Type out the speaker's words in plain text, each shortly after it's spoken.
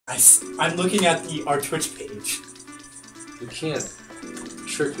I'm looking at our Twitch page. You can't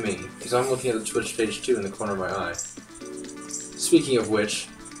trick me, because I'm looking at the Twitch page too in the corner of my eye. Speaking of which,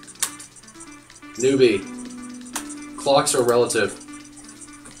 newbie, clocks are relative.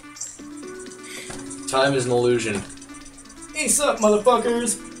 Time is an illusion. Hey, sup,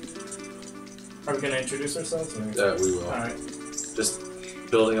 motherfuckers! Are we gonna introduce ourselves? Or? Yeah, we will. Alright. Just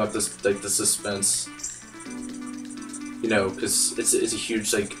building up this, like, the suspense. You know, because it's a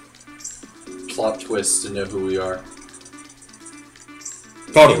huge, like, plot twist to know who we are.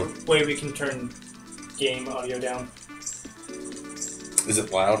 Totally. Way we can turn game audio down. Is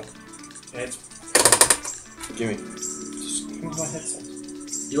it loud? Yeah, it's... Give me. Just give me my headset.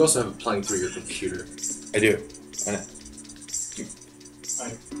 You also have it playing through your computer. I do. I know.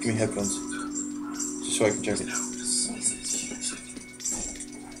 Alright. Give me headphones. Just so I can check it.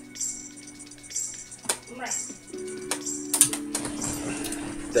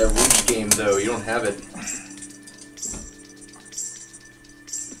 That Reach game, though, you don't have it.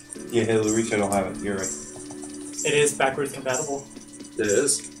 Yeah, Halo Reach, I don't have it. You're right. It is backwards compatible. It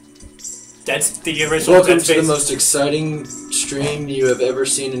is. That's the original Welcome Dead to the Space. most exciting stream you have ever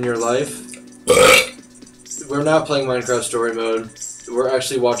seen in your life. We're not playing Minecraft Story Mode. We're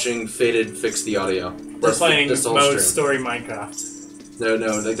actually watching Faded fix the audio. We're playing that's the whole Mode stream. Story Minecraft. No,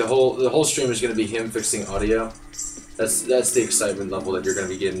 like the whole stream is going to be him fixing audio. That's the excitement level that you're going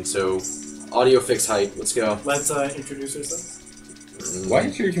to be getting. So, audio fix hype. Let's go. Let's introduce ourselves. Why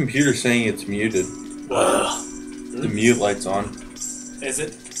is your computer saying it's muted? The mute light's on. Is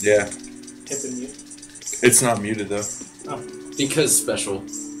it? Yeah. Hit the mute. It's not muted though. Oh. Because special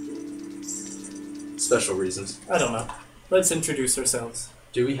reasons. I don't know. Let's introduce ourselves.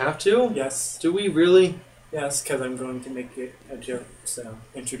 Do we have to? Yes. Do we really? Yes, because I'm going to make it a joke, so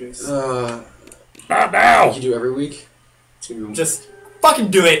introduce. Not Like now! you do every week? Just fucking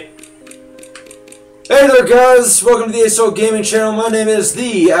do it! Hey there, guys! Welcome to the ASO Gaming Channel. My name is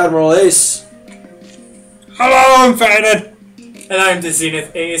the Admiral Ace. Hello, I'm Faded! And I'm the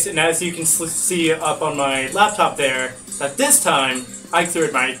Zenith Ace, and as you can see up on my laptop there, that this time, I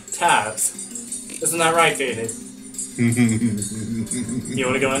cleared my tabs. Isn't that right, Faded? You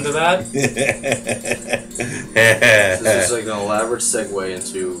want to go into that? This is like an elaborate segue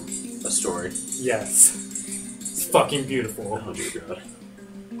into a story. Yes. It's fucking beautiful. Oh dear God.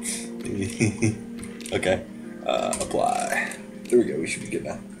 Okay. Apply. There we go, we should be good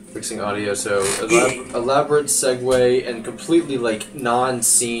now. Fixing audio, so elaborate segue and completely like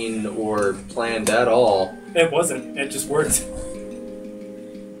non-scene or planned at all. It wasn't. It just worked.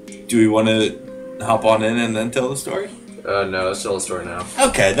 Do we want to hop on in and then tell the story? No, let's tell the story now.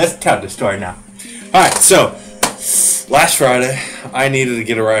 Okay, let's tell the story now. Alright, so, last Friday, I needed to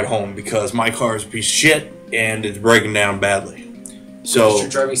get a ride home because my car is a piece of shit and it's breaking down badly. So, you're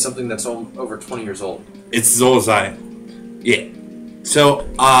driving something that's over 20 years old. it's as old as I am. Yeah. So,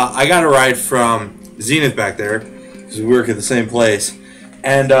 I got a ride from Zenith back there, because we work at the same place.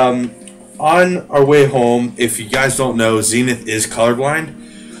 And on our way home, if you guys don't know, Zenith is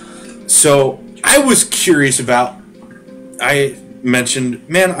colorblind. So, I was curious about, I mentioned,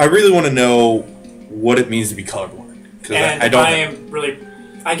 man, I really want to know what it means to be colorblind. Because I don't know.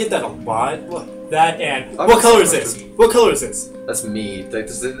 I get that a lot. That and, what color is this? What color is this? That's me.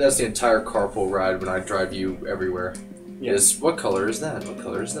 That's the entire carpool ride when I drive you everywhere. Yes. What color is that? What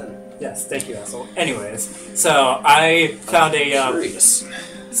color is that? Yes, thank you, asshole. Anyways, so I found Curious.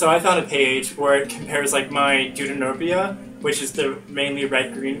 So I found a page where it compares like my deuteranopia, which is the mainly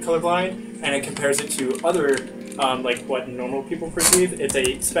red-green colorblind, and it compares it to other like what normal people perceive. It's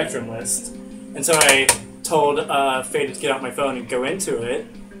a spectrum list, and so I told Faded to get out my phone and go into it.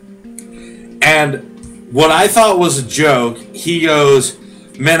 And what I thought was a joke, he goes,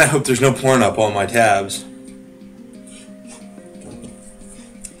 man, I hope there's no porn up on my tabs.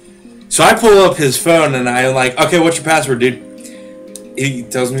 So I pull up his phone and I'm like, okay, what's your password, dude? He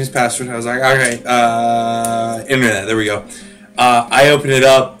tells me his password. I was like, okay, internet, there we go. I open it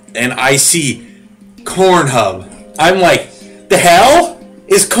up and I see Cornhub. I'm like, the hell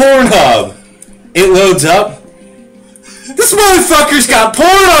is Cornhub? It loads up. This motherfucker's got porn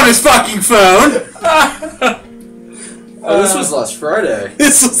on his fucking phone! Oh, this was last Friday.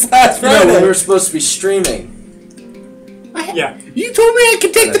 This was last You know, Friday. when we were supposed to be streaming. Yeah. You told me I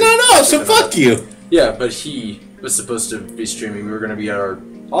could take the night off, so fuck you. Yeah, but he was supposed to be streaming. We were going to be at our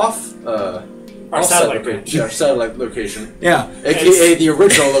Our satellite location. Our satellite location. Yeah. AKA the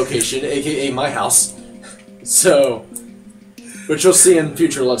original location, AKA my house. So, which you'll see in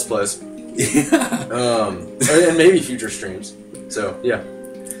future Let's Plays. And maybe future streams. So, yeah.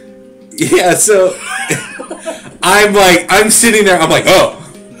 Yeah, so I'm sitting there, I'm like, oh,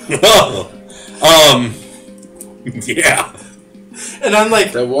 Yeah. And I'm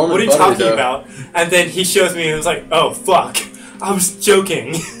like, That warm what are and you buttery, talking though. about? And then he shows me and it was like, oh, fuck. I was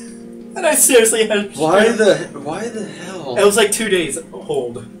joking. And I seriously had... Why the hell? It was like 2 days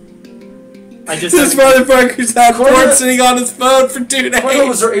old. I just... This motherfucker's had porn sitting on his phone for 2 days. What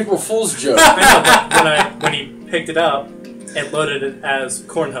was our April Fool's joke? I know, but when he picked it up, it loaded it as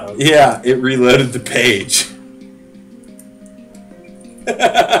Cornhub. Yeah, it reloaded the page.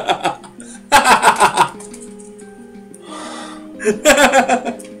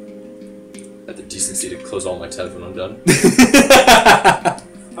 I had the decency to close all my tabs when I'm done.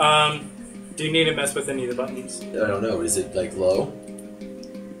 Do you need to mess with any of the buttons? I don't know. Is it like low?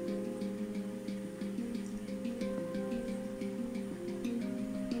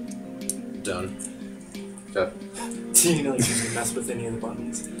 Done. Okay. Do you need to mess with any of the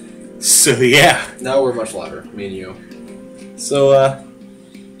buttons? So yeah. Now we're much louder, me and you. So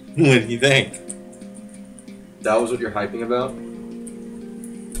what do you think? That was what you're hyping about?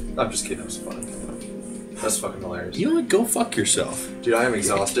 I'm just kidding. That was fun. That's fucking hilarious. You know what? Go fuck yourself. Dude, I am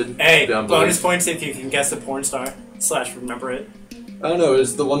exhausted. Hey, beyond bonus belief. points if you can guess the porn star / remember it. I don't know.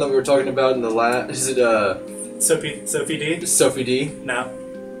 Is the one that we were talking about in the last? Is it Sophie D? Sophie D? No.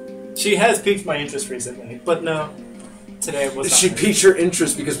 She has piqued my interest recently, but no. Today it was not She her. piqued your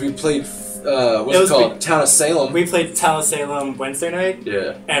interest because we played. What's It it was called? Town of Salem. We played Salem Wednesday night,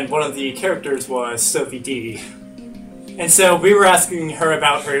 Yeah. and one of the characters was Sophie D. And so we were asking her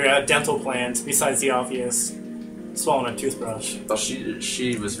about her dental plans, besides the obvious swallowing a toothbrush. Well,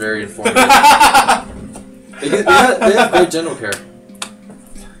 she was very informative. they have great dental care.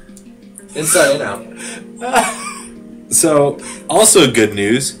 Inside and out. So, also good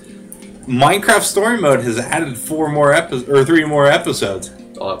news. Minecraft Story Mode has added 3 more episodes.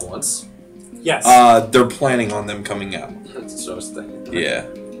 All at once. Yes. They're planning on them coming out. That's what I was thinking. Yeah.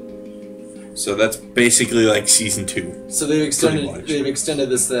 So that's basically like season 2. So they've extended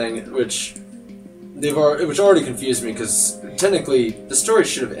this thing, which already confused me because technically the story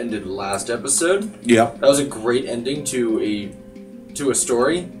should have ended last episode. Yeah. That was a great ending to a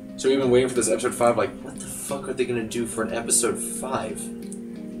story. So we've been waiting for this episode 5. Like, what the fuck are they gonna do for an episode 5?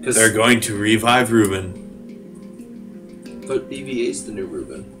 Because They're going to revive Ruben. but BB-8's the new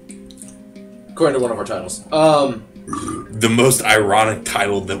Ruben, according to one of our titles. The most ironic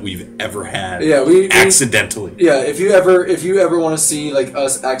title that we've ever had. Yeah, we accidentally. Yeah, if you ever want to see like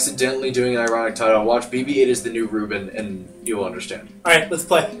us accidentally doing an ironic title, watch BB-8 is the new Ruben, and you'll understand. All right, let's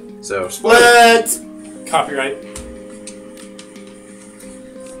play. So Let's copyright.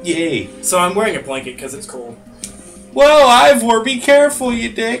 Yay. So I'm wearing a blanket because it's cold. Well, Ivor, be careful, you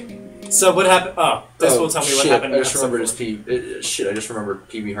dick. So what happened? Oh, this will tell me what happened. I in just episode remembered his 4. I just remembered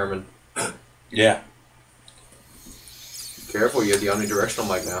PB Herman. Yeah, Careful, you have the omnidirectional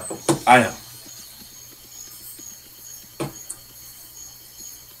mic now. I know.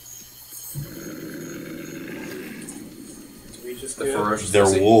 Did we just The do it? ferocious They're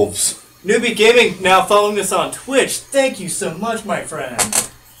pussy. wolves. Newbie Gaming now following us on Twitch. Thank you so much, my friend.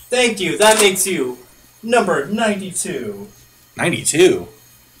 Thank you. That makes you number 92. 92?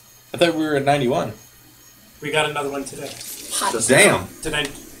 I thought we were at 91. We got another one today. Just- Damn. Tonight,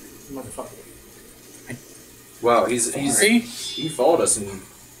 motherfucker. Wow, Sorry. he followed us, and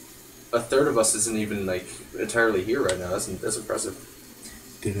a third of us isn't even like entirely here right now. That's impressive.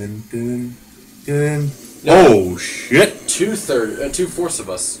 Dun, dun, dun. No. Oh, shit. 2/4 of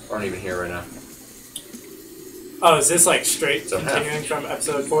us aren't even here right now. Oh, is this like straight So continuing from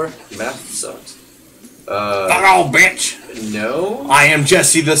episode 4? Math sucks. Oh, bitch. No, I am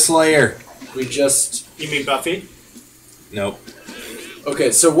Jesse the Slayer. we just. You mean Buffy? Nope.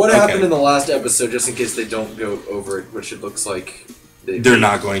 Okay, so what Okay. happened in the last episode, just in case they don't go over it, which it looks like They're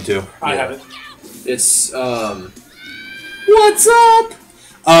not going to. I Yeah. haven't. It's, What's up?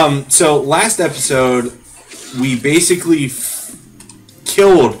 So last episode, we basically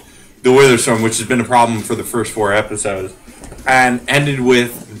killed the Witherstorm, which has been a problem for the first 4 episodes, and ended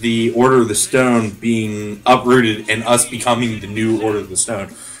with the Order of the Stone being uprooted and us becoming the new Order of the Stone,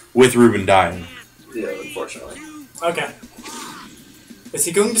 with Ruben dying. yeah, unfortunately. Okay. Is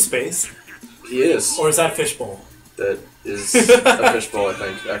he going to space? He is. Or is that a fishbowl? That is a fishbowl, I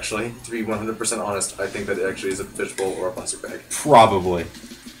think, actually. To be 100% honest, I think that it actually is a fishbowl or a plastic bag. Probably.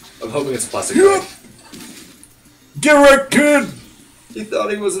 I'm hoping it's a plastic bag. Get right, kid! He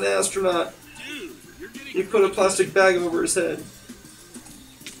thought he was an astronaut. He put a plastic bag over his head.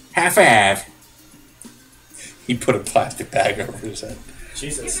 Half-half. He put a plastic bag over his head.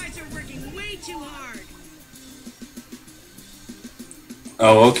 Jesus. You guys are working way too hard.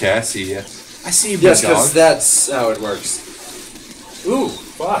 Oh, okay, I see ya. I see you, big Yes, dog. because that's how it works. Ooh,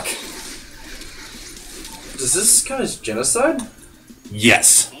 fuck? Does this count as genocide?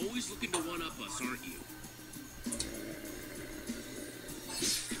 Yes. Always looking to one-up us, aren't you?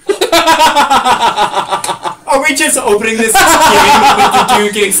 Are we just opening this game with the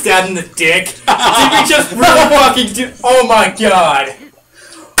dude getting stabbed in the dick? Did we just really fucking do? Oh my god!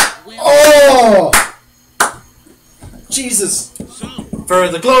 Oh! Jesus! So, For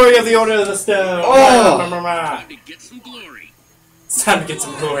the glory of the Order of the Stone! Oh! time to get some glory. It's time to get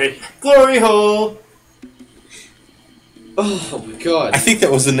some glory. Glory hole! Oh my god. I think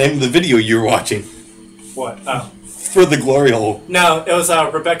that was the name of the video you were watching. What? Oh. For the glory hole. No, it was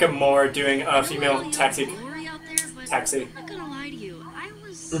Rebecca Moore doing a female taxi. Glory out there, but Taxi. I'm not gonna lie to you. I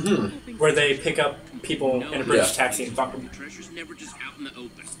was Mhm. hoping Where they pick up people in a British Yeah. taxi and fuck them. The treasure's never just out in the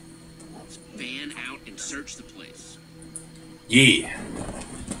open. Let's fan out and search the place. Yeah.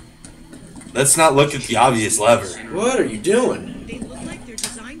 Let's not look at the obvious lever. What are you doing? They look like they're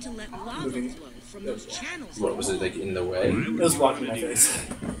designed to let lava Moving. flow from those channels. What, was it like in the way? It was blocking my face.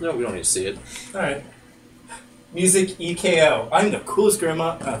 No, we don't need to see it. Alright. Music EKO. I'm the coolest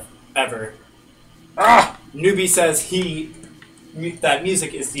grandma ever. Ah! Newbie says that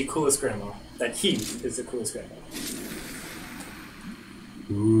music is the coolest grandma. That he is the coolest grandma.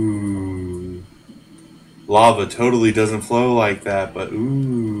 Ooh. Lava totally doesn't flow like that, but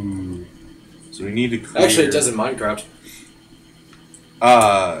ooh. So we need to clear. Actually, it does in Minecraft.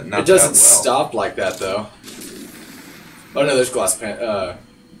 Not It that doesn't well. stop like that though. Oh no, there's glass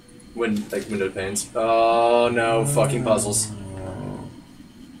window panes. Oh no, fucking puzzles.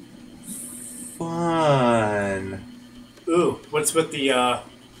 Fun. Ooh, what's with the,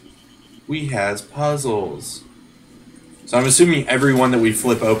 We has puzzles. So I'm assuming every one that we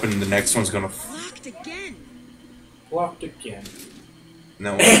flip open, the next one's gonna. Locked again. locked again? And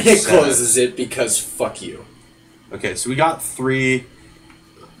then And we'll it set. closes it because fuck you. Okay, so we got 3.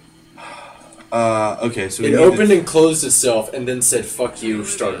 Okay, so we It need opened to, and closed itself and then said fuck you,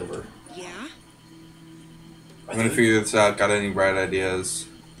 start over. Yeah? I'm gonna figure this out. Got any bright ideas?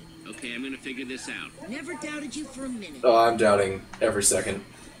 Okay, I'm gonna figure this out. Never doubted you for a minute. Oh, I'm doubting every second.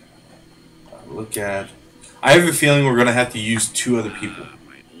 Look at. I have a feeling we're gonna have to use 2 other people. Ah,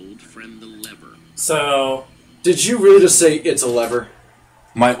 my old friend the lever. So, Did you really just say it's a lever?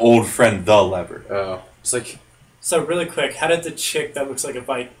 My old friend, the lever. Oh, it's like so really quick, how did the chick that looks like a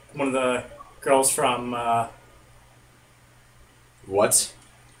bite, one of the girls from, what?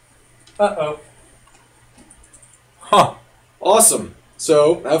 uh-oh. Huh. Awesome.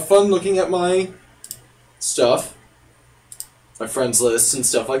 So have fun looking at my stuff, my friends lists and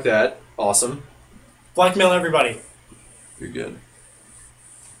stuff like that. Awesome. Blackmail everybody. You're good.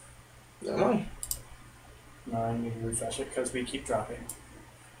 Am I? No, I need to refresh it because we keep dropping.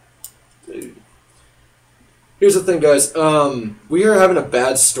 Here's the thing, guys. We are having a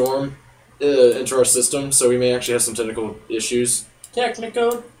bad storm into our system, so we may actually have some technical issues.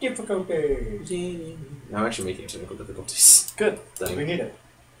 Technical difficulties. I'm actually making technical difficulties. Good. Dang. We need it.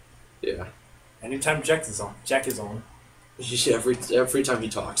 Yeah. Anytime Jack is on. Jack is on. Every time he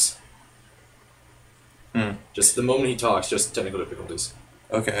talks. Hmm. Just the moment he talks, just technical difficulties.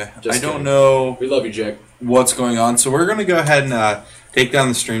 Okay. Just I don't kidding. know We love you, Jack. what's going on, so we're gonna go ahead and take down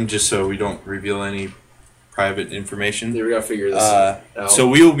the stream just so we don't reveal any private information. We gotta figure this out. So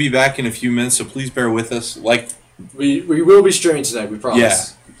we will be back in a few minutes, so please bear with us. Like, we will be streaming tonight, we promise.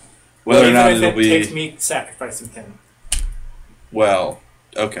 yeah. Whether or Even not if it'll it be. takes me sacrificing him. Well,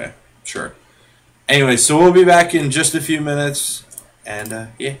 okay, sure. Anyway, so we'll be back in just a few minutes, and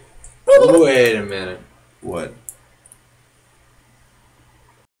yeah. Wait a minute. What?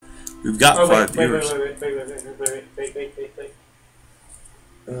 We've got Oh, 5 wait, viewers. wait.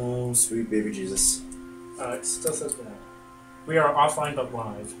 Oh, sweet baby Jesus. It still says we're not. We are offline but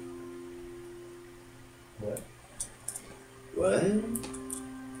live. What? What?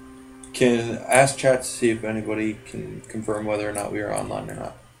 Can ask chat to see if anybody can confirm whether or not we are online or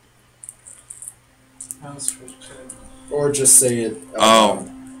not. Or just say it. Oh.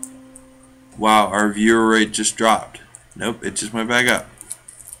 Wow, our viewer rate just dropped. Nope, it just went back up.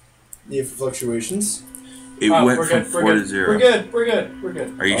 Need fluctuations? It went from 4 to 0. We're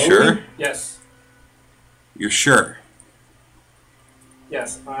good. Are you Are sure? we? Yes. You're sure?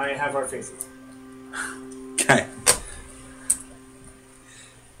 Yes, I have our faces. Okay.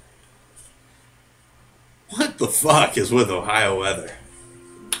 What the fuck is with Ohio weather?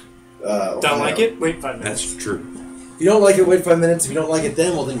 Don't like it? Wait 5 minutes. That's true. If you don't like it, wait 5 minutes. If you don't like it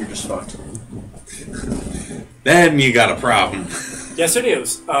then, well then you're just fucked. Then you got a problem. Yesterday it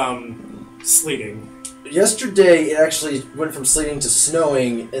was sleeting. Yesterday, it actually went from sleeting to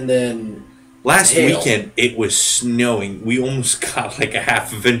snowing, and then Last Hail. weekend, it was snowing. We almost got like a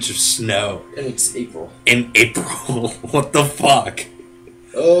half of inch of snow And it's April. in April. What the fuck?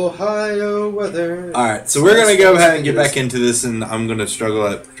 Ohio weather. Alright, so we're going to go ahead and get back into this, and I'm going to struggle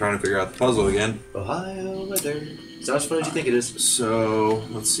at trying to figure out the puzzle again. Ohio weather. Is that as fun as you think it is? So,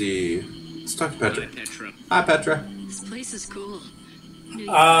 let's see. Let's talk to Petra. Hi, Petra. Hi, Petra. This place is cool. Knew you-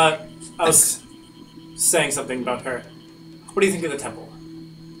 I was saying something about her. What do you think of the temple?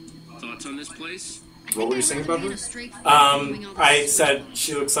 Thoughts on this place? What were you saying about her? I said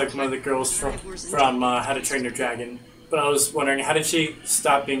she looks like one of the girls from How to Train Your Dragon. But I was wondering, how did she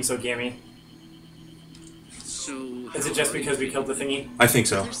stop being so gamey? So. Is it just because we killed the thingy? I think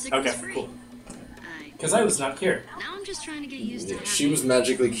so. They're sickness Okay, free. cool. I- Because I was not here. Now I'm just trying to get used to Yeah, having she was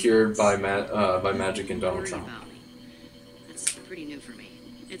magically cured by magic and Donald worried Trump. about me. That's pretty new for me.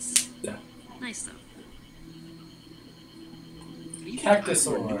 It's Yeah. nice though.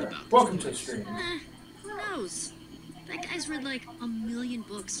 Cactusaur. Welcome to the stream. Who knows? That guy's read like 1,000,000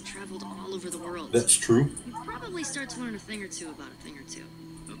 books, traveled all over the world. That's true. You probably start to learn a thing or two about a thing or two.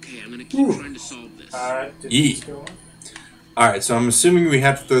 Okay, I'm gonna keep trying to solve this. Did Yee. this go on? Alright, so I'm assuming we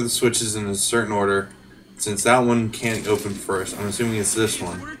have to throw the switches in a certain order. Since that one can't open first, I'm assuming it's this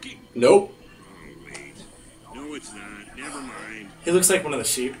one. Working. Nope. No, it's not. Never mind. He looks like one of the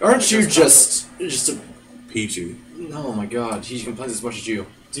sheep. Aren't you just a... Pichu. Oh my god, he complains as much as you.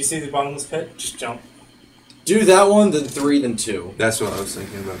 Do you see the bottomless pit? Just jump. Do that one, then 3, then 2. That's what I was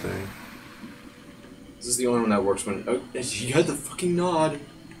thinking about doing. This is the only one that works when... Oh, you had the fucking nod.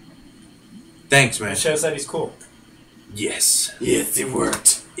 Thanks, man. It shows that he's cool. Yes. Yes, it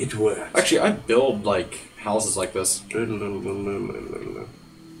worked. It worked. Actually, I build, like, houses like this. Oh,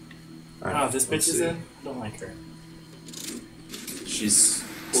 Alright, this bitch let's is see. in? Don't like her. She's...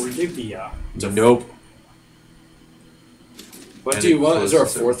 Olivia. Nope. What And do you it want? Is there a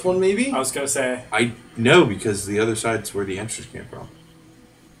closes it. 4th one, maybe? I was gonna say, I know because the other side's where the entrance came from.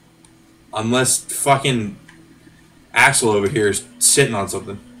 Unless fucking Axel over here is sitting on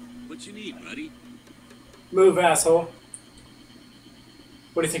something. What you need, buddy? move, asshole.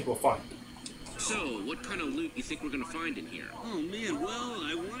 What do you think we'll find? So, what kind of loot you think we're gonna find in here? Oh man, well,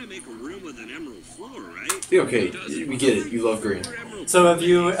 I want to make a room with an emerald floor, right? Yeah, okay, we get it. You love green. So have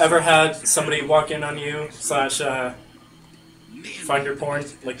you ever had somebody walk in on you / find your porn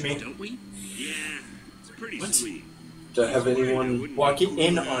like me? Don't we? Yeah, it's pretty What? sweet. Do I have anyone... Walking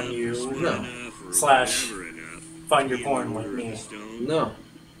in on you No. / find your porn like me? No.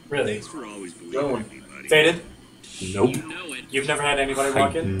 Really? For always believing No one. in me, buddy. Faded? Nope. You know it. You've never had anybody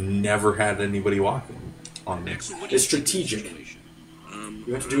walk I've in? never had anybody walking on me. Axel, what It's is the strategic. situation?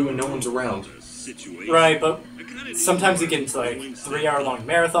 You have to do it when no one's around. Situation. Right, but I kinda sometimes you need get into like someone 3-hour-long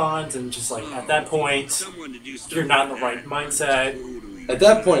marathons and just like at that point, someone to do stuff you're not in the like right that. mindset. Totally. At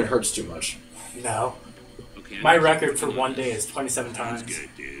that point, it hurts too much. No. Okay, I'm My gonna record keep for an eye one on day this. is 27 Sounds times. good,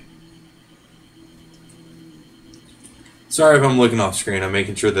 dude. Sorry if I'm looking off screen. I'm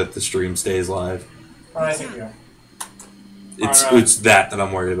making sure that the stream stays live. I think we are. It's Alright. it's that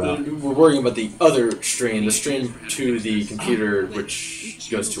I'm worried about. We're worrying about the other stream, the stream to the computer, which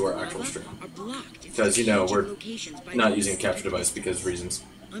goes to our actual stream. Because, you know, we're not using a capture device because reasons.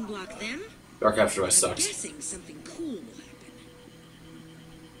 Unblock them? Our capture device I'm sucks. guessing something cool will happen.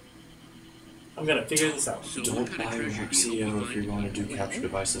 I'm gonna figure this out. So Don't what kind buy of a treasure do Maxio you if want you're to going to find? do capture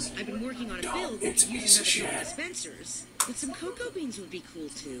devices. I've been working on a build it's that's a using piece of up some shit. dispensers. But some cocoa beans would be cool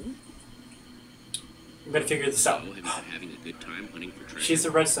too. I'm gonna figure this So, out. have you been having a good time hunting for treasure? She's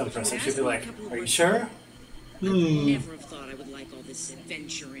a redstone person. She'll be like, "Are you sure?" I would never have thought I would like all this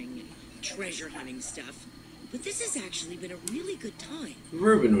adventuring and treasure hunting stuff. But this has actually been a really good time.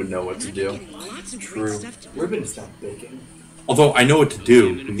 Ruben would know what And to I've been do. getting lots of True. great stuff to do. Ruben's not baking. Although I know what to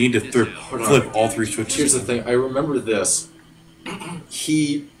do. We need to on. flip all 3 switches. Here's the thing, I remember this.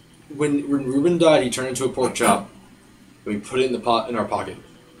 When Ruben died, he turned into a pork chop. And we put it in the pot in our pocket.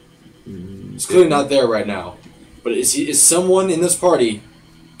 It's clearly not there right now. But is someone in this party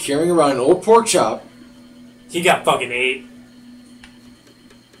carrying around an old pork chop? He got fucking ate.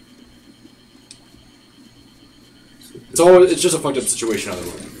 It's just a fucked up situation either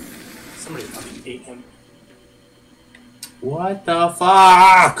way. Somebody fucking ate him. What the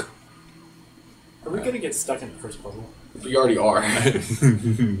fuck? Are we gonna get stuck in the first puzzle? We already are.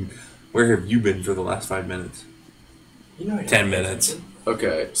 Where have you been for the last 5 minutes? You know, I don't 10 pay minutes. attention.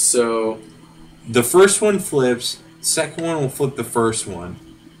 Okay, so The first one flips. Second one will flip the first one.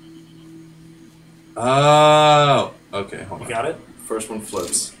 Oh. Okay, hold You on. got it? first one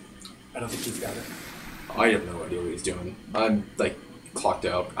flips. I don't think he's got it. I have no idea what he's doing. I'm like clocked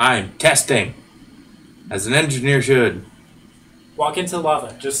out. I'm testing. As an engineer should. Walk into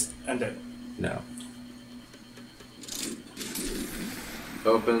lava. Just end it. No.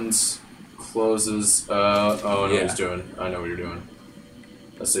 Opens, closes. Oh, I know what Yeah. he's doing. I know what you're doing.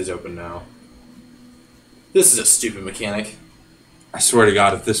 That stays open now. This is a stupid mechanic. I swear to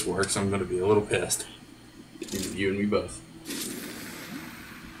God, if this works, I'm going to be a little pissed. You and me both.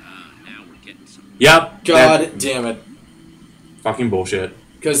 Now we're getting somewhere. Yep. God that- damn it. Fucking bullshit.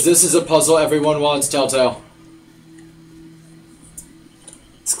 Because this is a puzzle everyone wants, Telltale.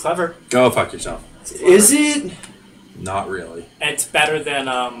 It's clever. Go fuck yourself. Is it? Not really. It's better than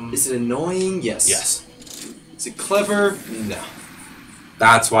Is it annoying? Yes. Yes. Is it clever? No.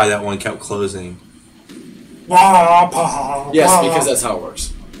 That's why that one kept closing. Yes, because that's how it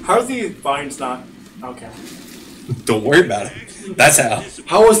works. How are the vines not? Okay. Don't worry about it. That's how.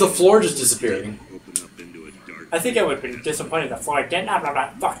 How was the floor just disappearing? Open up into a dark. I think I would have been disappointed that Floyd didn't.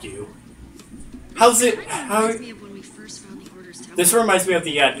 Fuck you. How's it? How? Reminds me of when we first found the Order's tower. This reminds me of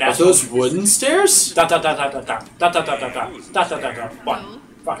the Are national. those wooden stairs? Dot dot dot dot dot dot dot dot dot dot dot dot dot dot. What? No.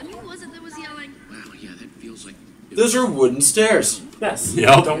 Fuck. But who was it that was yelling? Wow, yeah, that feels like. Those are wooden stairs. Yes.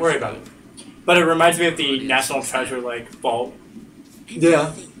 Yep. Don't worry about it. But it reminds me of the National Treasure like vault. And Yeah.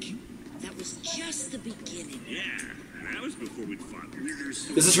 to think, that was just the beginning. Yeah, that was before we'd fought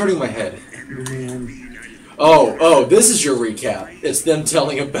weirdos. This is hurting my head. Oh, this is your recap. It's them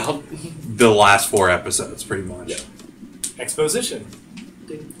telling about. The last 4 episodes, pretty much. Yeah. Exposition.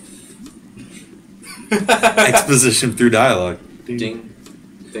 Exposition through dialogue. Ding.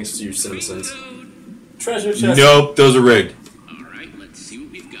 Thanks to you, Simpsons. Treasure chest. Nope, those are rigged. Alright, let's see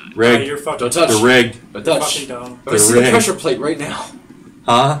what we've got. Oh, Rigged. you're fucking. Don't touch. They're rigged. But Fucking touch. dumb. I see the rigged. pressure plate right now.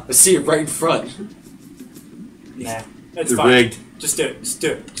 Huh? I see it right in front. Nah. It's They're fine. rigged. Just do it. Just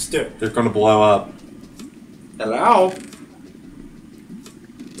do it. Just do it. They're gonna blow up. Hello?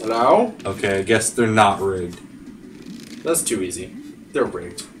 Hello? Okay, I guess they're not rigged. That's too easy. They're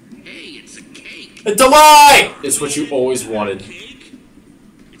rigged. Hey, it's a cake. It's a lie! It's what you always wanted. Cake?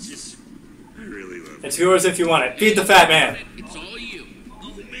 It's just. I really love it. It's yours if you want it. Feed the fat man. It's all you.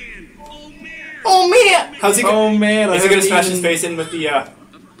 Oh man. Oh man. Oh man! How's he gonna? Oh man, Is he gonna smash his even... face in with the A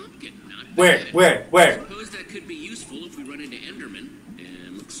pumpkin, not Where? bad. Where? Where? Suppose that could be useful if we run into Enderman.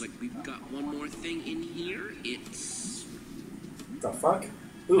 And looks like we've got one more thing in here. It's. The fuck?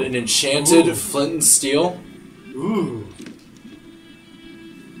 Ooh. An enchanted Ooh. flint and steel? Ooh.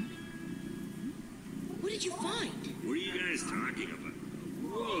 What did you find? What are you guys talking about?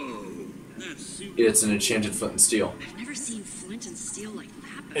 Whoa. That's super. It's an enchanted flint and steel. I've never seen flint and steel like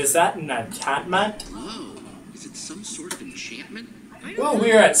that. Is that an enchantment? Whoa. Is it some sort of enchantment? I don't Well, know.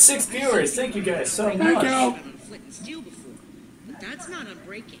 we are at 6 viewers. Thank you guys so I've much. never done on flint and steel before. But that's not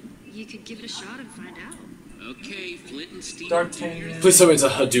unbreaking. You could give it a shot and find out. Okay, flint and steel. D'Artagnan. Please tell me it's a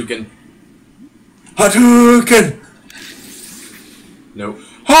Hadouken. Hadouken! Nope.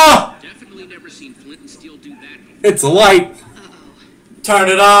 Ha! Definitely never seen flint and steel do that before. It's a light. Turn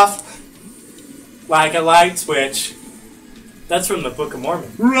it off. Like a light switch. That's from the Book of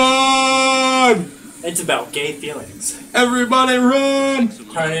Mormon. Run! It's about gay feelings. Everybody run!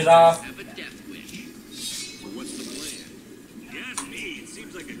 Turn it off. Have a death wish. So what's the plan? Yes, me. It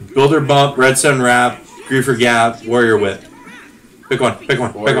seems like a good Builder bump, redstone wrap, griefer gap, warrior whip. Pick one, pick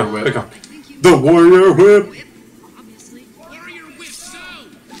one, pick Warrior one, whip. pick one. The warrior whip! Whip, obviously. warrior whip. So.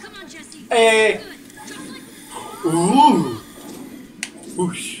 Come on, Jesse. Hey. Good. Just like Ooh.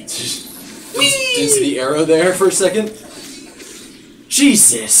 Whoosh. Did you see the arrow there for a second?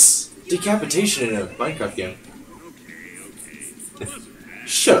 Jesus! Decapitation in a Minecraft game.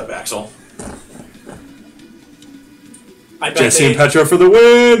 Shut up, Axel. I bet Jesse and they, Petra for the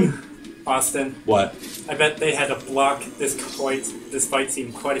win! Austin. What? I bet they had to block this fight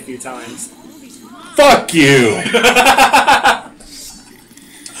scene quite a few times. Fuck you!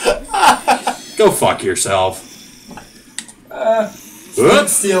 Go fuck yourself.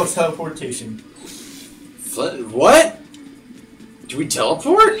 Oops. Steel teleportation. Flint? What? Do we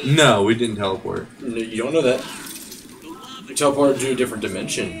teleport? No, we didn't teleport. No, you don't know that. We teleported to a different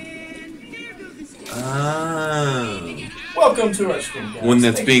dimension. Ah. Welcome to our stream, guys. One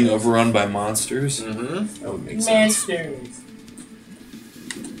that's Thank being you. overrun by monsters? Mm-hmm. That would make sense. Monsters.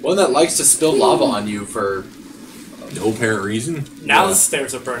 One that likes to spill lava on you for... No apparent reason. Now Yeah. the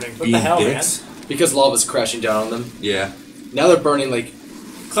stairs are burning. What Being the hell, dicks. because lava's crashing down on them. Yeah. Now they're burning like...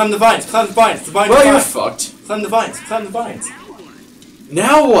 man? Climb the vines. Climb the vines. The vines Well, are you're fine. fucked. Climb the vines. Climb the vines.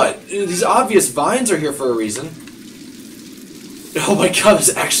 Now what? These obvious vines are here for a reason. Oh my god,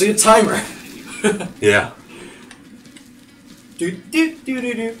 there's actually a timer. Yeah. Do do do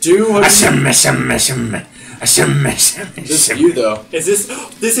do do. Do what This This view though. Is this?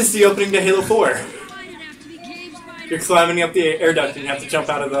 This is the opening to Halo 4. why did it have to be cave spiders? You're climbing up the air duct and you have to jump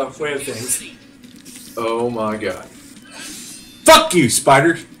out of the way of things. Oh my god. Fuck you,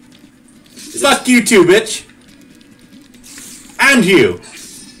 spider. Fuck you too, bitch. And you.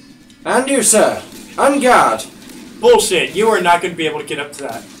 And you, sir. On guard. Bullshit, you are not going to be able to get up to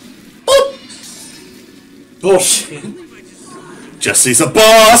that. Bullshit. Jesse's a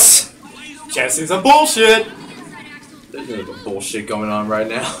boss. Jesse's a bullshit. There's a bit of bullshit going on right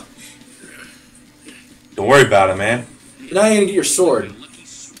now. Don't worry about it, man. Now you're gonna get your sword.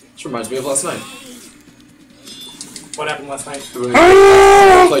 This reminds me of last night. What happened last night? We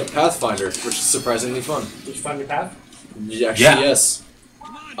played Pathfinder, which is surprisingly fun. Did you find your path? Actually, Yeah. yes.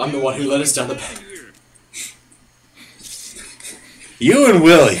 I'm the one who led us down the path. You and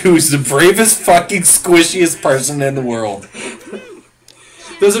Willie, who's the bravest, fucking, squishiest person in the world.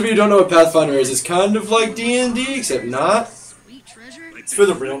 Those of you who don't know what Pathfinder is, it's kind of like D&D, except not. Sweet treasure. It's for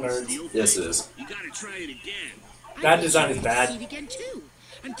the real nerds. Yes, it is. You gotta try it again. That design is bad. See it again too.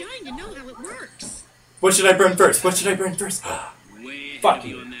 I'm dying to know how it works. What should I burn first? What should I burn first? Way Fuck ahead of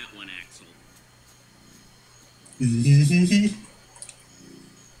you. on that one, Axel.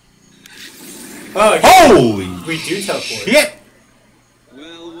 Oh, Holy we do teleport. shit!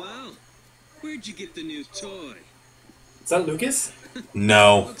 Well, where'd you get the new toy? Is that Lucas?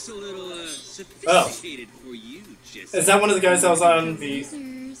 No. Looks a little sophisticated for you, Jesse. Is that one of the guys that was on the...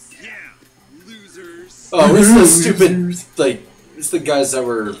 Losers. Yeah, losers. Oh, it's the stupid, like, it's the guys that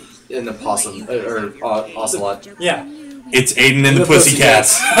were in the possum, or Ocelot. Yeah. It's Aiden and the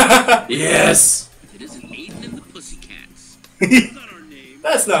Pussycats. Yes! It isn't Aiden and the Pussycats. That's not our name.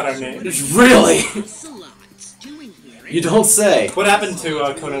 That's not our name. It's really? Ocelot's doing here. You don't say. What happened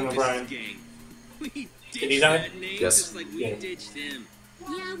to Conan O'Brien? Gang. We Did he die? that name Yes. just like we Yeah. ditched him.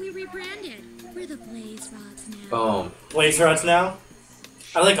 Yeah, we rebranded. We're the Blaze Rods now. Oh. Blaze Rods now?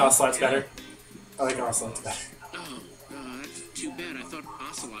 I like Ocelots better. I like Ocelots better. Oh, that's too bad. I thought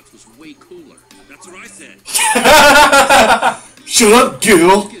Ocelot's was way cooler. That's what I said. Shut up, Gil.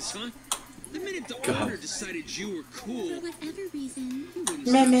 Lucas, huh? The minute the God. owner decided you were cool, For whatever reason. you wouldn't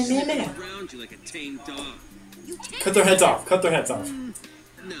Meh, meh, stop meh, sitting meh. around you like a tame dog. You can't. Cut their heads off. Cut their heads off.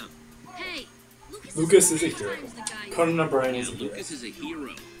 No. Hey, Lucas is a hero. sometimes the guy- Conan O'Brien Yeah, is a hero. Lucas is a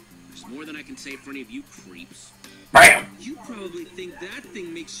hero. There's more than I can say for any of you creeps. Bam! You probably think that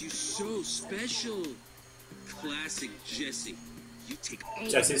thing makes you so special. Classic Jesse. You take all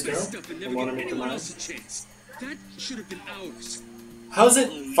Jesse's the best girl? stuff and You never wanna give make her anyone mine? else a chance. That should have been ours. How's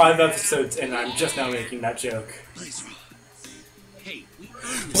it 5 episodes and I'm just now making that joke? Blaze Rods. Hey, we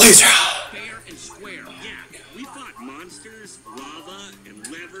earned Blaze this. Rod. Fair and square. Yeah, we fought monsters, lava, and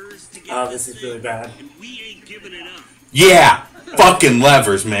levers to get Oh, this is really bad. and we ain't giving it up. Yeah! Fucking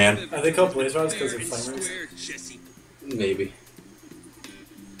levers, man. Are they called Blaze Rods because Fair they're and flamers? square, Jesse. Maybe.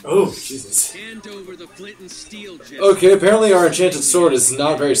 Oh, Jesus. Hand over the flint and steel, Jesse. Okay, apparently our enchanted sword is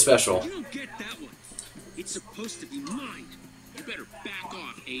not very special. You don't get that one. It's supposed to be mine. You better back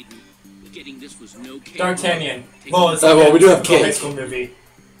off, Aiden. Getting this was no cake. D'Artagnan. Take Well, it's Oh, well, like we do a have high cake. school movie.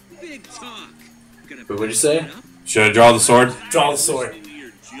 big talk. Gonna Wait, what'd you say? back it up Should I draw the sword? Draw the sword. into your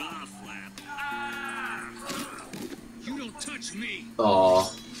jaw flap. Ah! You don't touch me.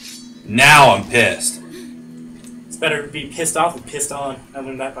 Aw. Now I'm pissed. It's better to be pissed off than pissed on. I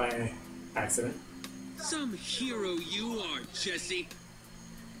learned that by accident. Some hero you are, Jesse.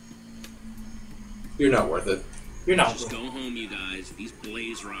 You're not worth it. You're not. Just go home, you guys. These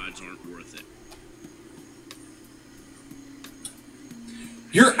blaze rods aren't worth it.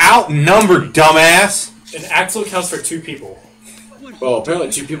 You're outnumbered, dumbass. An axle counts for 2 people. What Well,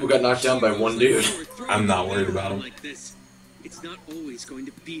 apparently 2 people got knocked down by 1 dude. I'm not worried about him. Like this. It's not always going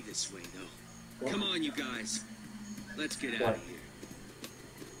to be this way, though. Come on, you guys. Let's get out What? of here.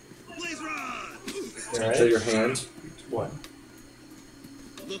 Blaze rod! Alright? Show your hand. What?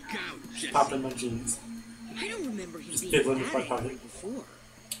 Look out, Jesse. Pop in my jeans. I don't remember him Just being fiddling that with my angry pocket. before.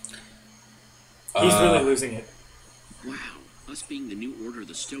 He's really losing it. Wow, us being the new Order of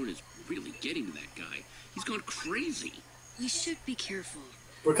the Stone is really getting to that guy. He's gone crazy. We should be careful.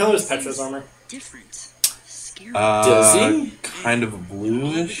 What color is Petra's armor? Different. Scary. Does he? Kind of a All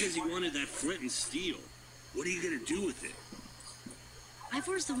bluish. because he wanted that flint and steel. What are you gonna do with it?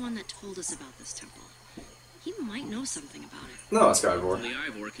 Ivor's the one that told us about this temple. He might know something about it. No, ask Ivor. Only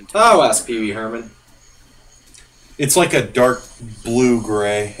Ivor can I'll ask Pee Wee Herman. It's like a dark blue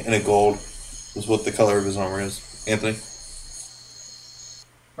gray and a gold is what the color of his armor is. Anthony?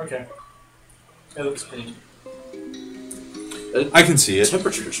 Okay. It looks pretty. I can see it.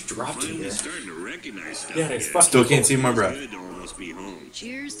 Temperature just dropped in Finally here. starting to recognize stuff. Yeah, it's here. fucking Still can't cool. see my breath. Good to almost be home.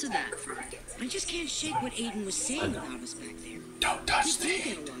 Cheers to that. I just can't shake what Aiden was saying about us back there. Don't We touch do me.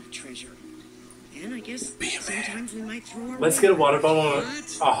 get a lot of treasure. And I guess sometimes we might throw our Let's get a water bottle,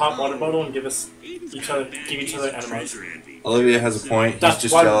 a hot water bottle, and give each other enemas. Olivia has a point. He's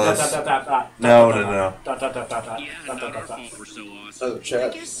just jealous. No. Yeah, not our fault we're so awesome. Oh, I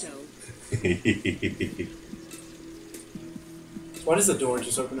chat. guess so. Why does the door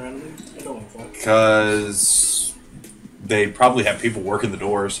just open randomly? I don't like that. Because they probably have people working the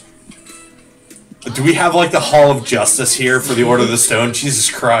doors. Do we have like the Hall of Justice here for the Order of the Stone?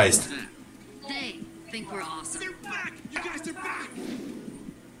 Jesus Christ. They think we're awesome. They're back! You guys are back!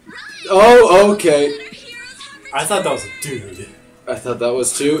 Oh, okay. I thought that was a dude. I thought that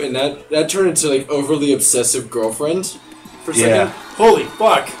was too, and that turned into like overly obsessive girlfriend for a Yeah. second. Holy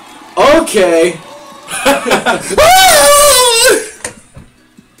fuck! Okay.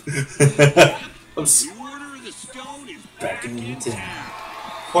 I'm s- The Order of the Stone is back in town.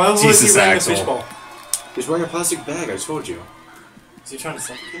 Why was Jesus, he wearing Axel. a fishbowl? He's wearing a plastic bag. I told you. Is he trying to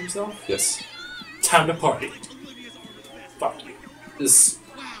suffocate himself? Yes. Time to party. Fuck you. This.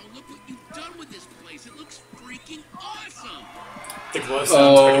 Wow, look what you've done with this place. It looks freaking awesome. The glow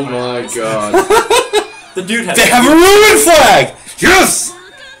Oh my god. The dude has. They have a ruin flag! Yes!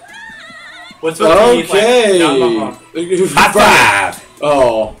 What's with Okay. the High five!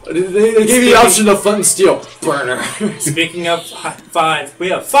 Oh, they gave you the option of fun and steel. Burner. Speaking of five, we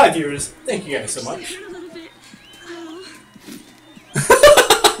have 5 viewers. Thank you guys so much. A little bit. Oh.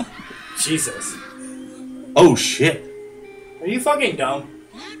 Jesus. Oh shit. Are you fucking dumb?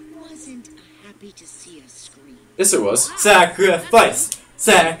 That wasn't a happy to see us scream. Yes, it was. Sacrifice!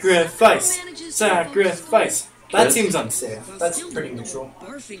 Sacrifice! Sacrifice! That seems unsafe. That's pretty neutral.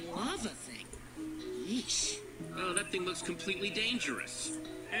 Barfing lava thing. Yeesh. Oh, that thing looks completely dangerous.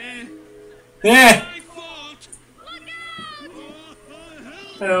 Eh. My fault!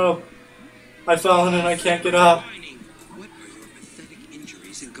 Help. I've fallen and I can't get up. What are your pathetic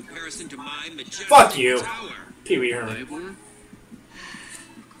injuries in comparison to my majestic Fuck you. tower? Pee Wee Herman. Ivor? Of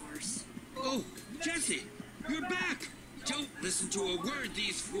course. Oh, Jesse, you're back! Don't listen to a word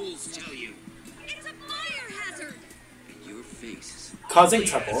these fools tell you. It's a fire hazard. And your face is Causing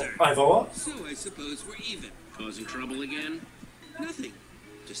trouble. Ivor. So I suppose we're even. Causing trouble again? Nothing.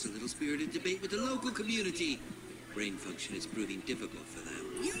 Just a little spirited debate with the local community. Brain function is proving difficult for them.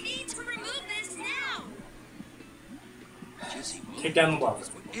 You need to remove this now. Jesse won't. Take down the lava. That's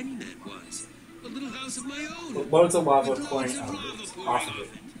what any man wants. A little house of my own. Loads of lava With pouring loads of out lava pouring off of it.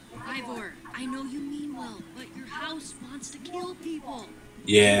 Ivor, I know you mean well, but your house wants to kill people.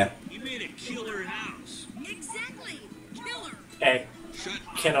 Yeah. You made a killer house. Exactly. Killer. Hey, Shut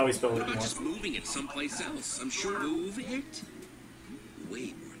up. can't always build What it about more. just moving it someplace else? I'm sure move it.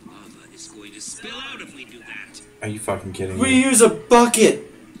 Way more lava is going to spill out if we do that. Are you fucking kidding We me? use a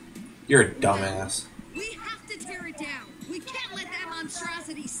bucket. You're a dumbass. We have to tear it down. We can't let that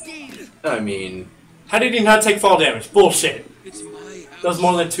monstrosity stand. I mean, How did he not take fall damage? Bullshit. It's my house. That was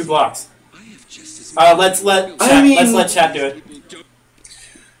more than 2 blocks. I have just as Let's let I chat, mean- let's let chat do it. people don't.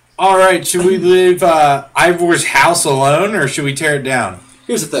 Alright, should we leave Ivor's house alone or should we tear it down?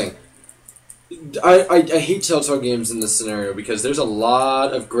 here's the thing. I hate Telltale games in this scenario because there's a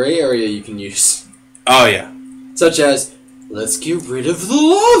lot of gray area you can use. Oh yeah. Such as, let's get rid of the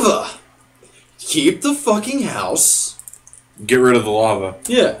lava. Keep the fucking house. Get rid of the lava.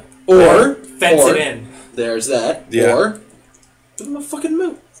 Yeah. Or Fence or, it in. There's that. Yeah. Or give them a fucking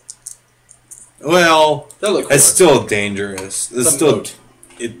moat. Well, That look it's cool. still dangerous. It's It's a still. moat.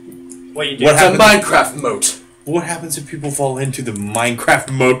 What you do? What It's a happened? Minecraft moat. What happens if people fall into the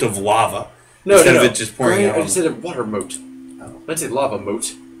Minecraft moat of lava No, instead no, of no. it just pouring I out? said a water moat. I said lava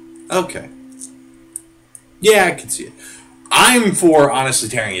moat. Okay. Yeah, I can see it. I'm for honestly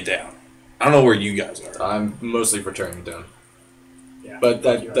tearing it down. I don't know where you guys are. I'm mostly for tearing it down. Yeah, But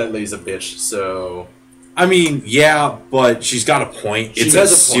fuck you. that lady's a bitch, so... I mean, yeah, but she's got a point. She It's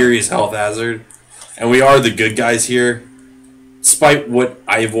has a a point. serious health hazard, and we are the good guys here. Despite what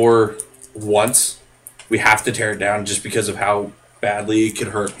Ivor wants, we have to tear it down just because of how badly it could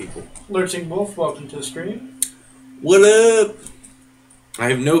hurt people. Lurching Wolf, welcome to the stream. What up? I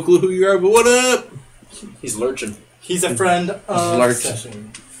have no clue who you are, but what up? He's lurching. He's a friend of Lurch.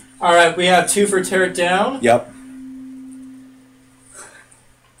 session. Alright, we have 2 for tear it down. Yep.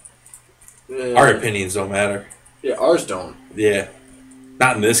 Our opinions don't matter. Yeah, ours don't. Yeah.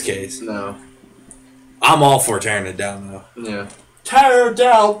 Not in this case. No. I'm all for tearing it down, though. Yeah. Tear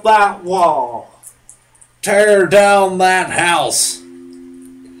down that wall. Tear down that house.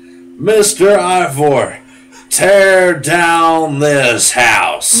 Mr. Ivor, tear down this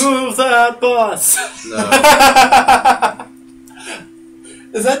house. Move that bus. No.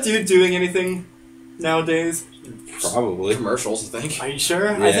 Is that dude doing anything nowadays? Probably. Commercials, I think. Are you sure?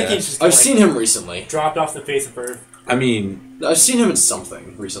 Yeah. I think he's just I've seen him recently. dropped off the face of Earth. I mean, I've seen him in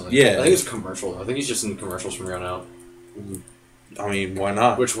something recently. Yeah. I think it's a commercial. I think he's just in commercials from here on out. why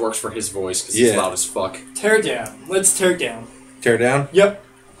not? Which works for his voice because he's Yeah. loud as fuck. Tear it down. Let's tear it down. Tear down? Yep.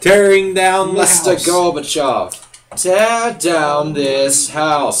 Tearing down the Mr. house. Gorbachev, tear down this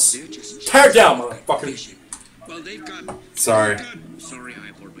house. They're just Tear it down, motherfucker. fishing. Well, they've got... Sorry. Sorry,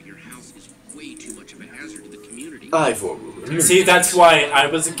 Ivor, but your house is way too much of a hazard to the community. Ivor. See, that's why I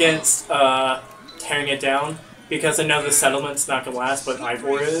was against tearing it down, because I know the settlement's not gonna last, but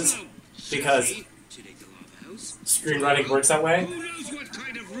Ivor is, because Today the lava house. screenwriting works that way. Who knows what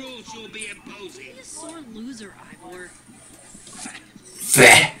kind of rules you'll be imposing? Be a sore loser, Ivor. Bleh.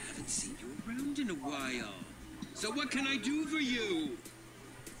 Haven't seen you around in a while. So what can I do for you?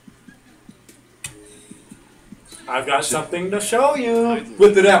 I've got something to show you.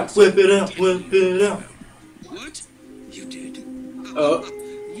 Whip it out, whip it out, whip it out. What? You did?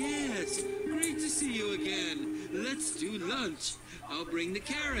 Yes. Great to see you again. Let's do lunch. I'll bring the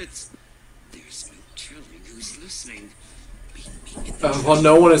carrots. There's no telling who's listening. Meet me in the Well,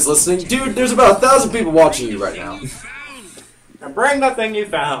 no one is listening. Dude, there's about 1,000 people watching you right now. you found. And bring the thing you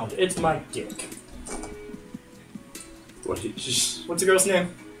found. It's my dick. What he just... What's the girl's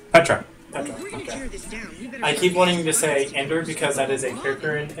name? Petra. Petra. We're gonna Okay. tear this down. We better I go keep get wanting some to say iron. Ender because that is a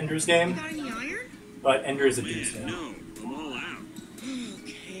character in Ender's You game, got any iron? but Ender is a dude's name. No, I'm all out.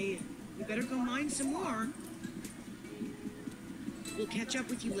 Okay. We better go mine some more. We'll catch up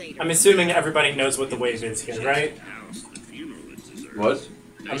with you later. I'm assuming everybody knows what the wave is here, right? House, the funeral and dessert. What?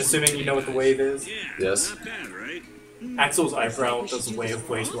 I'm assuming you know what the wave is. Yeah, Yes. not bad, right? Axel's eyebrow does wave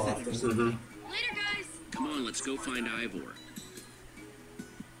way too often. Mm-hmm. Later, guys. Come on, let's go find Ivor.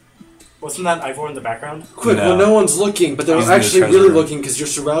 Wasn't that Ivor in the background? Quick, No. well, no one's looking, but they're He's in the actually treasure really room. looking because you're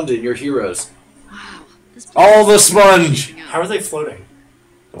surrounded. You're heroes. Wow. This All the sponge! How are they floating?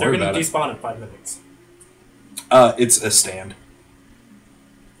 Don't They're worry gonna about it. despawn in 5 minutes. It's a stand.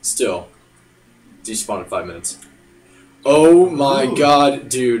 Still. Despawn in 5 minutes. Oh my Ooh. god,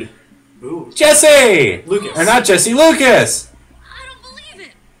 dude. Ooh. Jesse! Lucas. Or not Jesse, Lucas! I don't believe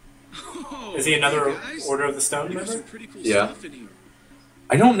it. Oh, Is he another hey guys. Order of the Stone There's member? some pretty cool Yeah. stuff in here.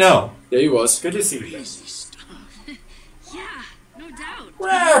 I don't know. Yeah, he was. Good to see you. Crazy stuff. Yeah, no doubt.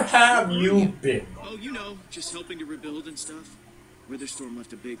 Where have you been? Oh, you know, just helping to rebuild and stuff. Witherstorm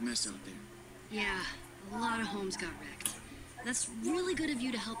left a big mess out there. Yeah, a lot of homes got wrecked. That's really good of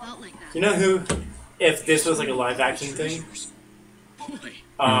you to help out like that. You know who, if this was like a live action thing, Boy, you've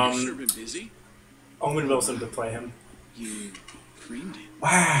sure um, been busy. Owen Wilson would play him. You framed it.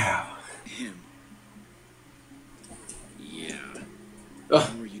 Wow. Him. Yeah.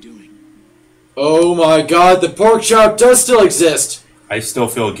 What were you doing? Oh my god, the pork chop does still exist! I still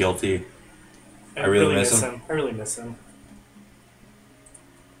feel guilty. I really miss him. I really miss him.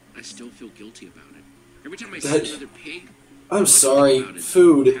 I still feel guilty about it. Every time I That- see another pig, I'm all I think sorry, about is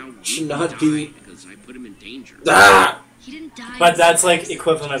food how should he not be... died because I put him in danger. Ah! He didn't die. But that's like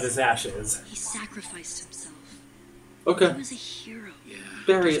equivalent of his ashes. He sacrificed himself. Okay. He was a hero. Yeah,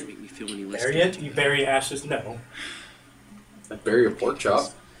 Bury doesn't it. make me feel any less Bury it? guilty. You bury ashes? No. I bury a pork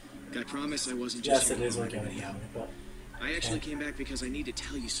chop. I promise I wasn't Yes, just it here is to organic. help. But I actually came back because I need to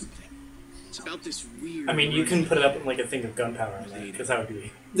tell you something. It's about this weird... I mean, you can put it up in like a thing of gunpowder on that, because that would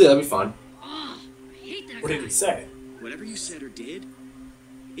be. Yeah, that'd be fine. Oh, I hate that What guy. did he say? Whatever you said or did,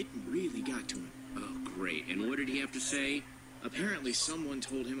 it really got to him. Oh, great. And what did he have to say? Apparently someone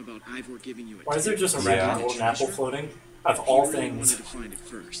told him about Ivor giving you a Why is there tip. just a Yeah. random golden apple floating? Of He all really things. wanted to find it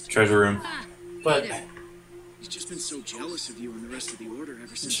first. Treasure room. Ah, But Peter. He's just been so jealous of you and the rest of the Order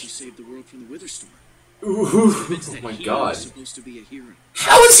ever since you saved the world from the Witherstorm. Ooh, Convinced oh that my he god. was supposed to be a hero.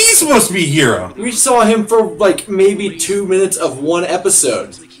 How is he supposed to be a hero? We saw him for like maybe 2 minutes of one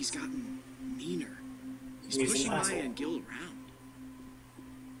episode. Seems like he's gotten meaner. He's He's an pushing asshole. Maya and Gil around.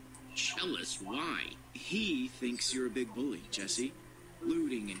 Jealous? Why? He thinks you're a big bully, Jesse.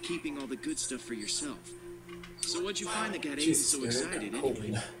 Looting and keeping all the good stuff for yourself. So what'd you find that got Aiden Jesus, so man, excited cold.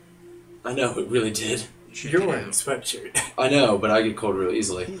 anyway? I know, it really did. Check You're it wearing a out. sweatshirt. I know, but I get cold really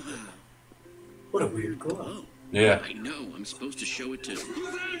easily. Wow. What a weird glow. Oh, Yeah. I know. I'm supposed to show it to. Who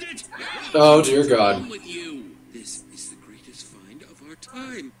found it? Oh dear What's god. wrong with you? This is the greatest find of our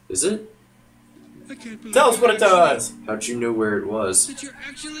time. Is it? I can't believe Tell us what it does! How'd you know where it was? that you're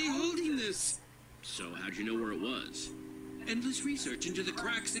actually holding this. So how'd you know where it was? Endless research into the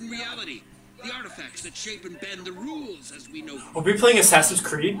cracks in reality. The artifacts that shape and bend the rules as we know. Are we playing Assassin's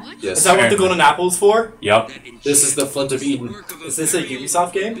Creed? Yes. Is that what the golden apple is for? Yep. That This is the Flint of Eden. work of Is this a very Ubisoft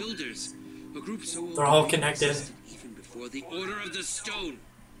old game? Builders, a group so old They're all they connected. existed even before the Order of the Stone.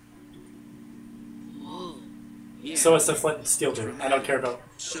 Whoa. Yeah. So what's the flint and steel do? I don't care about.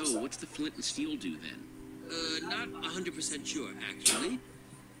 So what's the flint and steel do then? Not 100% sure, actually.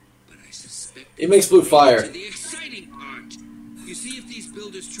 But I suspect It makes blue fire. the exciting part. You see, if these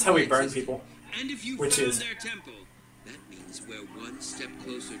builders That's how we truly burn exist, people. and if you Which found is- their temple, that means we're one step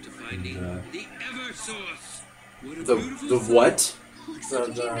closer to finding the Ever Source. What a The beautiful what? Looks like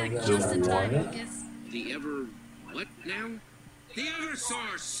you came back The just in time, what? Lucas. The Ever what now? The Ever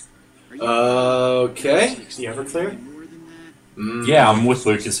Source. Are you Okay. The Everclear? More than that? Yeah, I'm with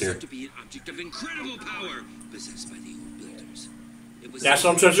Lucas here. to be an object of incredible power possessed by the old builders. It was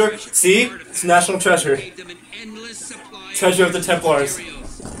National a treasure? See? artifact It's national treasure. gave them an endless supply Treasure of the Templars.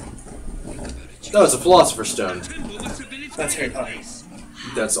 materials. No, it's a Philosopher's Stone. Temple must have been its That's Harry Potter. place.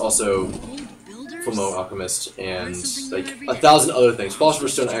 That's also Old builders? Fullmetal Alchemist and like 1,000 other things.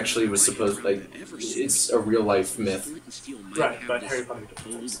 Philosopher's Stone actually was supposed like it's a real life myth. Flint and steel might Right, have but this Harry Potter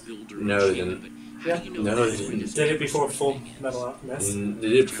did. old builder No, they regime, didn't. but Yeah. how do you know No, that's they when didn't. this Did it before Full Metal Alchemist? They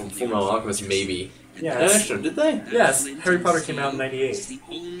did Fullmetal Alchemist maybe. Yes. Actually, did they? Yes, Harry Potter came out in '98. It's the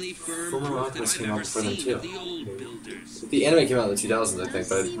only firm Fullmetal proof that Alchemist I've came out ever before them, seen too. of the old builders. The anime came out in the 2000s, I think,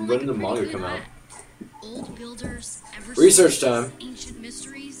 but Seem when like did the a pretty manga good come out? plan. Old builders, ever Research since time. Ancient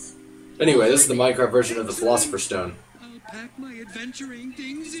mysteries. Anyway, this is the Minecraft version of the Philosopher's Stone. I'll pack my adventuring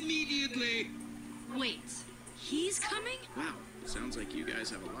things immediately. Wait, he's coming? Wow, sounds like you guys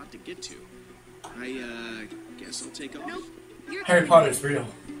have a lot to get to. I guess I'll take off. Nope. You're Harry coming. Potter's real.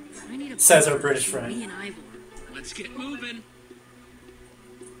 I need a Says our boat British for friend. me and Ivor. Let's get moving.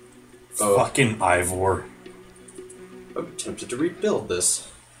 Oh, Fucking Ivor. I'm tempted to rebuild this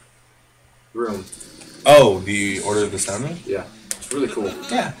room. Oh, the Order of the Stone? Yeah, it's really cool.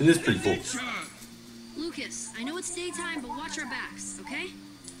 Yeah, it is pretty cool. Lucas, I know it's daytime, but watch our backs, okay?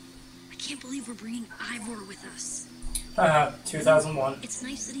 I can't believe we're bringing Ivor with us. 2001. It's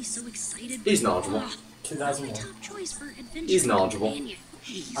nice that he's so excited. He's knowledgeable. Ah, 2001. my top choice for adventure. He's knowledgeable. companion.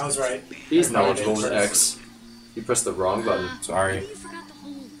 I was right. He's knowledgeable with X. You pressed the wrong button. Sorry. Maybe you forgot the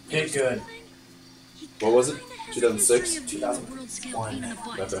whole Hit good. thing? He What was it? kinda has a 2006? history of being a world-scale pain in the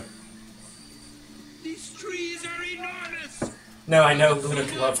butt. Okay. These trees are enormous. No, I know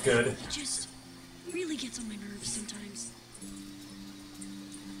Lunac loves good. It just really gets on my nerves sometimes.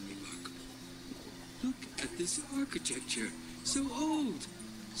 Remarkable. Look at this architecture. So old.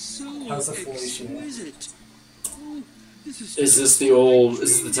 So How's the Phoenician? exquisite. Oh, this is Is this the old? Is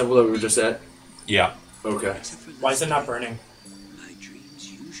this the temple that we were just at? Yeah. Okay. Except for Why is it not burning? my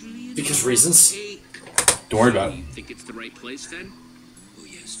dreams usually Because involve reasons. cake. Don't worry about it. You think it's the right place then? Oh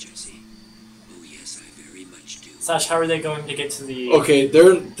yes, Jesse. Oh yes, I very much do. Sash, how are they going to get to the... Okay,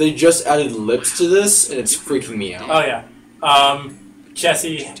 they just added lips to this, and it's freaking me out. Oh, yeah.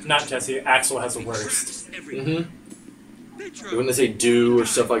 Not Jesse, Axel has the worst. Mhm. When they say "do" or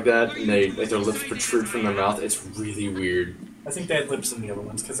stuff like that, and they like their lips protrude from their mouth, it's really weird. I think they had lips in the other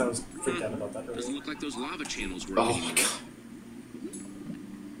ones, because I was freaked out about that Doesn't earlier. look like those lava channels were. Oh my god.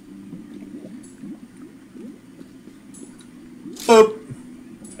 Boop.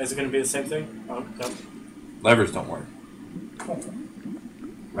 Is it going to be the same thing? Oh, no. Levers don't work. Cool.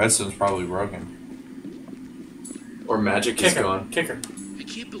 Redstone's probably broken. Or magic is Kicker. gone. Kicker. I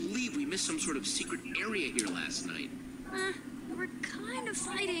can't believe we missed some sort of secret area here last night. We're kind of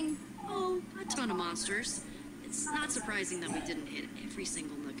fighting, a ton of monsters. It's not surprising that we didn't hit every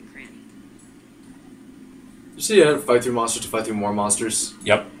single nook and cranny. You see, you had to fight through monsters to fight through more monsters.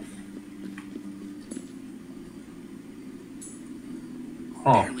 Yep.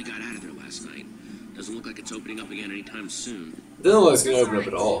 Huh. Barely got out of there last night. Doesn't look like it's opening up again anytime soon. Doesn't look like it's gonna That's open up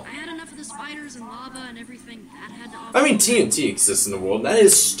at all. I had enough of the spiders and lava and everything that had to offer. I mean, TNT exists in the world. And that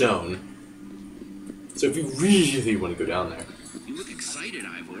is stone. So if you really want to go down there, You look excited,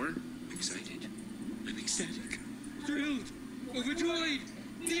 Ivor. Excited? I'm ecstatic. Thrilled. Overjoyed.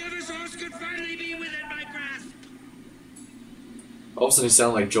 The Eversource could finally be within my grasp. all of a sudden you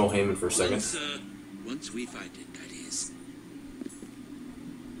sound like Joel Heyman for a second. Once we find it, that is.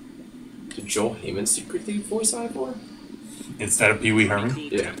 Did Joel Heyman secretly voice Ivor? Instead of Pee Wee Herman. Cool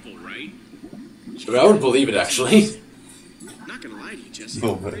Yeah. temple, right? I mean, I would believe it actually. Not gonna lie to you, Jesse.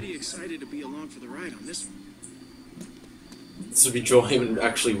 Little I'm bit. pretty excited to be along for the ride on this one. This would be Joel Heyman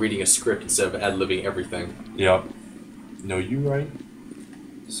actually reading a script instead of ad-libbing everything. Yep. No, you right.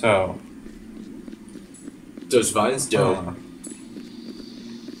 So. Those vines, dope.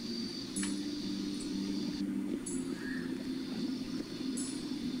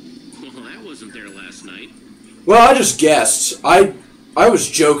 Well, that wasn't there last night. Well, I just guessed. I was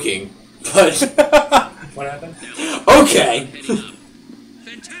joking, but What happened? okay. Heading up.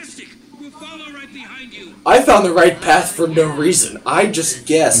 Fantastic. We'll follow right behind you. I found the right path for no reason. I just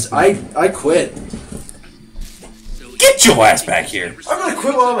guessed. I quit. Get your ass back here. I'm gonna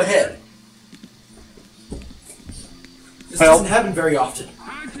quit while I'm ahead. This Well- doesn't happen very often.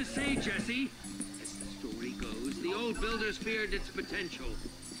 Hard to say, Jesse. As the story goes, the old builders feared its potential.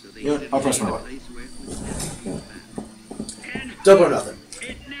 So they You know what? I'll press my luck. place where it was never and Double or nothing.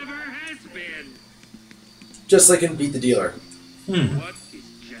 it never has been. Just like in Beat the Dealer. What is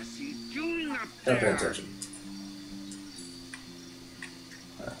Jesse doing up Don't pay there? attention.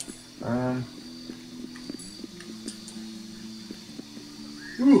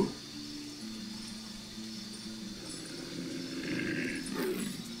 Ooh.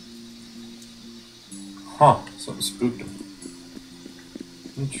 Huh. Something spooked him.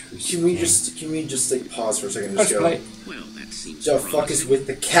 Interesting. Can we just like pause for a second and just Press go? play. Well, that seems The fuck is promising. with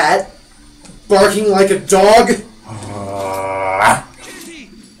the cat? Barking like a dog? Jesse,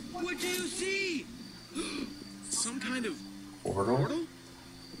 what do you see? Some kind of Portal? portal?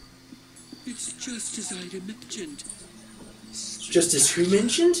 It's just as I'd imagined. Just as who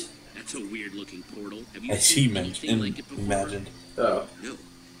mentioned? That's a weird-looking portal. Have you As seen he anything mentioned, like it before? imagined. Oh, No.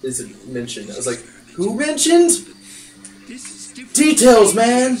 is it mentioned? I was like, who mentioned? This is different. Details,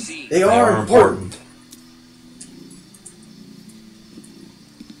 man! They are important.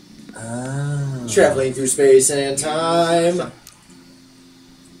 Ah. Traveling through space and time.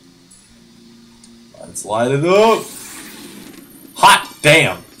 Let's light it up. Hot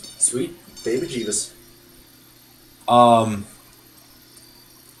damn. Sweet baby Jeebus. How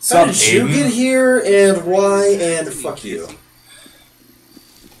How did you get here and why and fuck you?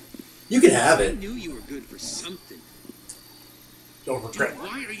 You can have I it. knew you were good for something. Don't regret.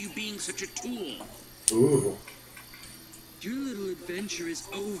 Why are you being such a tool? Ooh. Your little adventure is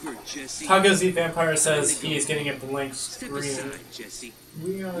over, Jesse. Taco Z Vampire says he is getting a blank Step screen. aside, Jesse.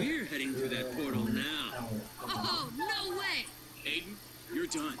 We're heading through that portal now. Oh, no way! Aiden, you're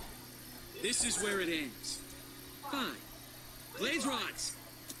done. This is where it ends. Fine. Blaze rods.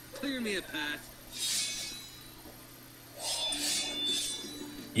 Clear me a path.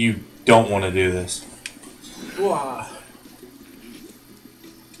 You don't want to do this. Wow.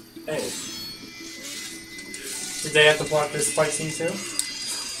 Hey. Did they have to block this fight scene too?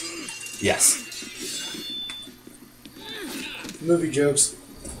 Yes. Movie jokes.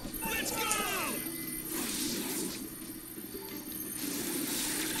 Let's go!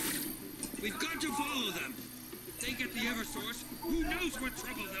 We've got to follow them. If they get the Eversource, who knows what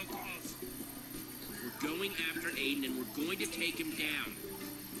trouble they'll cause. We're going after Aiden and we're going to take him down.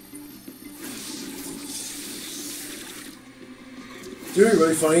 Do it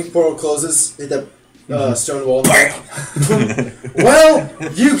really funny. Portal closes. Hit that stone wall.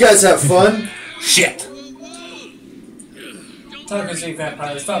 Well, you guys have fun. Shit. Taco Z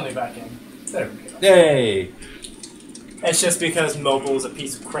Vampire is finally back in. There we go. Yay. It's just because mobile is a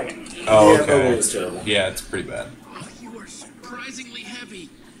piece of crap. Oh, Yeah, mobile okay. is terrible. Yeah, it's pretty bad. Oh, you are surprisingly heavy.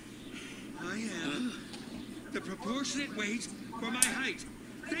 I am the proportionate weight for my height.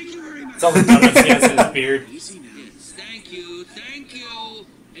 Thank you very much. It's all the donuts he has in his beard. Easy now. Yes, thank you, thank you.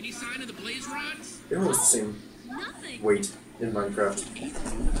 Any sign of the blaze rods? Everyone's the same Nothing. weight in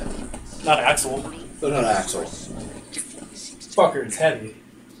Minecraft. Not Axel. But not Axel. Fucker, it's heavy.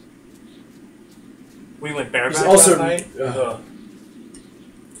 We went bareback He's also- last night. Ugh.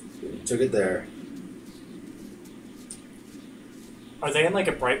 Took it there. Are they in like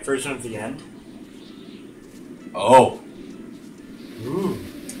a bright version of the end? Oh. Ooh.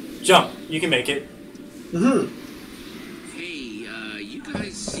 Jump. You can make it. Mm-hmm. Hey, you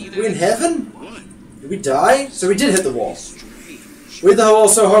guys see that? We in heaven? What? Did we die? So we did hit the wall. Strange. We hit the wall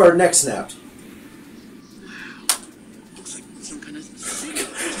so hard, our neck snapped. Looks like some kind of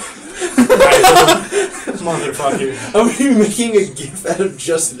Motherfucker. Are we making a gif out of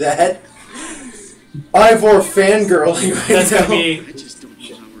just that? Ivor fangirling right That's now. gonna be. I just don't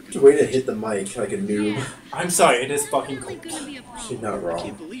know how we're gonna. Way to hit the mic like a noob. I'm sorry, it is fucking Really cold. gonna be a You're problem. not I wrong.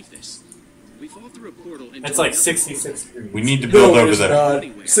 can't believe this. We fall through a portal and It's like 66 degrees. We need to build No, it over is there.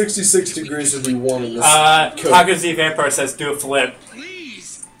 not. 66 degrees would be warm in this. Taco Z Vampire says do a flip.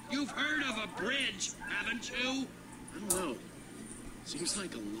 Please, you've heard of a bridge, haven't you? I don't know. Seems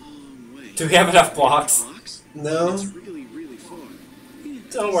like a long way. Do we have enough blocks? Blocks? No? It's really, really far.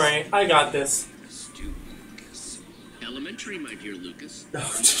 Don't worry, I got this. Astute Lucas. Elementary, my dear Lucas. Oh,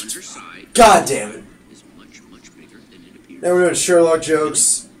 The underside God damn it. is much, much bigger than it appears. Now we're doing Sherlock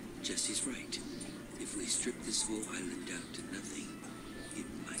jokes. Jesse's right. If we strip this whole island down to nothing, it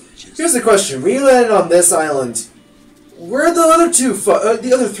might just... Here's the question. We landed on this island. Where'd the other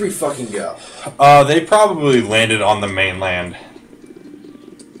the other three fucking go? They probably landed on the mainland.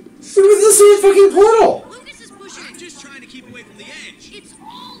 We were in the same fucking portal. Lucas is pushing. I'm just trying to keep away from the edge. It's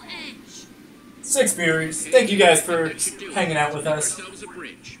all edge. 6 viewers. Thank you guys for hanging out with us. Ourselves a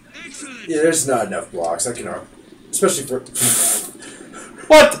bridge. Excellent. Yeah, there's not enough blocks. I can, especially for.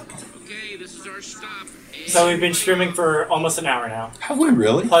 What? Okay, this is our stop. So we've been streaming for almost an hour now. Have we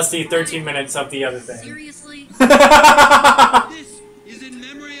really? Plus the 13 minutes of the other thing. Seriously? This is in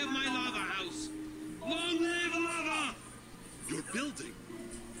memory of my lava house. Long live lava! Your building.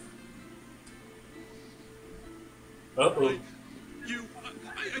 Uh-oh. You.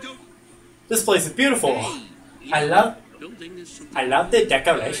 I don't. This place is beautiful. Hey, I love building is something. I love the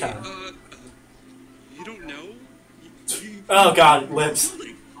decoration. You don't know? Oh god, lips.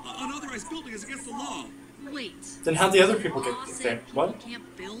 Building. Unauthorized building is against the law. Wait. Then how'd the other people get Law there? said What? people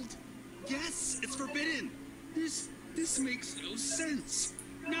can't build? Yes, it's forbidden. This makes no sense.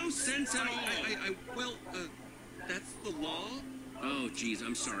 No sense at all. Well, that's the law? Oh, geez,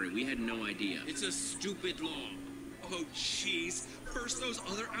 I'm sorry. We had no idea. It's a stupid law. Oh, jeez. First those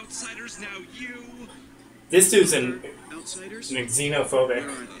other outsiders, now you. This dude's an Outsiders? xenophobic. Where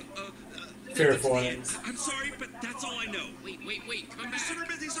are they? Fear of foreigners. I'm sorry, but that's all I know. Wait, come I'm back. super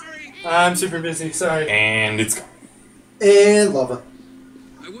busy, sorry. I'm super busy, sorry. And it's gone. And lava.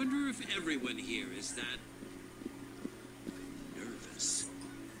 I wonder if everyone here is that nervous.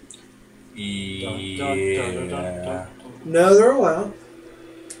 Dun, dun, dun, dun, dun, Yeah. dun. No, they're allowed.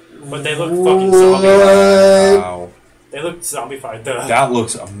 But they look fucking zombified. Wow. They look zombified, though. That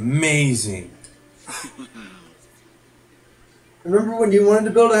looks amazing. Remember when you wanted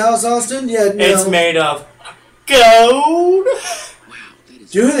to build a house, Austin? Yeah, no. It's made of gold. Wow, that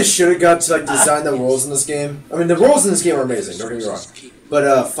is. Do you know who they should have got to like design the worlds in this game? I mean, the worlds in this game are amazing. Don't get me wrong.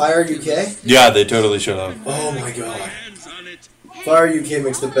 But Fire UK. Yeah, they totally should have. Oh my god. Hands on it. Fire UK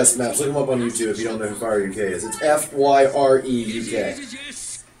makes the best maps. Look them up on YouTube if you don't know who Fire UK is. It's FYRE UK.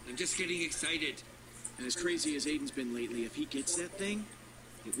 Yes. I'm just getting excited. And as crazy as Aiden's been lately, if he gets that thing,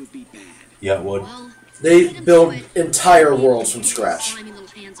 it would be bad. Yeah, it would. Well, They let him build do it. entire worlds from scratch. Slimy little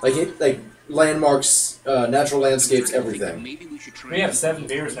hands Like on. like landmarks, natural landscapes, everything. Maybe we should try. We have 7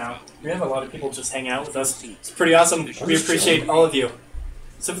 viewers now. We have a lot of people just hanging out with us. It's pretty awesome. We appreciate all of you.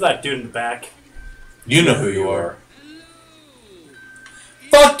 Except for that dude in the back. You know who you are.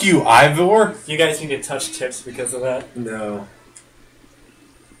 Fuck you, Ivor. You guys need to touch tips because of that. No.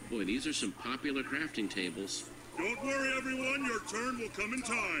 Boy, these are some popular crafting tables. Don't worry, everyone. Your turn will come in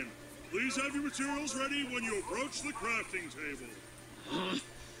time. Please have your materials ready when you approach the crafting table. I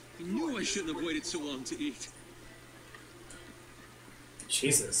knew I shouldn't have waited so long to eat.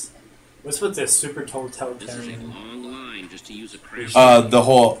 Jesus. What's with this super This is a totalitarian? long line just to use a craft. The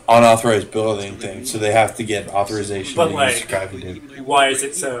whole unauthorized building thing, so they have to get authorization But, to like, use crafting table. Why is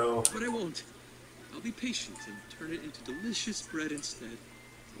it so... But I won't. I'll be patient and turn it into delicious bread instead.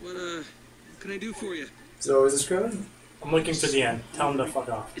 What can I do for you? So is this crowd? I'm looking for the end. Tell him to fuck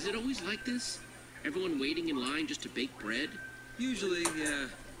off. Is it always like this? Everyone waiting in line just to bake bread? Usually, yeah.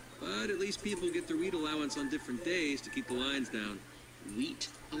 But at least people get their wheat allowance on different days to keep the lines down. Wheat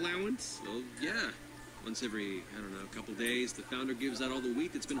allowance? Well, yeah. Once every, I don't know, a couple days, the founder gives out all the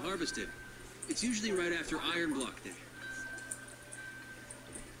wheat that's been harvested. It's usually right after Iron Block Day.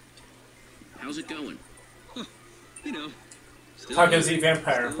 How's it going? You know. Still Taco Z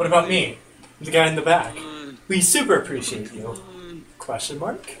Vampire. What about me? The guy in the back. on, We super appreciate you. on. Question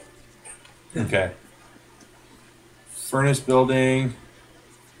mark? Okay. Furnace building.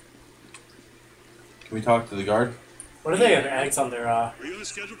 Can we talk to the guard? What do they have eggs on their, Are you on the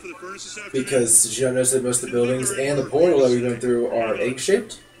schedule for the furnace this afternoon? Because did you not notice that most of the buildings and the portal that we went through are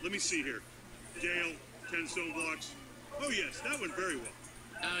egg-shaped? Let me see here. Gale, 10 stone blocks. Oh yes, that went very well.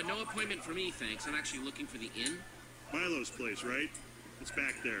 No appointment for me, thanks. I'm actually looking for the inn. Milo's place, right? It's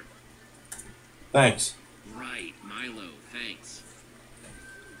back there. Thanks. Right, Milo, thanks.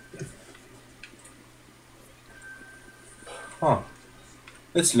 Huh.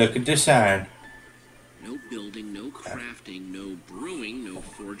 Let's look at the sign. No building, no crafting, no brewing, no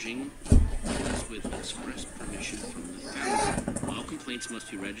forging. Unless with express permission from the founder. All complaints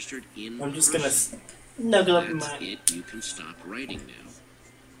must be registered in I'm just gonna person. snuggle up in That's my... it. You can stop writing now.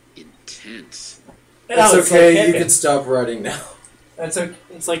 Intense. That's Oh, it's okay, like you camping. can stop writing now.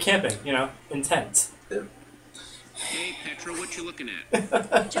 It's like camping, you know? Intense. Hey, Petra, what you looking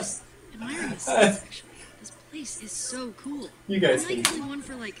at? Just admiring the sights, actually. This place is so cool. You guys I'm can... not usually one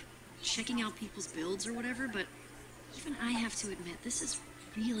for, like, checking out people's builds or whatever, but even I have to admit, this is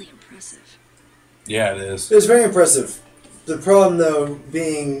really impressive. Yeah, it is. It was very impressive. The problem, though,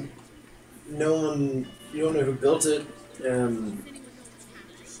 being you don't know who built it,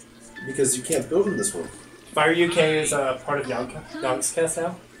 because you can't build in this world. Fire UK is part of Yogscast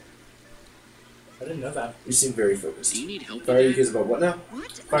now? I didn't know that. You seem very focused. Do you need help? Fire UK is about what now?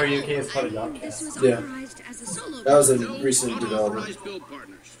 What? Fire UK is part of This was Yachtcast. Yeah. authorized as a solo. That was a No recent development. unauthorized build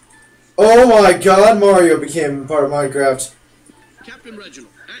partners. Oh my god, Mario became part of Minecraft. Captain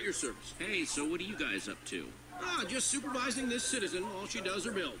Reginald, at your service. Hey, so what are you guys up to? Ah, just supervising this citizen. All she does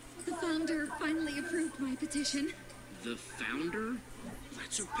are build. The founder finally approved my petition. The founder?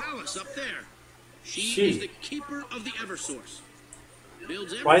 That's her palace up there. She She. is the keeper of the Eversource.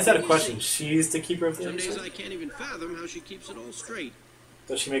 Builds Why is that a everything you question? see. She's the keeper of the Some days episode? I can't even fathom how she keeps it all straight.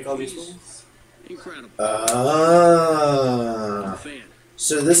 Does she make all these rules? Incredible. Ah. Fan.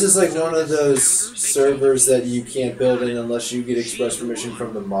 So this is like one of those servers that you can't build in unless you get express permission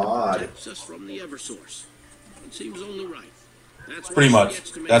from the mod. Keeps us from the Eversource. It seems only right. That's why Pretty she much.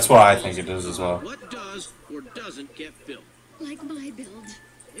 gets to make That's what I calls think it is as well. What does or doesn't get built. Like my build.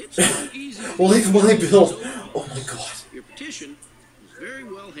 It's so easy. Like my build. Oh my god. Your petition was very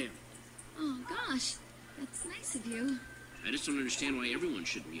well handled. Oh gosh, that's nice of you. I just don't understand why everyone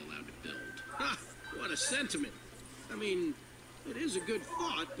shouldn't be allowed to build. Ha! What a sentiment. I mean, it is a good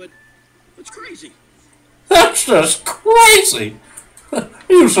thought, but it's crazy. That's just crazy.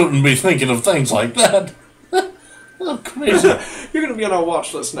 You shouldn't be thinking of things like that. Oh, crazy. You're gonna be on our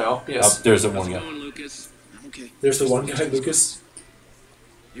watch list now. Yes. There's that How's one it guy. going, Lucas? I'm okay. There's the one guy, Lucas.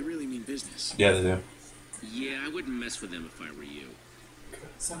 They really mean business. Yeah, they do. Yeah, I wouldn't mess with them if I were you.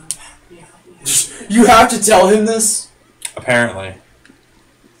 You have to tell him this. Apparently.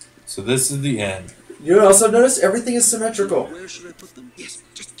 So this is the end. You know what else I've noticed? Everything is symmetrical. Where should I put them? Yes,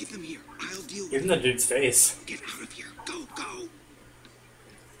 just give them here. I'll deal with Give him the dude's face. it. Get out of here. Go, go.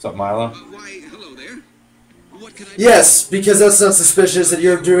 What's up, Milo? Why, hello there. What can I Yes, because that's not suspicious that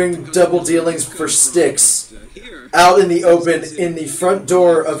you're doing double dealings for sticks Here. out in the open in the front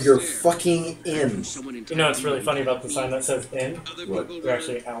door of your fucking inn. Someone in You know what's really funny about the sign that says in? Other What? people They're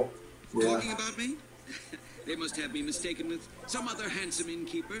actually out. Yeah. talking about me? They must have me mistaken with some other handsome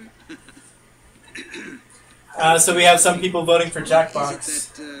innkeeper. So we have some people voting for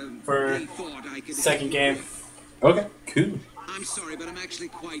Jackbox That, for they thought I could second help. game. Okay, cool. I'm sorry, but I'm actually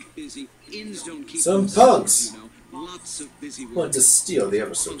quite busy. Inns don't keep Some themselves, punks you know. Lots of busy work. Want to steal the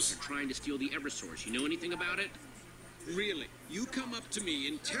Punks Eversource. are trying to steal the Eversource. You know anything about it? Really? You come up to me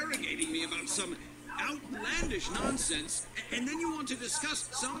interrogating me about some outlandish nonsense, and then you want to discuss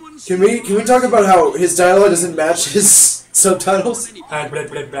someone's... Can we talk about how his dialogue doesn't match his subtitles? Blah,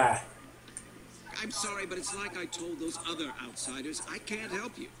 blah, blah. I'm sorry, but it's like I told those other outsiders. I can't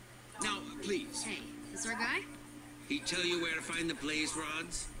help you. Now, please. Hey, this our guy? He tell you where to find the blaze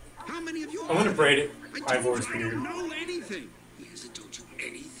rods? How many of you I'm gonna braid it. I Ivor's told you I beard. don't know anything. He hasn't told you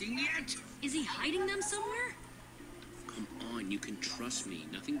anything yet. Is he hiding them somewhere? Come on, you can trust me.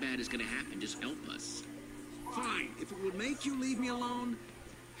 Nothing bad is gonna happen. Just help us. Fine. If it would make you leave me alone.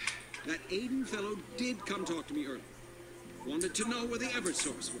 That Aiden fellow did come talk to me earlier. Wanted to know where the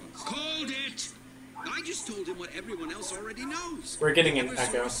Eversource was. Called it! I just told him what everyone else already knows. We're getting an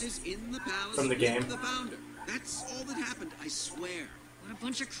echo Eversource is in the palace from the game. with the founder. That's all that happened, I swear. What a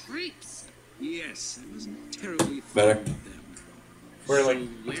bunch of creeps. Yes, I wasn't terribly Better. fond of them. We're like, So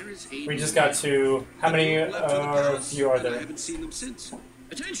where is Aiden? we just got to, how many Left for the palace, of you are and I there? haven't seen them since.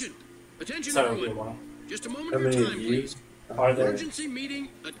 Attention! Attention, So it'll be a everyone. while. Just a moment How of your many time, of you please. Are there? Emergency meeting.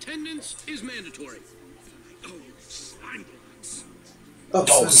 Attendance is mandatory. Oh, slime blocks.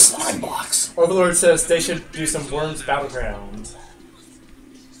 Oh, slime blocks. Overlord says they should do some Worms Battleground.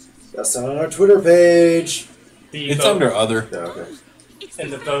 that's not on our Twitter page. The It's vote, under other. Yeah, okay.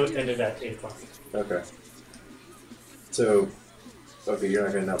 and the vote ended at 8 o'clock. Okay. So, okay, you're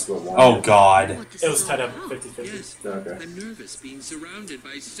not gonna announce what one. Oh God. What this It was is tied all up about. 50-50. Yes. Okay. I'm nervous being surrounded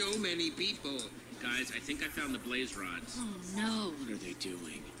by so many people. Guys, I think I found the blaze rods. Oh no. What are they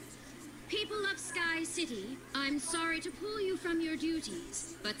doing? People of Sky City, I'm sorry to pull you from your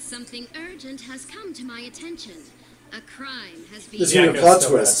duties, but something urgent has come to my attention. A crime has been... There's gonna be a Yeah, plot go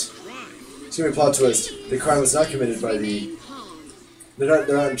twist. Crime. It's gonna be a plot twist. The crime was not committed by the. Remain calm. They're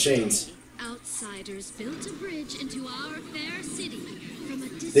not in chains. Outsiders built a bridge into our fair city from a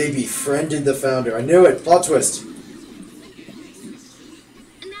distance. They befriended the founder. I knew it. Plot twist.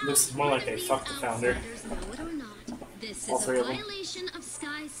 Now, Looks more like they whether fucked the these founder. outsiders know it or not, this All is three a of them. violation of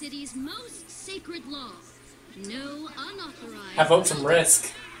Sky City's most sacred law. No unauthorized... Have vote some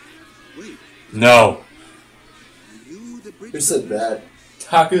Risk. Wait, No. you the bridge? Who said that?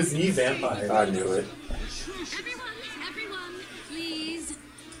 Taku the Vampire. I knew it. Everyone, please.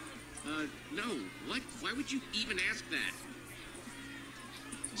 No. What? Why would you even ask that?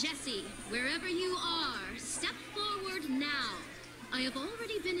 Jesse, wherever you are, step forward now. I have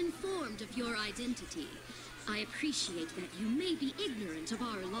already been informed of your identity. I appreciate that you may be ignorant of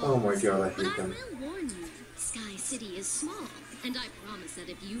our laws. Oh my god, I But hate I them. will warn you, Sky City is small, and I promise that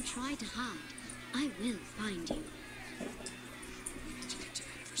if you try to hide, I will find you. We need to get to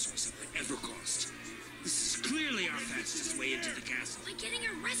Eversource at whatever cost. This is clearly our fastest way into the castle. Am I getting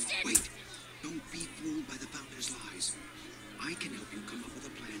arrested? Wait! Don't be fooled by the Founder's lies. I can help you come up with a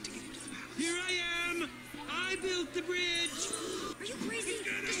plan to get into the palace. Here I am! I built the bridge! Are you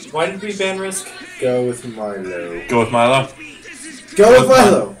crazy? Why did we ban Risk? Go with Milo. Go with Milo. Go with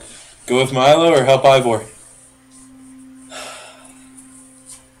Milo! Go with Milo or help Ivor.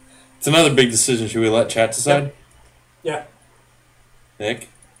 It's another big decision. Should we let chat decide? Yeah. Nick?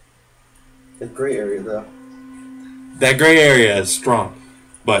 The gray area, though. That gray area is strong.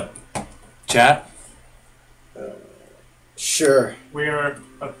 But, chat? Sure. We are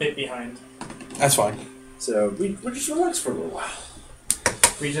a bit behind. That's fine. So, we'll just relax for a little while.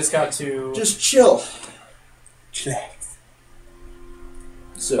 We just got to... Just chill. Chillax.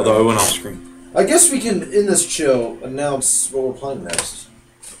 So, Although I went off screen. I guess we can, in this chill, announce what we're playing next.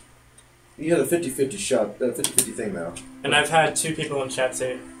 You had a 50-50 shot, 50-50 thing now. And I've had 2 people in chat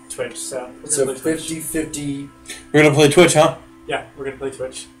say Twitch, so... So play Twitch. 50-50. We're gonna play Twitch, huh? Yeah, we're gonna play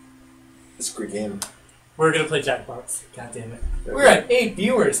Twitch. It's a great game. We're gonna play Jackbox. God damn it. We're at 8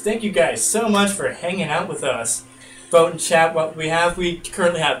 viewers. Thank you guys so much for hanging out with us. Vote and chat what we have. We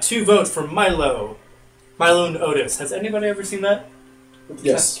currently have 2 votes for Milo. Milo and Otis. Has anybody ever seen that? With the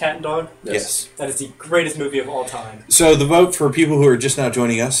Yes. cat and dog? Yes. That is the greatest movie of all time. So the vote for people who are just now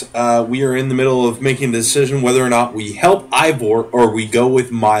joining us, we are in the middle of making the decision whether or not we help Ivor or we go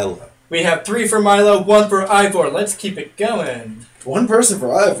with Milo. We have 3 for Milo, 1 for Ivor. Let's keep it going. 1 person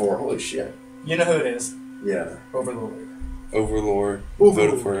for Ivor. Holy shit. You know who it is. Yeah. Overlord. Overlord Ooh.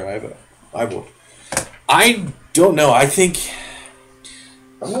 voted for Ivor. I don't know. I think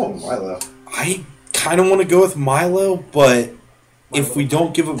I'm going with Milo. I kind of want to go with Milo, but if we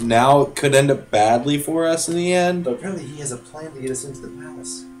don't give up now, it could end up badly for us in the end. But apparently he has a plan to get us into the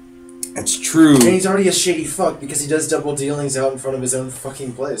palace. That's true. And he's already a shady fuck because he does double dealings out in front of his own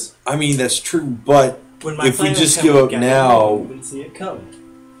fucking place. I mean, that's true, but When my if we plan just is give coming up together, now, you can see it come.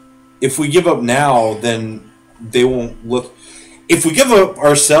 if we give up now, then they won't look. If we give up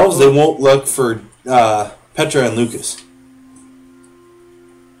ourselves, they won't look for Petra and Lucas.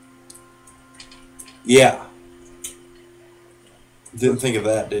 Yeah. Didn't think of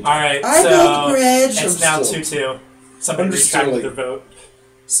that, did you? Alright, I so built the bridge. it's I'm now still- 2-2. Somebody I'm just retracted still, their like, vote.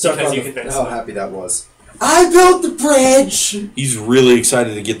 Stuck Because on you the, convinced how them. happy that was. I built the bridge! He's really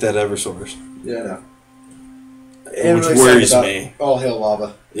excited to get that Eversource. Yeah, I know. Which worries me. All hail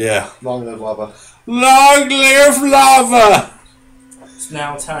lava. Yeah. Long live lava. Long live lava! It's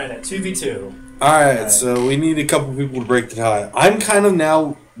now tied at 2v2. Alright, so we need a couple people to break the tie. I'm kind of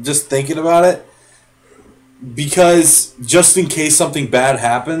now just thinking about it because just in case something bad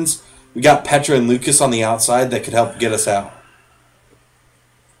happens, we got Petra and Lucas on the outside that could help get us out.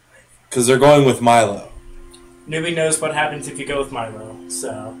 Because they're going with Milo. Newbie knows what happens if you go with Milo,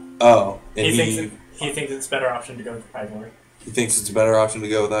 so Oh, and he thinks it's a better option to go with Ivor. he thinks it's a better option to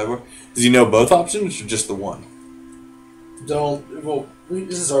go with Ivor. Does he know both options or just the one?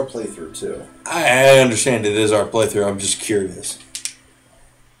 This is our playthrough, too. I understand it is our playthrough. I'm just curious.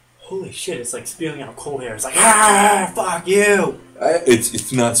 Holy shit, it's like spewing out cold air. It's like, ah, fuck you!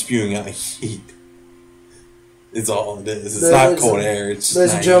 It's not spewing out heat. It's all it is. It's not cold air. It's just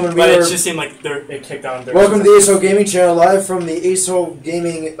ladies and not gentlemen, But we it are... just seemed like it kicked on. Welcome to the ASO Gaming Channel, live from the ASO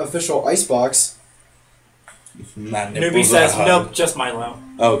Gaming official icebox. heat. Not Newbie nipples says, that high. nope, just Milo.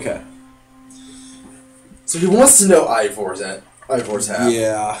 Okay. So he wants to know Ivor's half.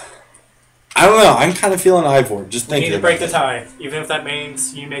 Yeah. I don't know. I'm kind of feeling Ivor. Just We need thinking to break the about tie, even if that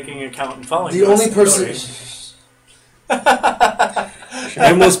means you making an account and following The us. only person... it.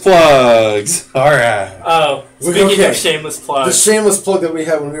 Shameless plugs. All right. Oh, speaking Okay. of shameless The plugs, shameless plug that we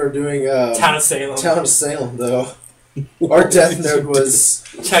had when we were doing Town of Salem. Town of Salem, though. Our death note was...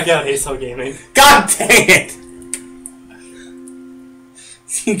 Check out ASO Gaming. God dang it!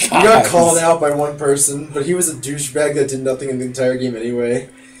 You We got called out by one person, but he was a douchebag that did nothing in the entire game anyway.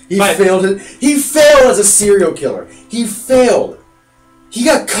 He failed it. He failed as a serial killer. He failed. He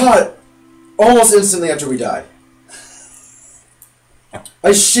got caught almost instantly after we died.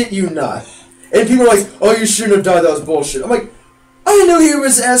 I shit you not. And people are like, oh, you shouldn't have died, that was bullshit. I'm like, I knew he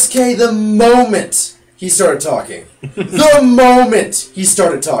was SK the moment he started talking. The moment he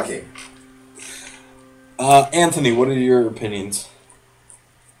started talking. Anthony, what are your opinions?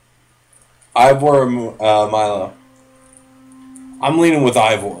 Ivor or Milo? I'm leaning with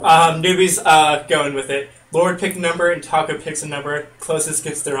Ivor. Newbie's going with it. Lord picked a number and Taco picks a number. Closest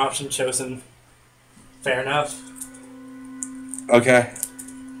gets their option chosen. Fair enough. Okay.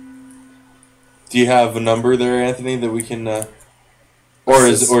 Do you have a number there, Anthony, that we can, or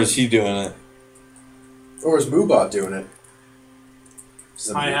is he doing it? Or is Moobot doing it?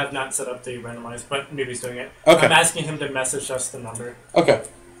 I have not set up the randomize, but Newbie's doing it. Okay. I'm asking him to message us the number. Okay.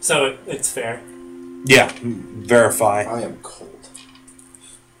 So it's fair. Yeah. Verify. I am cold.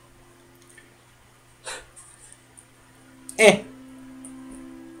 Eh.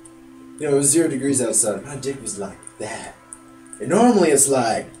 You know, it was 0 degrees outside. My dick was like that. And normally it's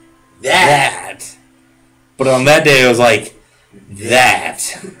like that. But on that day, it was like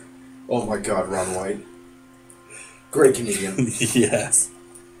that. Oh my god, Ron White. Great comedian. Yes.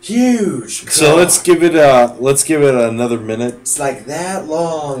 Huge. So God. let's give it another minute. It's like that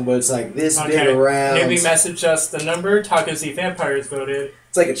long, but it's like this big Okay. around. Newbie messaged us the number. Taco Z Vampires voted.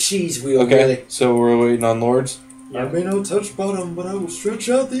 It's like a cheese wheel, Okay. really. So we're waiting on Lords. I may not touch bottom, but I will stretch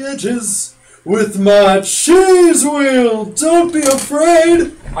out the edges with my cheese wheel. Don't be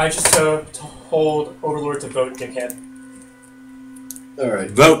afraid. I just told Overlord to vote, dickhead.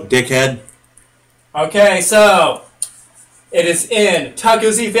 Alright. Vote, dickhead. Okay, so it is in. Taco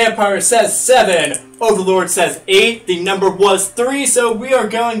Z Vampire says 7. Overlord says 8. The number was 3, so we are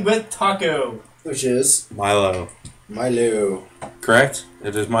going with Taco. Which is Milo. Milo. Correct?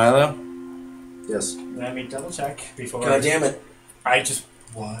 It is Milo? Yes. Let me double check before. God damn it. I just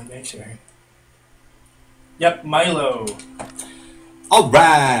want to make sure. Yep, Milo.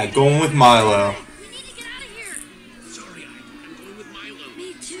 Alright, going with Milo. We need to get out of here. Sorry, I'm going with Milo.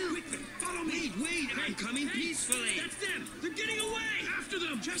 Me too. Quick then, follow me. Wait, I'm coming peacefully. That's them. They're getting away. After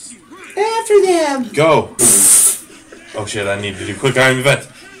them. Jesse, run. After them. Go. Oh shit, I need to do quick time event.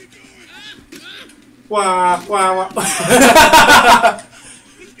 Wah, wah, wah.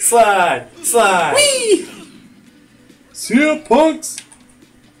 Slide, slide. Whee! See ya, punks.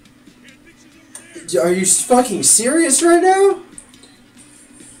 Are you fucking serious right now?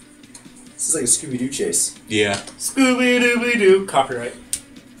 This is like a Scooby-Doo chase. Yeah. Scooby-Dooby-Doo. Copyright.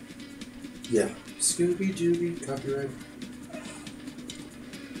 Yeah. Scooby-Dooby, copyright.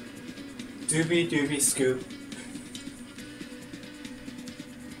 Dooby-Dooby Scoop.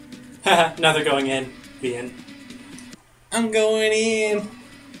 Haha, now they're going in. The end. I'm going in.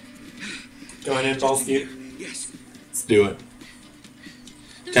 Going in, balls deep. Yes. Let's do it.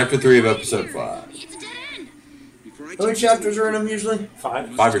 Chapter 3 of episode 5. It's a dead end. Before I How many take chapters are in them usually?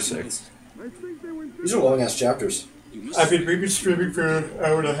 5. 5 or 6. These are long-ass chapters. You must I've been streaming for an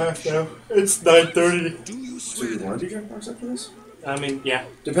hour and a half now. It's 9:30. do you So swear you that want to do Jackbox after this? I mean, yeah.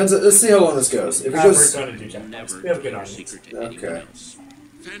 Depends. Let's see how long this goes. If it We're goes, going to do Jackbox. never We have a good keep your audience. secret to anyone Okay. else?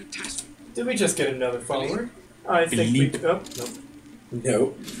 Fantastic. Did we just get another follower? I think Philippe. we... Oh, nope.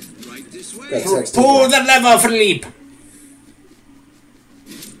 no. Right this way. That's next. Pull the lever, Philippe.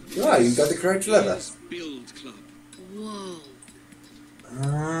 Ah, you got the correct lever. Build Club. Whoa.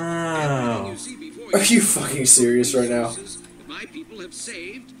 Everything Oh. you see before Are you fucking serious right now? that my people have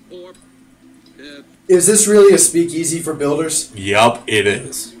saved or Is this really a speakeasy for builders? Yup, it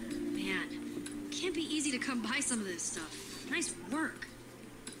is. Man, can't be easy to come by some of this stuff. Nice work.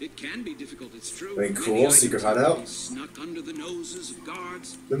 it can be difficult, it's true. I mean, Many cool, items secret have hideout. been Snuck under the noses of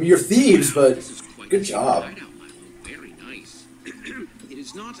guards. I mean, you're thieves, but This is quite good a job. hideout, Milo. Very nice. It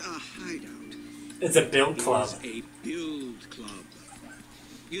is not a hideout. It's a build club. It is a build club.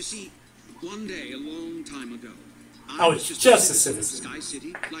 You see, one day, a long time ago, I Oh, was it's just just a a citizen of citizen. Sky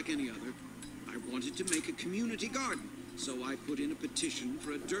City, like any other. I wanted to make a community garden, so I put in a petition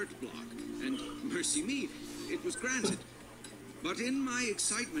for a dirt block, and mercy me, it was granted. But in my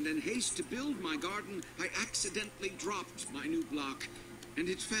excitement and haste to build my garden, I accidentally dropped my new block, and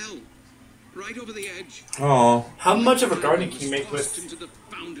it fell right over the edge. Oh. How much of a garden can you make Tossed with into the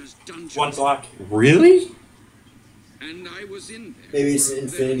founder's dungeon. 1 block? Really? And I was in there. Maybe it's for an a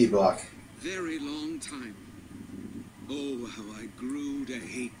infinity block. very long time. Oh, how I grew to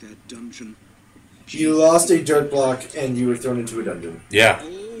hate that dungeon. You lost a dirt block and you were thrown into a dungeon. Yeah.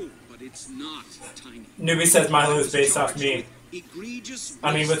 Oh, but it's not tiny. Newbie says Milo is based off me. Egregious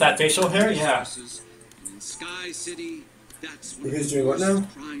I mean, with that facial hair, yeah. resources. In Sky City, that's Who's doing what now?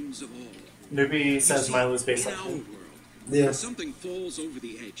 crimes of all. Newbie says Milo is based In off our me. world, Yeah. when something falls over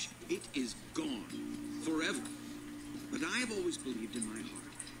the edge, it is gone forever. But I've always believed in my heart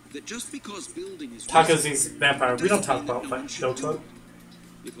that just because building is Taco's risky, these vampire. We don't talk about Show Club.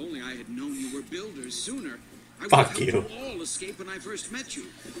 if only I had known you were builders sooner, I would Fuck have you. helped all escape when I first met you.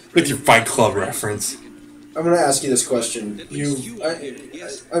 With your Fight Club reference. I'm gonna ask you this question.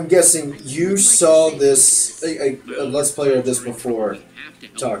 I'm guessing you saw this a Let's Player of this before,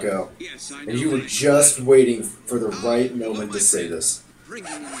 Taco, Yes, I know. and you were I- just waiting for the right moment to say this.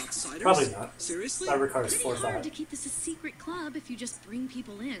 bringing in outsiders. Probably not. Seriously? That requires Pretty forethought. hard to keep this a secret club if you just bring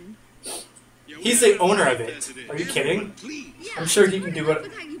people in. He's the owner of it. Are you kidding? I'm sure he can do what.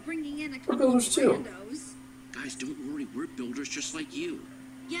 Without you bringing in a We're couple builders of too. randos. Guys, don't worry. We're builders just like you.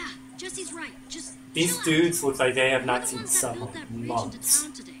 Yeah, Jesse's right. Just These chill dudes look like they have out. not We're the seen ones that sun built in that bridge into months.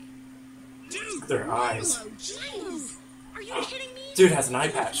 town today. Their eyes. Milo, jeez. Are you kidding me? Dude has an eye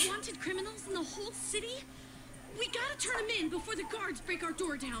patch. Wanted criminals in the whole city? We gotta turn them in before the guards break our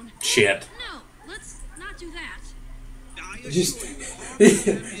door down. Shit. No, let's not do that. Just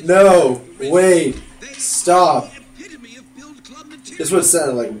no, wait, stop. That's what it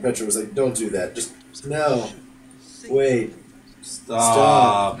sounded like when Petra was like, "Don't do that." Just no, wait,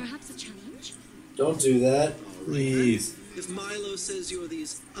 Stop. Perhaps a challenge? don't do that. Please. If Milo says you're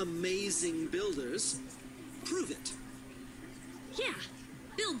these amazing builders, prove it. Yeah,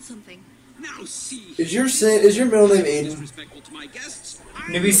 build something. Now see. Is your middle name Aiden? Respectful to my guests.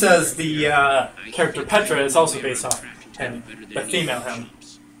 Newbie says the character Petra is also based on him, the female him.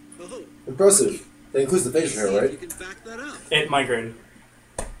 Oh, Impressive. That includes the facial hair, you right? can back that up. It migrated.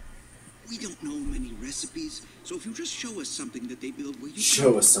 We don't know many recipes, so if you just show us something that they build where you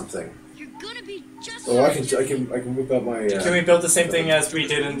Show us something. You're gonna be just Oh, I like can whip out my. Can we build the same thing as we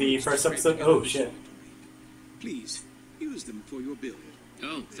did in the first episode? Oh shit. Please use them for your build.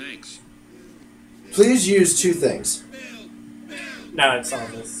 Oh, thanks. Please use two things. Now it's all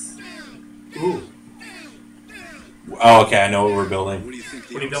this. Ooh. Oh, okay. I know what we're building. What do you think?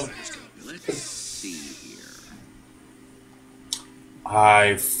 What are you building? Let's see here.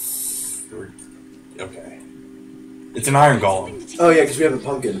 Okay. It's an iron golem. Oh yeah, because we have a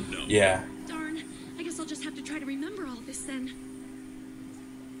pumpkin. Yeah. Darn. I guess I'll just have to try to remember all this then.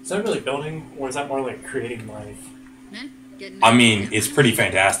 Is that really building, or is that more like creating life? Eh? Getting I mean, it's pretty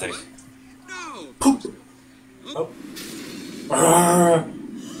fantastic. No. Poop. Oh. Arrgh.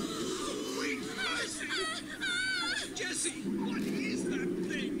 Jesse, what is that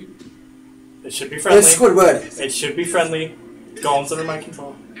thing? It should be friendly. It's Squidward. It should be friendly. Golem's under my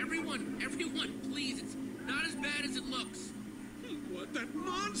control. Everyone, please. It's not as bad as it looks. What, that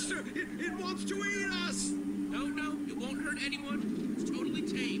monster? It wants to eat us. No, it won't hurt anyone. It's totally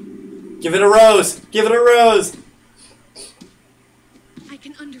tame. Give it a rose. Give it a rose. I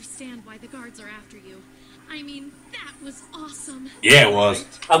can understand why the guards are after you. I mean, that was awesome. Yeah, it was.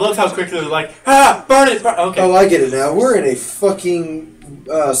 I love how quickly they're like, ah, burn it. Okay. Oh, I get it now. We're in a fucking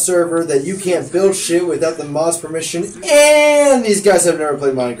server that you can't build shit without the mod's permission, and these guys have never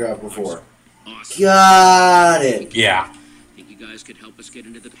played Minecraft before. Awesome. Got it. Yeah. Think you guys could help us get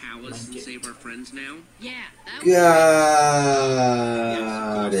into the palace and save our friends now? Yeah, that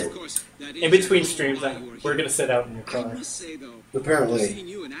Got it. Of course, that is In between exactly streams, why you are we're here. gonna sit out in your I car. must say though, Apparently, seeing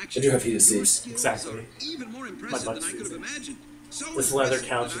you in action, I do have heated your seats. skills Exactly. are even more impressive butt than I could have seats. imagined. So This leather impressive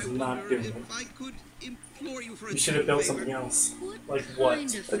couch that is I not wonder doing if it. I could implore you for a You should have built favor. something else. What Like what? kind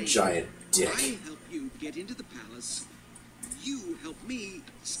of A thing? giant I dick. help you get into the palace. You help me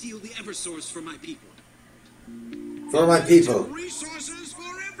steal the Eversource for my people. For my people. Resources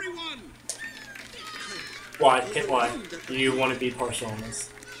for everyone. Why? Hit why? You want to be partial on this.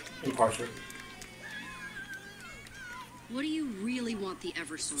 Impartial. What do you really want the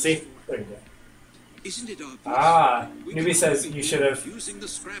Eversource See? There you go. Isn't it obvious? Ah, We Newbie could says be you should have using the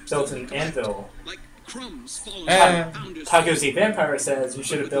scraps built that we an collect, anvil. like crumbs falling Eh. from founders' Taco tables. Z Vampire says you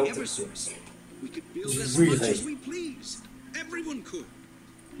should have But built with the it. Eversource, we could build as Really? much as we please. Everyone could.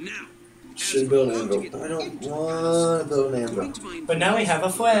 Now, Should build an anvil. I don't want to build an anvil. But now we have a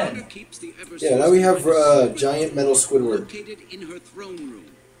friend. Yeah, now we have giant metal Squidward. Located in her throne room.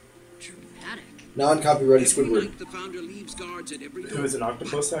 Dramatic. Non-copyrighted Every Squidward. night the founder leaves guards at every Who door. is an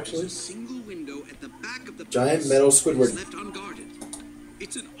octopus, actually? There's a single window at the back of the Giant palace metal that is Squidward. left unguarded.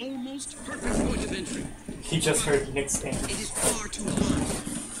 It's an almost perfect point of entry. He just heard Nick's It name. is far too high.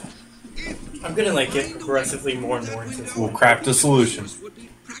 I'm gonna like get progressively more and more into this. We'll craft a solution. Would be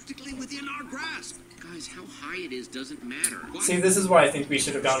practically within our grasp. Guys, how high it is doesn't matter. See, this is why I think we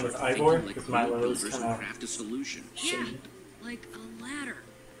should have gone with Ivor, Like because real Milo is builders kind and of craft a solution. Yeah, like a ladder.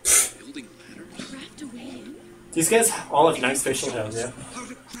 Building ladders. Craft a way in. These guys all have nice facial hair, yeah? How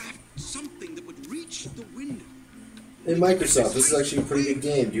to craft something that would reach the window. Hey Microsoft, this is actually a pretty good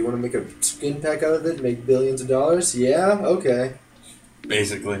game. Do you want to make a skin pack out of it and make billions of dollars? Yeah? Okay.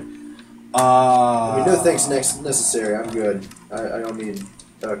 Basically. I mean, no thanks necessary. I'm good. I don't need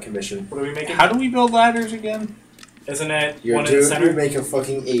commission. What are we making? How do we build ladders again? Isn't it You're one in the you center? make a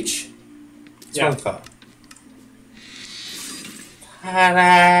fucking H. That's Yeah. what I thought.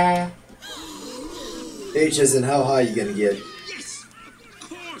 Ta-da! H as in how high you gonna get. Yes, of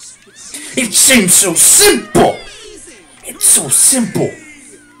course. It seems so simple! Easy. It's so simple.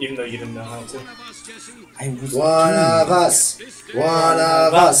 Even though you didn't know how to. I was One of us. One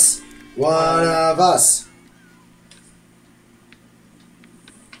of us. One of us.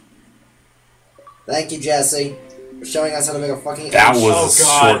 Thank you, Jesse, for showing us how to make a fucking. That was Oh, a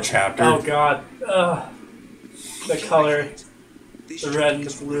God. short chapter. Oh god. Ugh. The color. The red and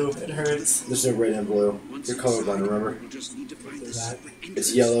the blue. It hurts. There's no red and blue. You're colorblind, remember? That.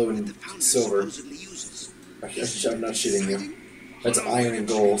 It's yellow and silver. I'm not shitting you. That's iron and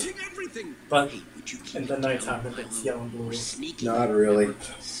gold. But in the nighttime, if it's yellow and blue. Not really.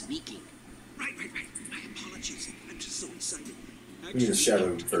 Sneaking. Right. My apologies. I'm just so excited. I mean, the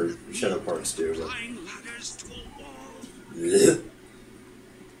shadow parts do, but. Climb ladders to a wall. Ugh.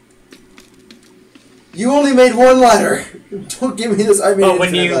 You only made one ladder. Don't give me this. I made But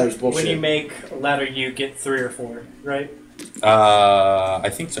when infinite ladders bullshit. when you make a ladder, you get 3 or 4, right? I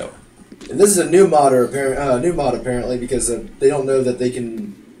think so. And this is a new mod, apparently, because they don't know that they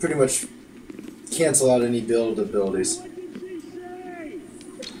can pretty much cancel out any build abilities.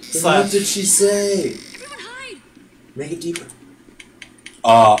 What did she say? Make it deeper.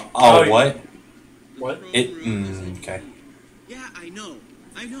 What? What? Okay. Yeah, I know.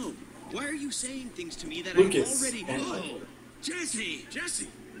 Why are you saying things to me that Lucas. I already And- know? Jesse,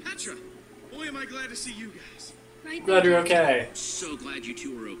 Petra. Boy, am I glad to see you guys. Right Glad there. you're okay. So glad you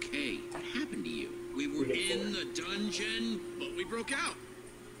two were okay. What happened to you? We were in the dungeon, but we broke out.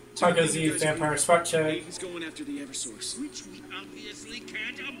 Taco's the vampire spot check. He's going after the Eversource, which we obviously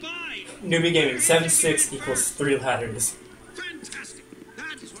can't abide. Newbie Gaming 76 equals 3 ladders. Fantastic.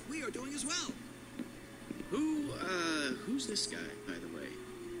 That is what we are doing as well. Who's this guy, by the way?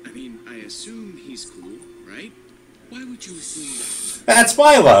 I mean, I assume he's cool, right? Why would you assume that? That's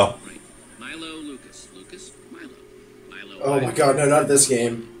Milo. Right. Milo, Lucas, Milo. Oh my god, no, not this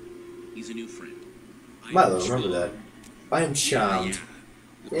game. He's a new friend. Milo, remember that. I am charmed.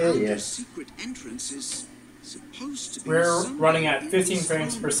 Yeah. Secret entrance is supposed to be We're somewhere running at in 15 this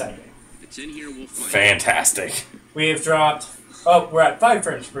frames per room. second. If it's in here, we'll find it. Fantastic. We have dropped. Oh, we're at 5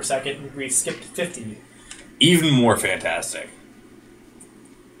 frames per second. We skipped 50. Even more fantastic.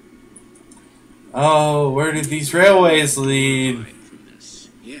 Oh, where did these railways lead? Right from this.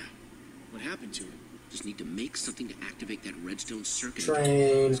 Yeah. What happened to it? Just need to make something to activate that redstone circuit.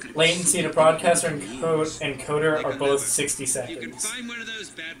 Train. Latency to broadcaster and encoder are both 60 You can seconds. find one of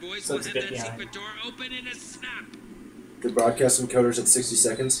those bad boys. So We'll it's a have bit that behind. secret door open in a snap. The broadcast encoders at 60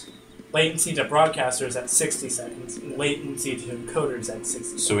 seconds. Latency to broadcasters at 60 seconds. And latency to encoders at 60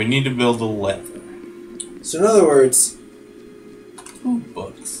 seconds. So we need to build a lever. So in other words,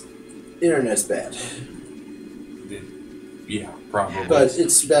 Books. internet's bad. Yeah, probably. But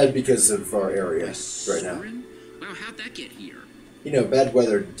it's bad because of our area right now. Wow, how'd that get here? You know, bad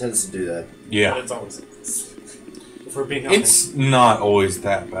weather tends to do that. But yeah. it's always. If we're being honest. It's not always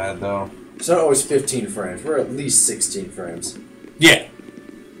that bad, though. It's not always 15 frames. We're at least 16 frames. Yeah.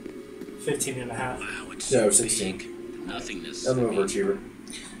 15 and a half. Wow, it's No, so 16. big. Nothingness. I'm an overachiever.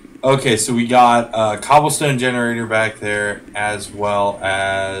 Okay, so we got a cobblestone generator back there, as well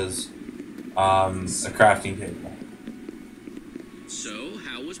as a crafting table. So,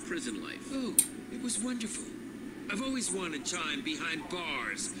 how was prison life? Oh, it was wonderful. I've always wanted time behind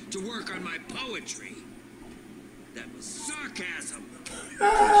bars to work on my poetry. That was sarcasm.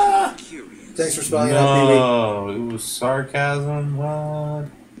 Curious. Thanks for spelling it out, BB. No, it was sarcasm. What?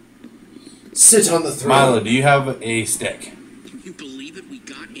 Sit on the throne. Milo, do you have a stick? Can you believe it? We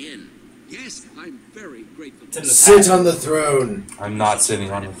got in. Yes, I'm very grateful. It's in the Sit pack. on the throne. I'm not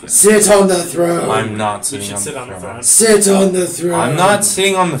sitting on the throne. Sit on the throne. I'm not You sitting should on sit the on the throne. throne. Sit on the throne. I'm not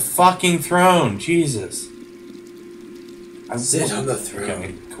sitting on the fucking throne. Jesus. Sit on the throne.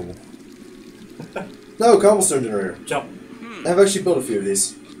 Okay, cool. No, cobblestone generator. Jump. I've actually built a few of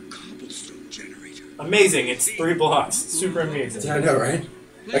these. Cobblestone generator. Amazing. It's 3 blocks. Super amazing. Yeah, I know, right?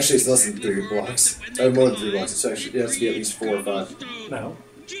 Actually, it's less than 3 blocks. More than 3 blocks. It's actually, it has to be at least 4 or 5. No.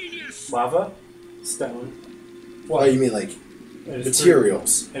 Lava. Stone. Oh, you mean like It is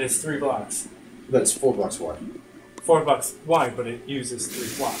materials? It is 3 blocks. But it's 4 blocks wide. 4 blocks wide, but it uses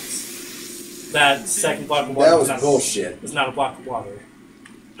 3 blocks. That second block of water That is was not, bullshit. is not a block of water.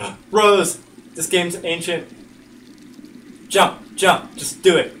 Rose! This game's ancient. Jump! Jump! Just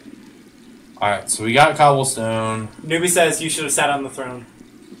do it. Alright, so we got cobblestone. Newbie says you should have sat on the throne.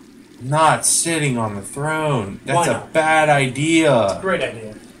 Not sitting on the throne. That's Why a not? bad idea. Great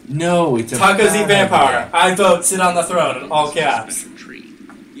idea. No, it's a Tacos bad eat vampire. idea. I vote sit on the throne in all caps. Tree.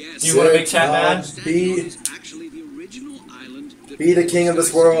 Yes. Do you want to make chat mad? Be, Actually the original island that be the king of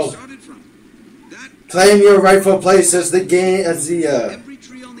this world. started from. That Claim your rightful place as the every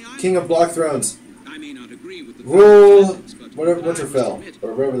tree on the island. king of block thrones. I may not agree with the Rule facts, but Winterfell,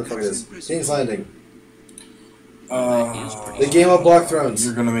 or wherever the fuck it is. King's Landing. The game of Block Thrones.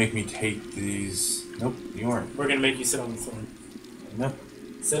 You're gonna make me take these. Nope, you aren't. We're gonna make you sit on the throne. Nope.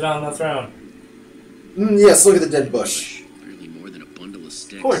 Sit on the throne. Yes, look at the dead bush. Clearly more than a bundle of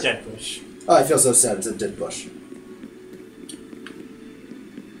sticks. Poor dead bush. Oh, I feel so sad. It's a dead bush.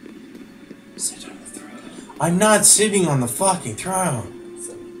 Sit on the throne. I'm not sitting on the fucking throne.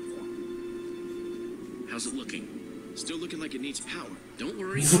 How's it looking? Still looking like it needs power. Don't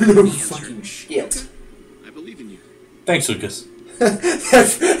worry. No fucking shit. I believe in you. Thanks, Lucas.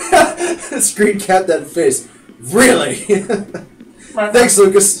 Screen capped that face. Really? Thanks,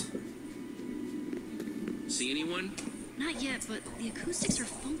 Lucas. See anyone? Not yet, but the acoustics are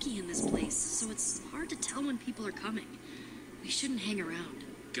funky in this place, so it's hard to tell when people are coming. We shouldn't hang around.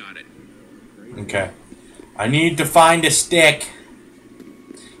 Got it. Okay. I need to find a stick.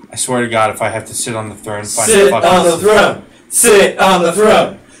 I swear to God, if I have to sit on the throne, find a fucking throne. Sit on the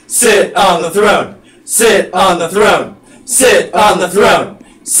throne. Sit on the throne. Sit on the throne. Sit on the throne.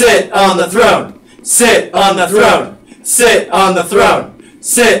 Sit on the throne. Sit on the throne. Sit on the throne.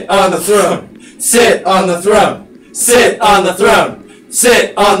 Sit on the throne. Sit on the throne. Sit on the throne. Sit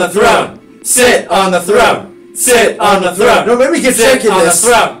on the throne. Sit on the throne. Sit on the throne. Don't make me get sick in this.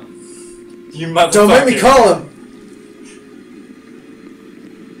 You motherfucker. Don't make me call him.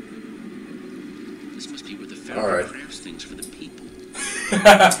 This must be where the All right. family crafts things for the people.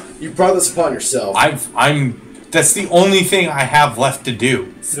 You brought this upon yourself. That's the only thing I have left to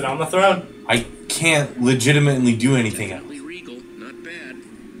do. Sit on the throne. I can't legitimately do anything else. Definitely regal, not bad.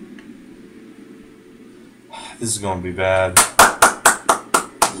 This is gonna be bad.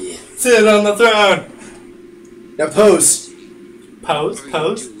 Yeah. Sit on the throne. Now pose. Pose, What are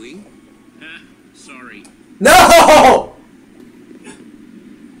pose. you doing? Sorry. No!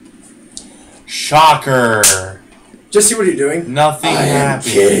 Shocker. Just see what you're doing. Nothing I am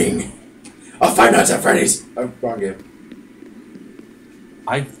happened. king of Five Nights at Freddy's. Oh, wrong game.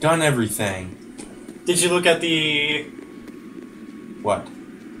 I've done everything. Did you look at the... What?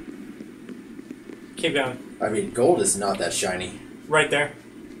 Keep going. I mean, gold is not that shiny. Right there.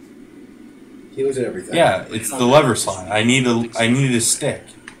 He looked at everything. Yeah, it's the lever slide. I need a stick.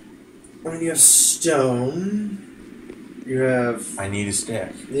 I mean, you have stone. You have... I need a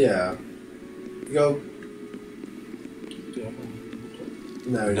stick. Yeah. Go...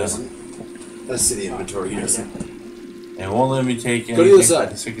 No, he No. doesn't. Let's see the inventory. He doesn't. It won't let me take anything. Go to the other side.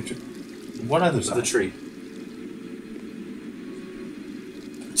 for the signature. What other side? The tree.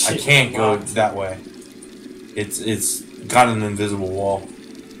 I can't go that way. It's got an invisible wall. I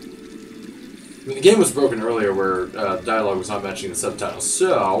mean, the game was broken earlier where dialogue was not matching the subtitles,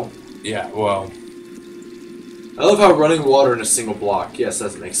 so... Yeah, well... I love how running water in a single block. Yes,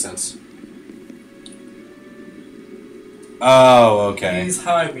 that makes sense. Oh, okay. Please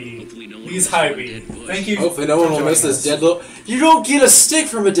hide me. Hopefully no one Please will hide miss me. our dead bush. Thank you. Hopefully no one will for miss joining this us. dead little... You don't get a stick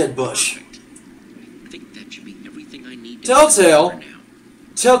from a dead bush! I think that should be everything I need to Telltale. do for now.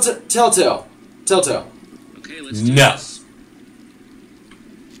 Telltale. Okay, let's do No. this.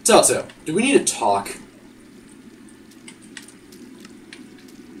 Telltale. Do we need to talk?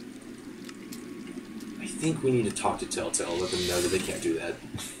 I think we need to talk to Telltale. Let them know that they can't do that.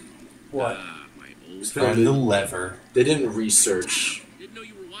 What? My old Find the lever. They didn't research. Didn't know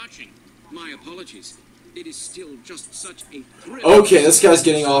you were watching. My apologies. It is still just such a thrill. Okay, this guy's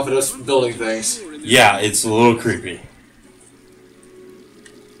getting off at us building things. Yeah, it's a little creepy.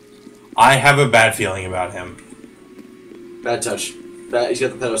 I have a bad feeling about him. Bad touch. He's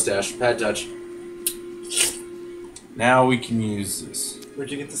got the pedo stash. Bad touch. Now we can use this. Where'd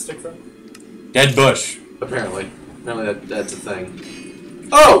you get the stick from? Dead bush. Apparently. That's a thing.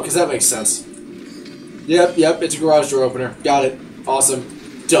 Oh, because that makes sense. Yep, it's a garage door opener. Got it.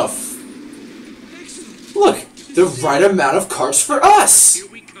 Awesome. Duff. Look, the right amount of carts for us! Here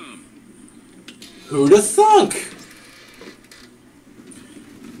we come. Who'da thunk?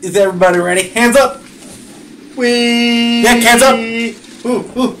 Is everybody ready? Hands up! We. Yeah, hands up!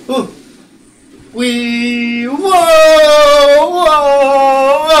 Ooh. We. Whoa!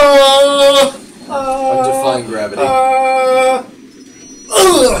 I'm defying gravity.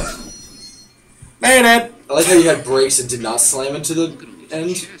 Made it! I like how you had brakes and did not slam into the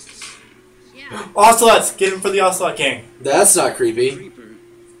end. Chests. Yeah. Ocelots! Get him for the Ocelot King. That's not creepy. Creeper.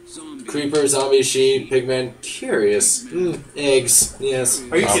 Zombie. Creeper, zombie, sheep, pigman, curious. Eggs, yes.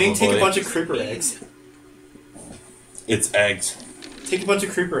 Are you kidding? Take a Probably. bunch of creeper eggs. It's eggs. Take a bunch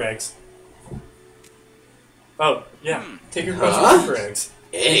of creeper eggs. Oh, yeah. Take a bunch Huh? of creeper eggs.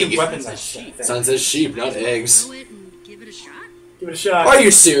 You Egg. can weaponize that thing. Sign says sheep, not eggs. Throw it and give it a shot. Give it a shot. Are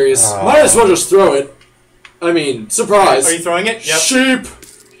you serious? Oh. Might as well just throw it. I mean, surprise. Are you throwing it? Yep. Sheep.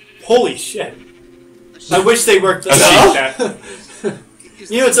 Holy shit. I wish they worked like that.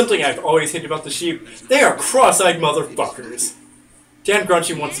 You know, it's something I've always hated about the sheep. They are cross-eyed motherfuckers. Dan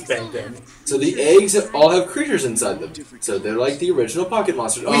Grunchy wants to bang them. So the eggs all have creatures inside them. So they're like the original pocket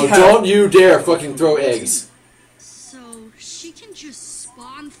monsters. Oh, have- don't you dare fucking throw eggs. So she can just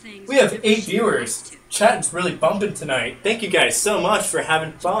spawn things. We have whenever 8 she viewers. wants to. Chat's really bumping tonight. Thank you guys so much for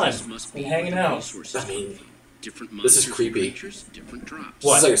having fun Must and be hanging where the out. resources I mean, different this is monsters and creepy. creatures, different drops.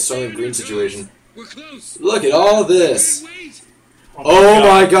 this is like a Soylent Green situation. We're close. Look at all this. Wait. Oh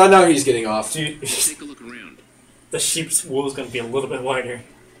my god, now he's getting off. Dude, Take a look around. the sheep's wool is going to be a little bit wider.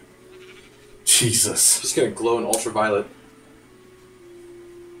 Jesus. He's gonna glow in ultraviolet.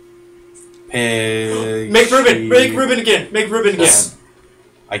 Pig. Make Ruben! sheep. Make Ruben again! Make Ruben again! Yes.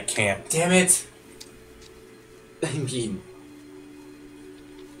 I can't. Damn it! I mean,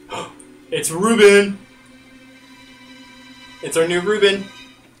 It's Ruben! It's our new Ruben!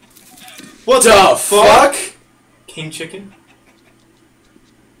 What the fuck? King Chicken?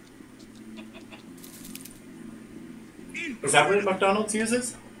 Is that what McDonald's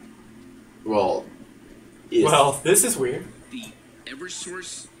uses? Well, yes. Well, this is weird. The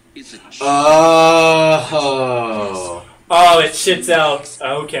Eversource is a chip. Oh. Oh, it shits out.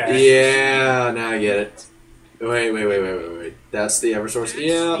 Okay. Yeah, now I get it. Wait. That's the Eversource.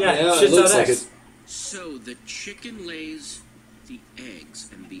 Yeah, Yeah, it shit's looks out like eggs. it. So the chicken lays the eggs,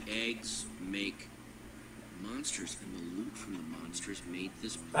 and the eggs make monsters, and the loot from the monsters made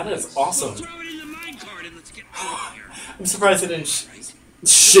this. That is place. awesome. Throw it in the minecart and let's get out of here. I'm surprised it didn't.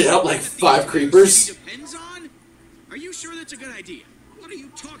 Shit out like 5 creepers. Depends on. Are you sure that's a good idea? What are you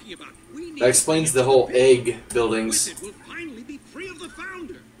talking about? We need That explains the whole egg buildings. With it, we'll finally be free of the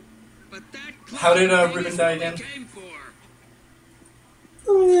founder. But that How did, thing Ruben is die what we again? came for.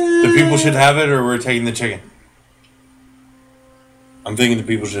 The people should have it, or we're taking the chicken. I'm thinking the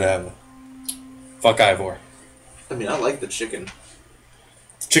people should have it. Fuck Ivor. I mean, I like the chicken.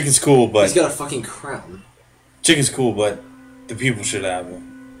 Chicken's cool, He's but got a fucking crown. chicken's cool, but the people should have it.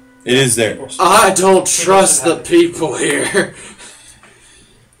 It is theirs. I don't trust the people here.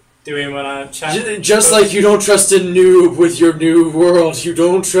 Do we want to chat? Just like you don't trust a noob with your new world, you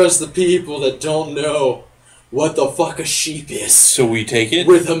don't trust the people that don't know what the fuck a sheep is So we take it.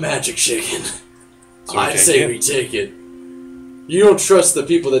 with a magic chicken. So we I take say it? we take it. You don't trust the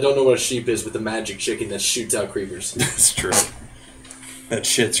people that don't know what a sheep is with a magic chicken that shoots out creepers. That's true. That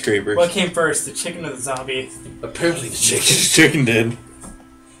shit's creeper. What came first, the chicken or the zombie? Apparently the chicken. Chicken did.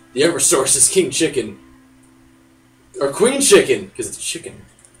 The Eversource is King Chicken. Or Queen Chicken, because it's chicken.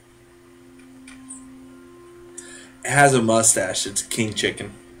 It has a mustache. It's King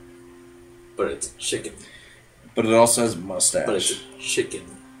Chicken. But it's chicken. But it also has a mustache. But it's a chicken.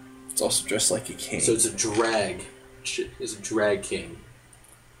 It's also dressed like a king. So it's a drag. It's a drag king.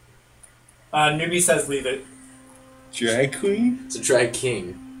 Newbie says leave it. Drag queen? It's a drag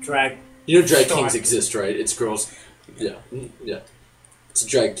king. Drag. You know drag Sure. kings exist, right? It's girls. Yeah. Yeah. It's a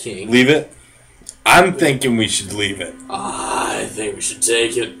drag king. Leave it? I'm thinking we should leave it. I think we should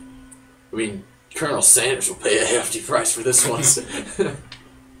take it. I mean, Colonel Sanders will pay a hefty price for this one.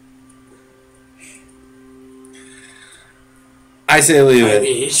 I say leave I it.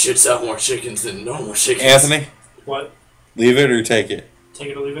 mean, he shoots out more chickens than normal chickens. Anthony, What? leave it or take it? Take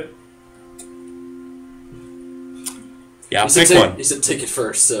it or leave it? Yeah, He said pick one. He said take it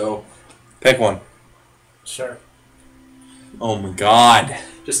first, so Pick one. Sure. Oh my god.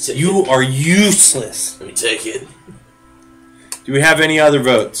 just take You it. are useless. Let me take it. Do we have any other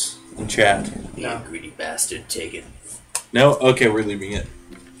votes in chat? You greedy bastard, take it. No? Okay, we're leaving it.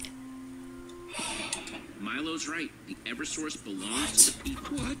 Milo's right. The Eversource belongs to the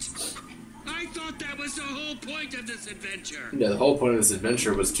people. What? I thought that was the whole point of this adventure. Yeah, the whole point of this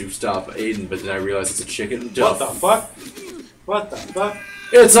adventure was to stop Aiden, but then I realized it's a chicken. What the fuck? What the fuck?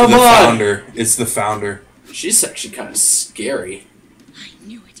 It's a The mod! founder. It's the founder. She's actually kind of scary. I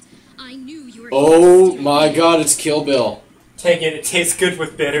knew it. I knew you were. Oh my god, it's Kill Bill. Take it. It tastes good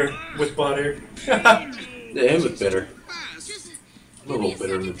with bitter, with butter. Yeah, him with bitter. Just A little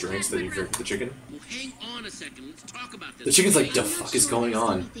bitter in the drinks that you drink with the chicken. Well, hang on a second. Let's talk about this. The chicken's like, the fuck is going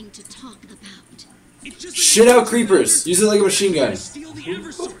on? anything to talk about. It's just Shit out creepers! Use it like a machine gun. Steal the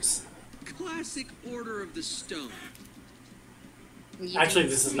Eversource. Classic Order of the Stone. Actually,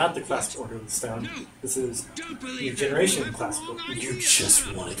 this is not the classic Order of the Stone. This is Don't New believe Generation that. classic Order. You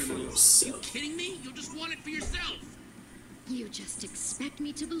just want it for You yourself. kidding me? You'll just want it for yourself. You just expect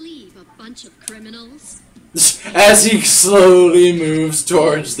me to believe a bunch of criminals? As he slowly moves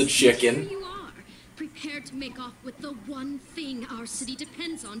towards the chicken. Here you are, prepared to make off with the one thing our city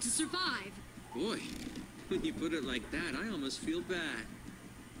depends on to survive. Boy, When you put it like that, I almost feel bad.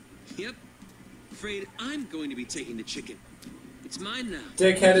 Yep. Afraid I'm going to be taking the chicken. It's mine now.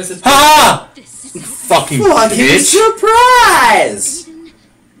 Dickhead is a Ha! This is Fucking Fucking bitch! surprise! Aiden,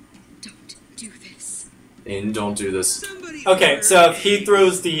 don't do this. And don't do this. Somebody Okay, so if he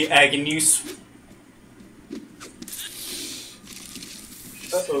throws the egg and you...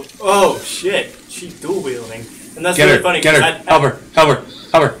 Uh-oh. Oh, shit. She's dual-wielding. And that's Get really her, funny. get her, help her, help her,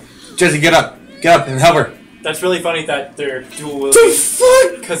 help her. Jesse, get up and help her. That's really funny that they're dual-wielding. The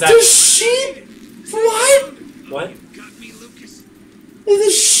fuck? 'Cause The that's... sheep? What? What? got me, Lucas.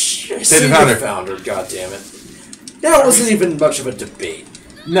 The sheep. Say the founder. Founder, goddammit. That wasn't even much of a debate.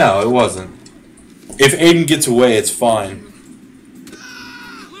 No, it wasn't. If Aiden gets away, it's fine.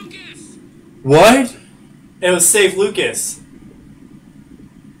 Lucas! What? It was save Lucas.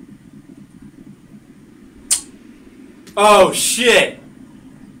 Oh, shit.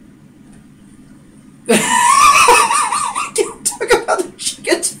 Talk about the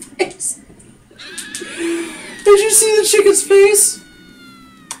chicken's face. Did you see the chicken's face?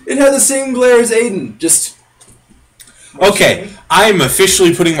 It had the same glare as Aiden. Just Okay, I am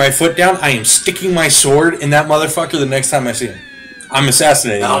officially putting my foot down. I am sticking my sword in that motherfucker the next time I see him. I'm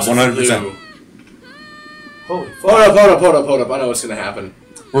assassinating him, 100%. Holy fuck. Hold up. I know what's gonna happen.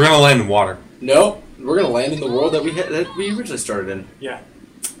 We're gonna land in water. No, we're gonna land in the world that we originally started in. Yeah.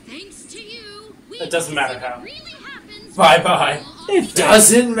 Thanks to you. It doesn't matter how. Really happens. Bye-bye. It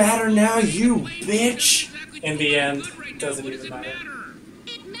doesn't matter now, you bitch. In the end, it doesn't even matter.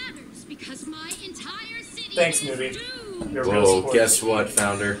 It matters because my entire city Thanks, is movie. doomed. You're real Whoa, support. guess what,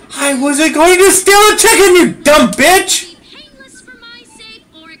 Founder? I wasn't going to steal a chicken, you dumb bitch! Be painless for my sake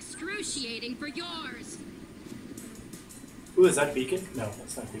or excruciating for yours. Ooh, is that a beacon? No,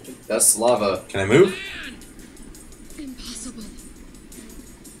 that's not a beacon. That's lava. Can I move? Impossible.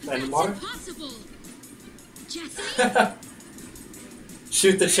 Land in That's water? impossible. Jesse?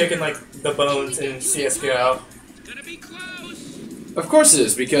 Shoot the chicken like the bones in CSGO. It's gonna be close. Of course it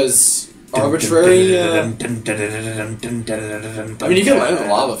is, because arbitrary. I mean, you can land in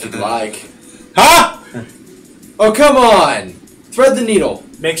lava if you'd like. Ha! Oh, come on! Thread the needle.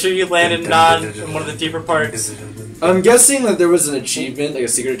 Make sure you land in non in one of the deeper parts. I'm guessing that there was an achievement, like a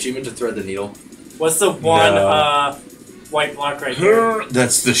secret achievement to thread the needle. What's the one No. white block right here?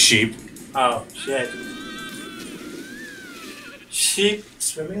 That's the sheep. Oh, shit. Sheep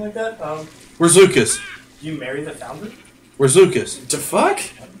swimming like that? Where's Lucas? You marry the founder? Where's Lucas? The fuck?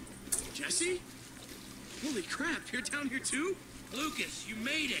 Jesse? Holy crap, you're down here too? Lucas, you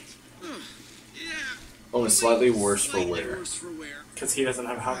made it. Oh, yeah. Only slightly worse for Slightly wear. worse for wear. Because he doesn't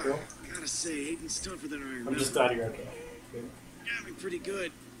have a hot girl? Gotta say, Aiden's tougher than I remember. I'm just glad you're okay. Got me pretty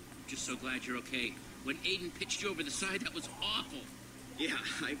good. Just so glad you're okay. When Aiden pitched you over the side, that was awful. Yeah,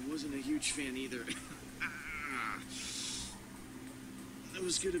 I wasn't a huge fan either. That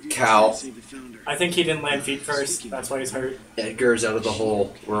was good of you to Cow. try and save the founder. I think he didn't land feet first. That's why he's hurt. Edgar's out of the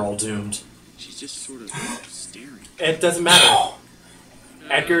hole. We're all doomed. She's just sort of staring. It doesn't matter.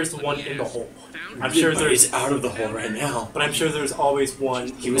 Edgar's the one in the hole. I'm sure But there's, he's out of the hole right now. but I'm sure there's always one.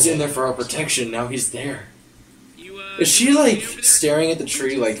 He was in there for our protection, now he's there. You, Is she, like, staring at the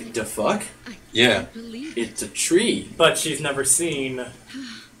tree like, the fuck? Yeah. Believe It's a tree. But she's never seen.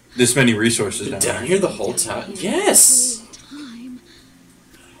 This many resources Been down down here. here the whole time? Yes! time.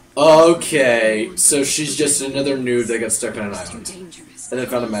 Okay, so she's just another noob that got stuck on an Too island. dangerous. And then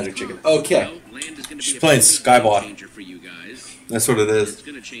found a magic chicken. Okay. Well, land is gonna She's be a playing big Skyblock. changer for you guys. That's what it is. It's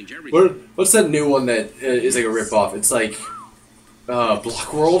gonna change everything. What's that new one that is like a rip-off? It's like,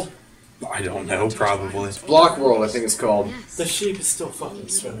 Block World? I don't know, probably. Block World, I think it's called. Yes. The sheep is still fucking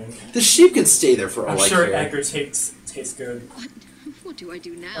swimming. The sheep can stay there for all I'm I sure care. Edgar tastes good. What do I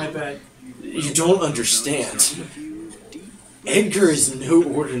do now? I bet. You don't understand. Edgar is no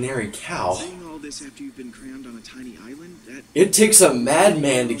ordinary cow. Saying all this after you've been crammed on a tiny island, that It takes a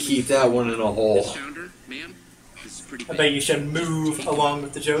madman to keep that one in a hole. Founder, ma'am, this is pretty I big. bet you should move along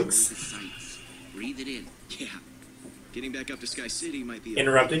with the The jokes. sights. Breathe it in. yeah. Getting back up to Sky City might be a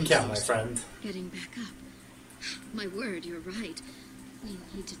Interrupting cow, my friend. Getting back up. My word, you're right. We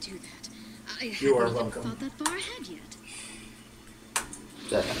need to do that. I You are haven't even welcome. thought that far ahead yet.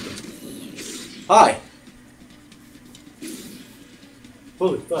 That happened. Hi.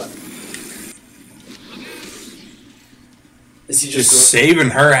 Holy fuck. Is he Just just saving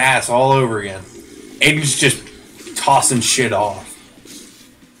her ass all over again. Aiden's just tossing shit off.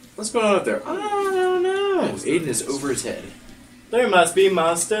 What's going on up there? I don't know. Aiden is over his head. There must be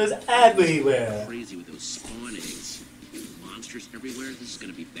monsters everywhere. Crazy with those spawn eggs. Monsters everywhere. This is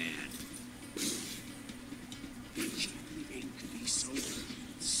gonna be bad. Aiden could be so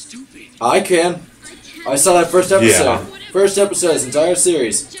stupid. I can. I I saw that first episode. Yeah. First episode of this entire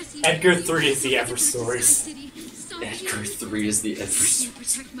series. Edgar 3 is the Eversource. Edgar 3 is the Eversource.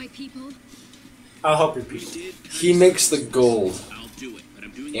 Protect my people. I'll help you, people. He makes the gold. I'll do it, but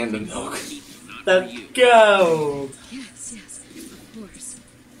I'm doing And the it for milk. people, not The for you. Yes, gold! yes, of course.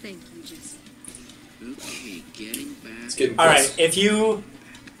 Thank you, Jesse. Okay, getting back. It's getting Alright, close. if you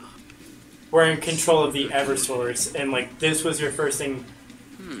were in control of the Eversource and like this was your first thing,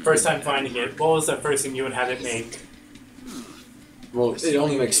 first time finding it, what was the first thing you would have it make? Well, it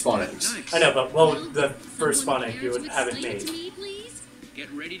only makes spawn eggs. Nice. I know, but what would the first spawn egg you would have it Explain to made? me, please?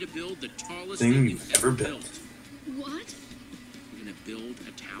 Get ready to build the tallest Thing thing you've you've ever ever built. built. What? We're gonna build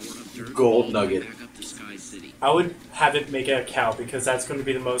a tower of dirt Gold all the way nugget. back up to Sky City. I would have it make a cow because that's going to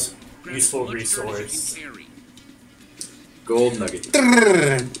be the most Grab useful as much dirt as you resource. can carry. Gold nugget.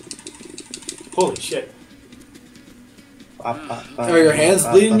 Holy shit. Are your hands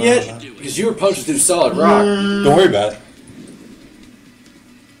bleeding yet? Because you were punching through solid rock. Don't worry about it.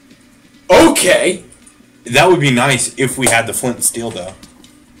 Okay! That would be nice if we had the flint and steel, though.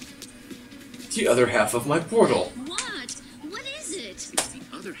 The other half of my portal. What? What is it? It's the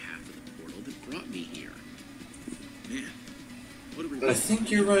other half of the portal that brought me here. Man, what a relief. I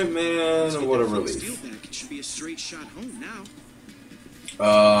think you're right, Let's man. get What a that flint relief. steel back. It should be a straight shot home now.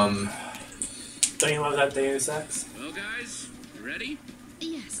 Don't you love that Deus Ex? Well, guys, you ready?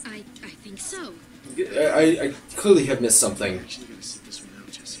 Yes, I think so. I clearly have missed something. Actually, gotta sit this one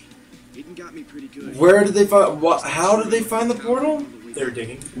out, Jesse. Aiden got me pretty good. Where did they find? What? How did they find the portal? They were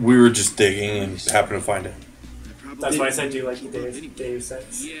digging. We were just digging and happened to find it. That's why I said you like the Deus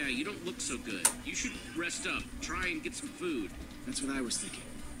Ex. Yeah, you don't look so good. You should rest up. Try and get some food. That's what I was thinking.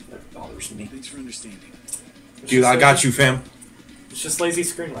 That bothers me. Thanks for understanding. Dude, I got you, fam. It's just lazy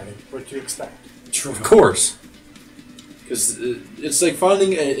screenwriting. What do you expect? True. Of course. Because it's like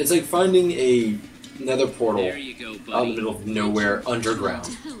finding a nether portal There you go, out in the buddy. middle of nowhere underground.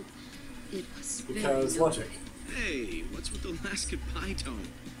 To help. It was very Because noble. logic. Hey, what's with the last goodbye tone?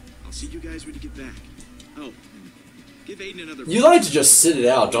 I'll see you guys when you get back. Oh, and give Aiden another. You like to just sit it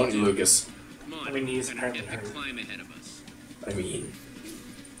out, don't you, Lucas? Come on. I mean, he's got an apparently epic hurt. climb ahead of us. I mean,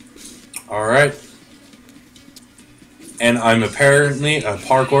 All right. And I'm apparently a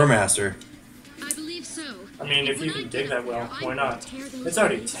parkour master. I believe so. I mean, if you can dig that well, why not? It's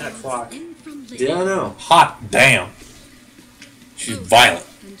already 10 o'clock. yeah, I know. Hot damn. She's violent.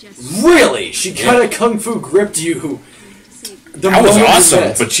 Really? She kind of kung fu gripped you. The That was moment you awesome,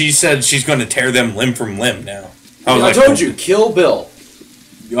 met. but she said she's going to tear them limb from limb now. I was I like, told you, Kill Bill.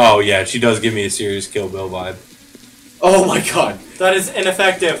 Oh, yeah, she does give me a serious Kill Bill vibe. Oh my god. That is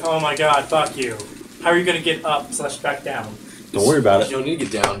ineffective. Oh my god, fuck you. How are you gonna get up / back down? Don't worry about You it. don't need to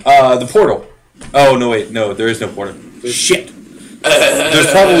get down. The portal. Oh, no, wait. No, there is no portal. Shit.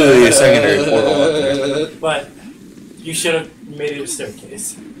 There's probably a secondary portal up there. But you should have made it a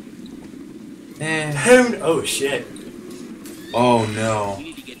staircase. Eh. Oh shit. Oh, no. We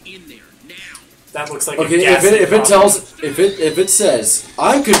need to get in there now. That looks like Okay, a gas if it bomb. tells, if it says,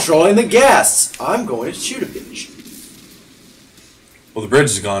 I'm controlling the gas, I'm going to shoot a bitch. Well, the bridge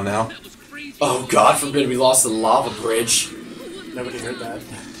is gone now. That was crazy. Oh, God forbid we lost the lava bridge. Nobody heard that. I'm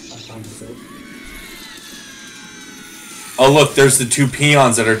fine with it. Oh, look, there's the two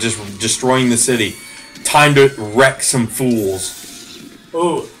peons that are just destroying the city. Time to wreck some fools.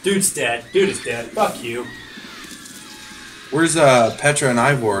 Oh, dude's dead. Dude is dead. Fuck you. Where's Petra and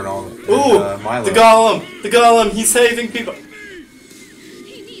Ivor and all? And, Ooh, Milo? the golem. The golem. He's saving people.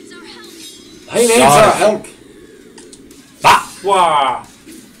 He needs our help. Hey, names Shot our it. help. Wow.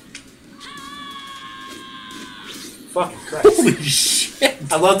 Fucking Christ. Holy shit!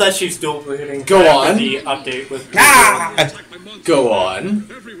 I love that she's dual wielding. Go on. The update with. Ah! Go on.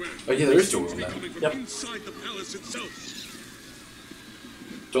 Everywhere. Oh yeah, there is dual now. Coming from Yep. inside the palace itself.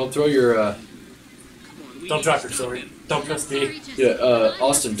 Don't throw your, Come on, we Don't need drop to your stop sword. him. Don't press B.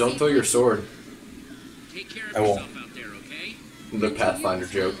 Austin, don't throw your sword. Take care of I won't. yourself out there, okay? The Pathfinder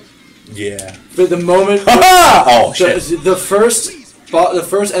joke. Yeah. But the moment Oh, shit. the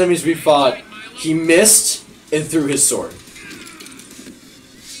first enemies we fought, he missed and threw his sword.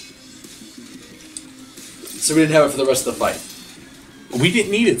 So we didn't have it for the rest of the fight. We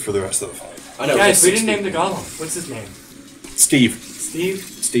didn't need it for the rest of the fight. I know. Guys, we it's didn't 60. name the golem. What's his name? Steve. Steve?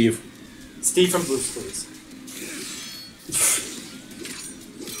 Steve. Steve from Blue's Clues.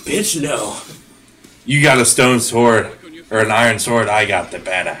 Bitch, no. You got a stone sword. Or an iron sword. I got the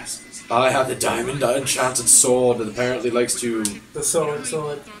badass. I have the diamond enchanted sword that apparently likes to. The sword. I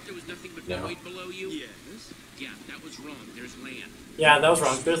thought there was nothing but No. void below you. Yes. Yeah, that was wrong. There's land. Yeah, that was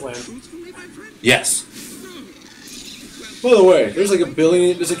wrong. There's land. Truthfully, my friend. Yes. Well, By the way, there's like a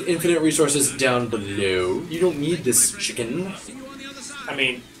billion, there's like infinite resources down below. You don't need this chicken. I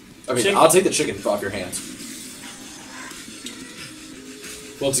mean, Okay, I'll take the chicken off your hands.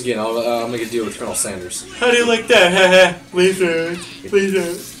 Once again, I'll make a deal with Colonel Sanders. how do you like that? Haha. Please don't. Please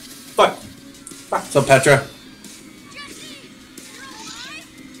don't. Fuck. What's up, Petra?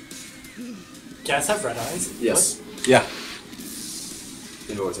 Cats have red eyes? Yes. Yeah.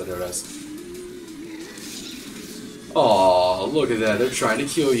 They've always had red eyes. Aw, look at that. They're trying to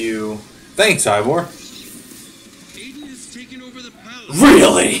kill you. Thanks, Ivor. Aiden has taken over the palace.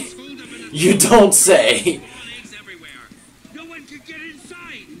 Really? You don't say. Eggs everywhere. No one can get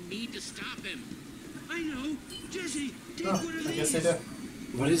inside. You need to stop him. I know. Jesse, take Oh, one of I these. guess they do.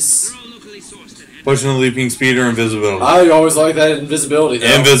 What is... They're all locally sourced and Potion of leaping speed or invisibility? I always like that invisibility,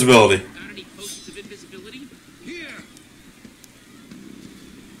 though. Invisibility. Got any potions of invisibility? here.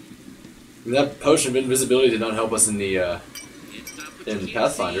 That potion of invisibility did not help us in the, Can't stop what you in can't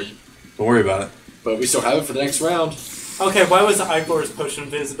Pathfinder. see. Don't worry about it. But we still have it for the next round. Okay, why was Ivor's potion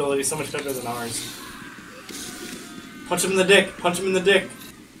of invisibility so much better than ours? Punch him in the dick. Punch him in the dick.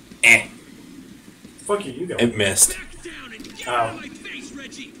 Eh. Fuck you go. It missed. Back down and get Ow. out of my face,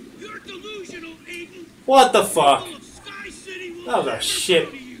 Reggie. You're delusional, Aiden. What the fuck? All of Sky City will That was a never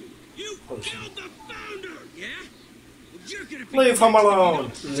shit be you. You potion. killed the founder. Yeah? Well, you're gonna be Leave him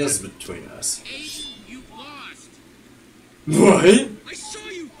alone. This is between us. Aiden, you lost. What? I saw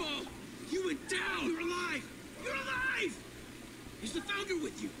you fall. You went down. You're alive. You're alive. Is the founder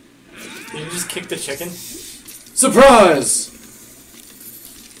with you? Did you just kick the chicken? Surprise!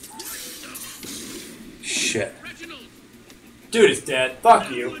 Shit. Reginald, Dude is dead.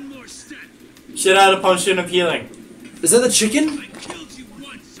 Fuck you. One more step. Shit out of potion of healing. Is that the chicken? I killed you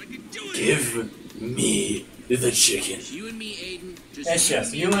once. I can do it. Give me the chicken. you and me, Aiden. Just Yes, you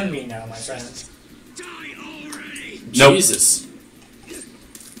yes. and You me. and me now, my friend. Die already. Nope. Jesus.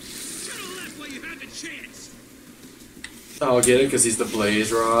 Should've left while you had the chance. I'll get it because he's the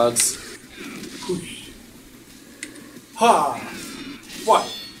blaze rods. Ha! What?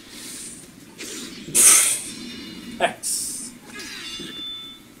 X.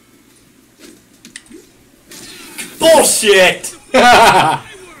 Bullshit!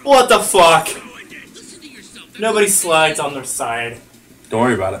 What the fuck? Listen to yourself. Nobody slides on their side. Don't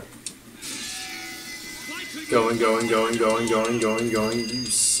worry about it. Going. You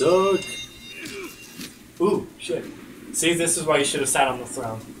suck. Ooh, shit. See, this is why you should have sat on the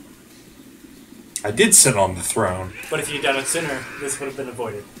throne. I did sit on the throne. But if you'd done it sooner, this would have been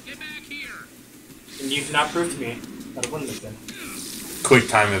avoided. Get back here. And you cannot prove to me that it wouldn't have been. Quick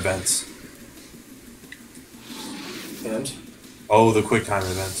time events. And? Oh, the quick time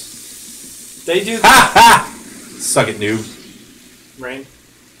events. They do Ha ha! Suck it, noob. Rain.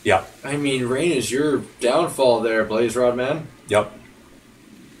 Yep. I mean, rain is your downfall there, blaze rod man. Yep.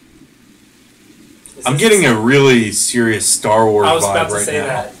 Is I'm this- getting a really serious Star Wars I was vibe about to right say now.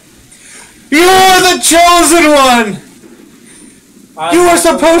 that. You are the chosen one! You are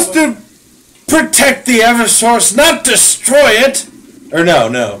supposed to protect the Eversource, not destroy it! Or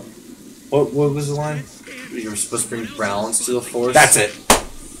no. What was the line? You were supposed to bring balance to the force. That's it.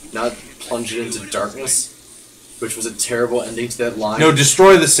 Not plunge it into darkness, which was a terrible ending to that line. No,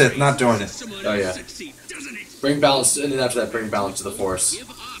 destroy the Sith, not join it. Oh yeah. Bring balance, and then after that, bring balance to the force. Give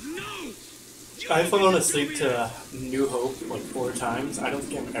up. No. I've fallen asleep to New Hope like 4 times. I don't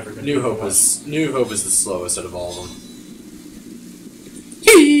think I'm ever gonna. New Hope is the slowest out of all of them.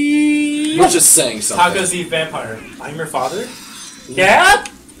 We're just saying something. Taka's the vampire. I'm your father? Yeah?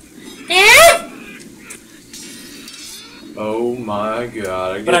 Oh my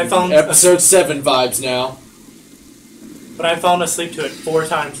god! But I found episode 7 vibes now. But I've fallen asleep to it 4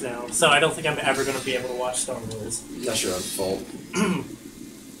 times now, so I don't think I'm ever gonna be able to watch Star Wars. That's your own fault.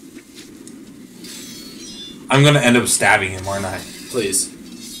 I'm gonna end up stabbing him, aren't I? Please.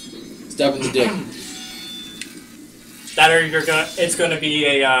 Stab in the dick. That or you're gonna. It's gonna be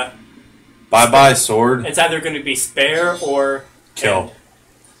a. Bye-bye, sword. It's either gonna be spare or Kill.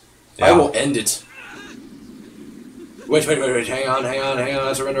 I Yeah. will end it. Wait. Hang on.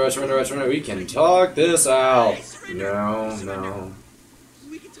 I surrender. We can talk this out. No.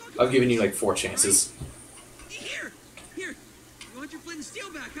 We can talk. I've given you like 4 chances. Here. You want your flint and steel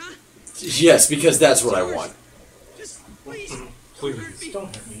back, huh? Yes, because that's what I want. Just please. Please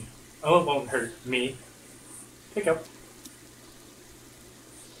don't hurt me. Oh, it won't hurt me. Pick up.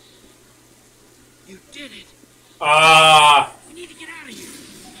 You did it. Ah. We need to get out of here.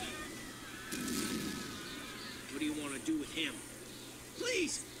 What do you want to do with him?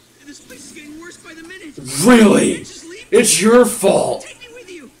 Please. This place is getting worse by the minute. Really? Just leave. It's your fault. Take me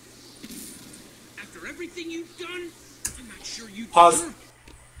with you. After everything you've done, I'm not Pause.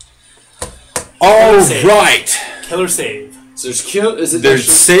 All Save. right. Killer save. So there's kill. Is it There's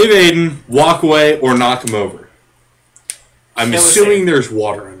actually- save Aiden, walk away, or knock him over. I'm Killer assuming save. there's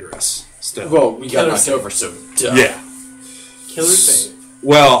water under us still. Well, we got Killer knocked save. over, so duh. Yeah. Killer save.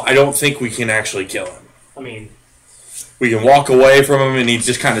 Well, I don't think we can actually kill him. I mean, We can walk away from him and he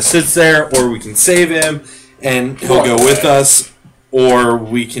just kind of sits there, or we can save him and he'll go with us, or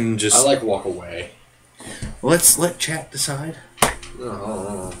we can just. I like walk away. Let's let chat decide.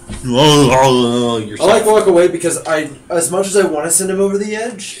 Oh. I I like walk away because as much as I want to send him over the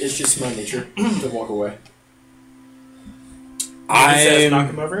edge, it's just my nature to walk away. he says knock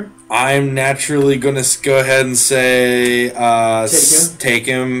him over. I'm naturally gonna go ahead and say take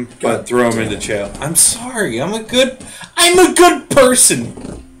him, but God throw him into jail. I'm sorry. I'm a good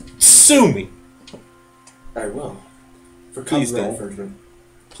person. Sue me. I will. For Please copyright don't. infringement.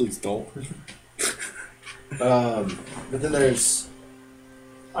 Please don't. But then there's.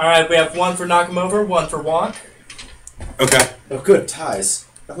 Alright, we have one for knock him over, one for walk. Okay. Oh, good ties.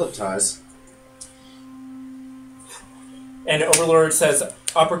 I love ties. And Overlord says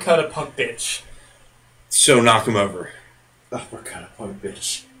uppercut a punk bitch. So knock him over. Uppercut a punk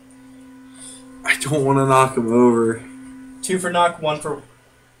bitch. I don't want to knock him over. 2 for knock, 1 for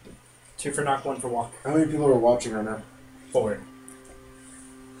walk. How many people are watching right now? 4.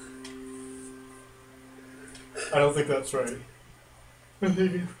 I don't think that's right.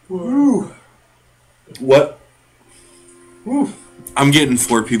 Ooh. What? Ooh. I'm getting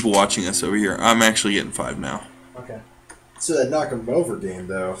 4 people watching us over here. I'm actually getting 5 now. Okay. So that knock him over game,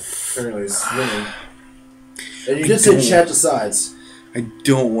 though, apparently is winning. And you did say chat decides. I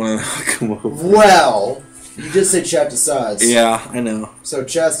don't want to knock him over. Well, you did say chat decides. Yeah, I know. So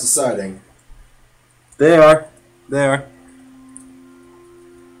chat's deciding. They are.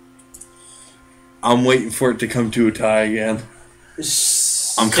 I'm waiting for it to come to a tie again.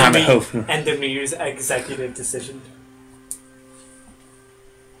 I'm kind of hoping. And then we use executive decision.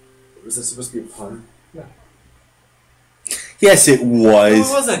 Was that supposed to be a pun? Yes, it No, it was.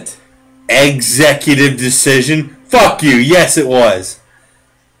 wasn't. Executive decision. Fuck you. Yes, it was.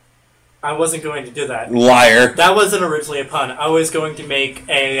 I wasn't going to do that. Liar. That wasn't originally a pun. I was going to make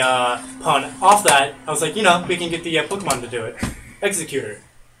a pun off that. I was like, we can get the Pokemon to do it. Executor.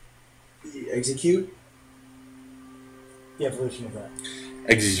 Execute? The evolution of that.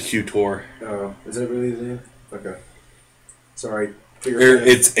 Executor. Oh, is that really the name? Okay. Sorry.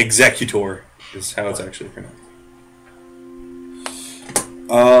 It's executor. Is how it's actually pronounced.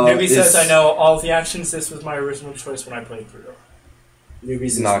 Newbie says, I know all of the actions. This was my original choice when I played through.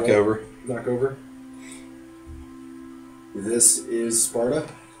 Newbies Knock over. Knock over. This is Sparta.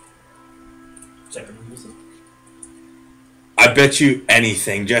 Japanese music. I bet you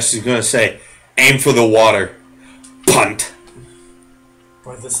anything. Jesse's gonna say, aim for the water. Punt.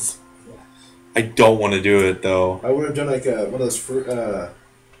 Boy, this is... I don't want to do it though. I would have done like one of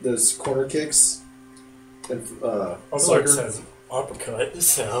those corner kicks. And Overlord says uppercut,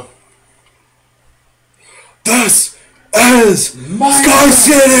 so... This is Sky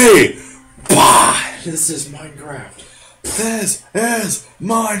City! Bah! This is Minecraft. This is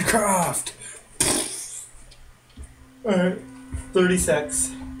Minecraft! Alright. 30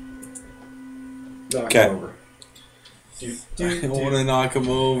 secs. Knock Okay. him over. I don't want to knock him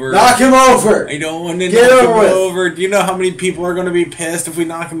over. Knock him over! I don't want to Get knock him over it. over. Do you know how many people are going to be pissed if we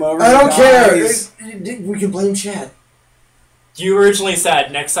knock him over? I don't Guys? care! We can blame chat. You originally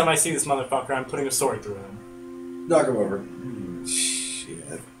said, next time I see this motherfucker, I'm putting a sword through him. Knock him over.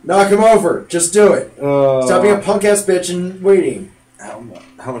 Shit. Knock him over! Just do it! Stop being a punk ass bitch and waiting. How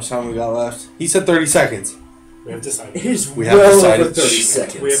much time we got left? He said 30 seconds. We have decided. It is We have well decided. over 30 Shit.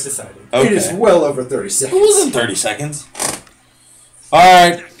 seconds. We have decided. Okay. It is well over 30 It seconds. wasn't 30 seconds.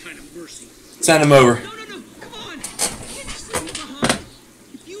 Alright. That kind of mercy. Send him over. No, come on. You can't just leave me behind.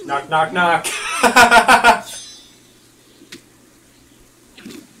 If you Knock, knock, knock.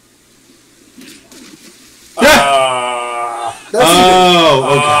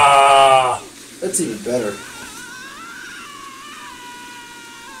 That's even better.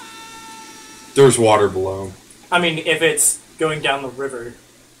 There's water below him. I mean, if it's going down the river,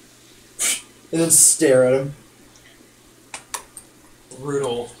 And then stare at him.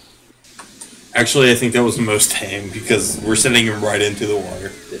 brutal. Actually, I think that was the most tame because we're sending him right into the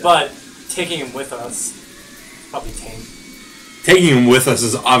water. But taking him with us, probably tame. Taking him with us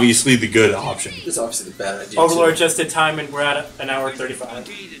is obviously the good option. It's obviously the bad idea. Overlord too. just did time, and we're at an hour 35.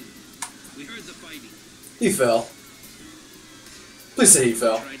 Gaiden, we heard the fighting. He fell. Please say he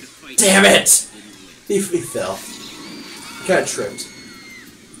fell. Tried to fight. Damn it! Didn't win. He fell. He kind of tripped.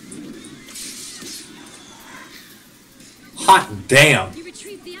 Hot damn. You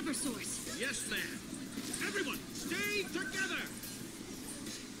retrieved the Eversource. Yes, ma'am. Everyone, stay together.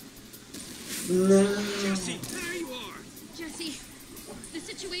 Jesse, there you are. Jesse, the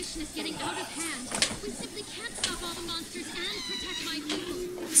situation is getting out of hand. We simply can't stop all the monsters and protect my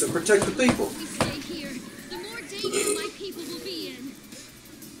people. So protect the people. If we stay here, the more danger my people will be in.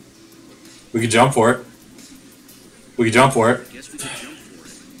 We could jump for it. We could jump for it. Guess we can jump for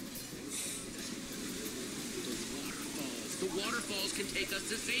it. The waterfalls can take us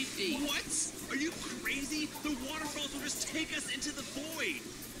to safety. What? Are you crazy? The waterfalls will just take us into the void.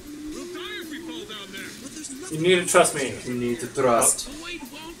 We'll die if we fall down there. But there's You nothing. need to trust me. You need to trust. Void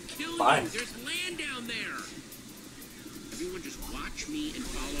won't kill Fine. you. There's land down there. Everyone just watch me and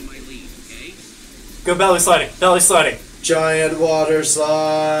follow my lead, okay? Go belly sliding. Belly sliding. Giant water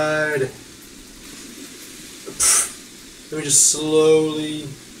slide. Let me just slowly.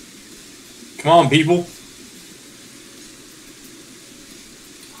 Come on, people.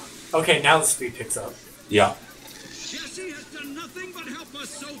 Okay, now the speed picks up. Yeah. Jesse has done nothing but help us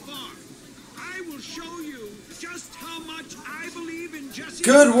so far. I will show you just how much I believe in Jesse.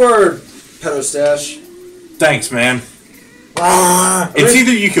 Good word, Pedostash. Thanks, man. It's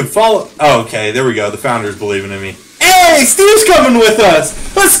either you can follow. Oh, okay, there we go. The founder's believing in me. Hey, Steve's coming with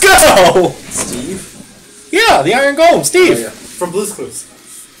us. Let's go. Steve? Yeah, the Iron Golem, Steve. Oh, yeah. From Blue's Clues.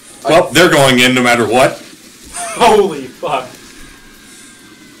 Well, they're going in no matter what. Holy fuck.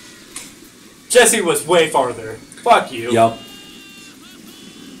 Jesse was way farther. Fuck you. Yup.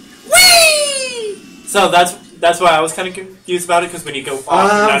 Whee! So that's why I was kind of confused about it, because when you go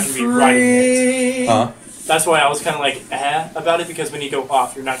off, you're not going to be riding it. Huh? That's why I was kind of like, about it, because when you go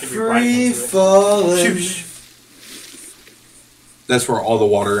off, you're not going to be riding Free into it. falling. Shoosh. That's where all the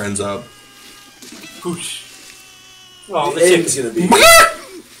water ends up. Whoosh. Oh, the Aiden's shit. gonna be.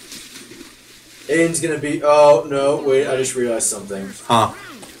 Aiden's gonna be. Oh no! Wait, I just realized something. Huh?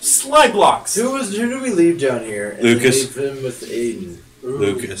 Slide blocks. Who did we leave down here? And Lucas. Leave him with Aiden. Ooh.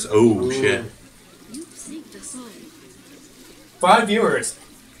 Lucas. Oh, shit. You saved us all. 5 viewers.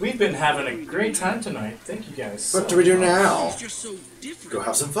 We've been having a great time tonight. Thank you guys. What do we do now? It's just so different. Go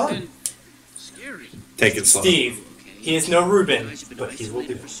have some fun. and scary. Take it slow. Steve, he is no Reuben, Guys have been but he will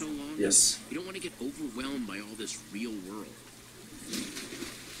isolated do. for so long. Yes. You don't want to get overwhelmed by all this real world.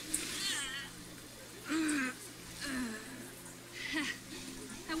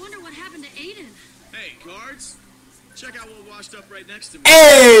 I wonder what happened to Aiden. Hey, guards. Check out what washed up right next to me.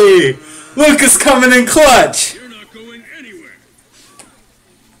 Hey! Lucas coming in clutch! You're not going anywhere.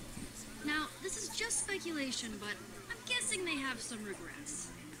 Now, this is just speculation, but I'm guessing they have some regrets.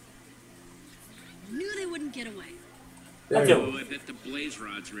 Knew they wouldn't get away. I feel Oh, I bet the blaze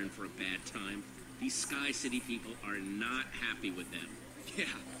rods are in for a bad time. These Sky City people are not happy with them. Yeah.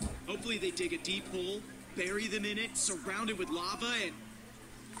 Hopefully they dig a deep hole, bury them in it, surround it with lava, and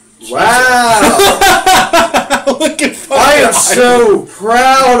Wow! Look at I am so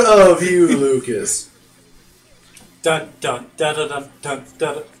proud of you, Lucas. Dun dun dun dun dun dun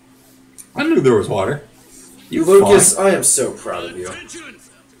dun. I knew there was water. You Lucas, I am so proud of you. Attention!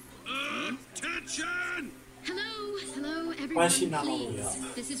 Attention! Hello, everyone. Why is she not all the way please.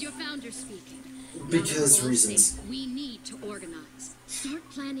 up? This is your founder speaking. Because Now that we're all reasons. safe, we need to organize. Start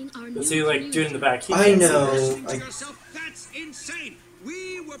planning our new See, like, dude in the back. He I can't see know. this. Think to yourself, that's insane.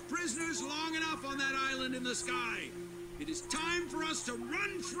 We were prisoners long enough on that island in the sky. It is time for us to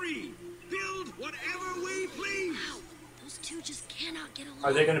run free. Build whatever we please. Wow, those two just cannot get along.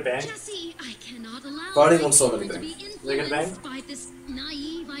 Are they gonna bang? Jesse, I cannot allow Fighting my won't solve people to anything. be They're gonna bang? influenced by this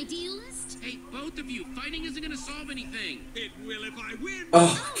naive idealist. Hey, both of you, fighting isn't going to solve anything. It will if I win.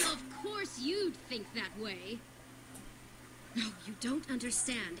 Oh, Oh, of course you'd think that way. No, you don't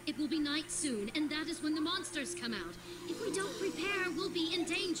understand. It will be night soon, and that is when the monsters come out. If we don't prepare, we'll be in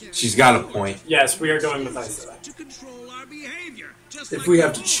danger. She's got a point. Yes, we are going with Isa. To control our behavior. Just if like we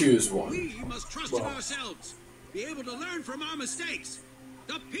have to before. choose one. We must trust in ourselves. Be able to learn from our mistakes.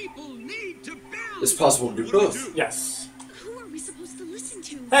 The people need to build. It's possible to do both. Yes. Who are we supposed to listen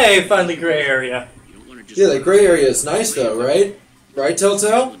to? Hey, finally gray area. You don't want to just Yeah, the gray area is nice though, right? Right,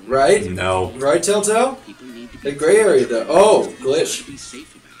 Telltale? Right? No. Right, Telltale? people need to be The gray area though. Oh, glitch. be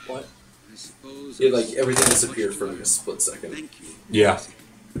safe about it. What? I suppose. Yeah, like everything disappeared for like a split second. Thank you. Yeah.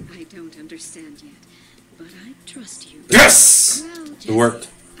 I don't understand yet, but I trust you. Yes! Well, It Jesse, worked.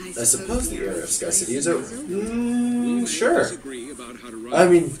 I suppose the area of Sky City is over. We Sure. disagree about how to run. I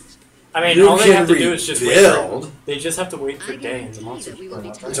mean, I mean, you all they can have to do is just wait. rebuild. They just have to wait for I day and the guarantee monsters that we burn will be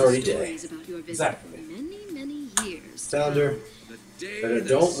out. telling It's already day. stories about your visit Exactly. for many, many years. Founder, The day Better that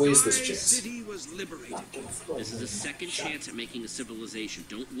don't waste this Sky chance. City was liberated. This is a second chance at making a civilization.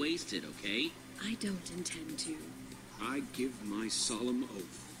 Don't waste it, okay? I don't intend to. I give my solemn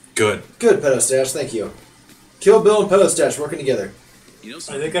oath. Good. Good, Pedo Stash. Thank you. Kill Bill and Pedo Stash working together. You know Are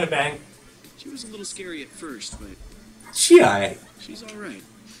something? they gonna bang? She was a little scary at first, but She alright. she's all right.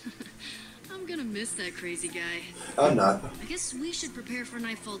 I'm gonna miss that crazy guy. I'm not. I guess we should prepare for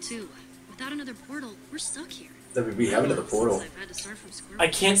nightfall too. Without another portal, we're stuck here. That we have another portal. Since I've had to start from square I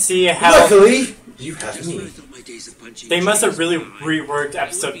one. can't see how Luckily, you have Just when I me. thought my days of punching they must have really trees were reworked behind,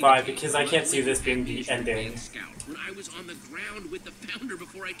 episode 5 because I can't see this being the ending. Scout, when I was on the ground with the founder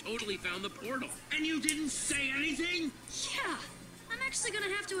before I totally found the portal. And you didn't say anything? Yeah, I'm actually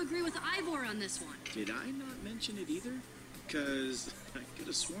gonna have to agree with Ivor on this one. Did I not mention it either? Because I could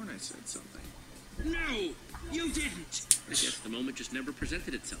have sworn I said something. No, you didn't. I guess the moment just never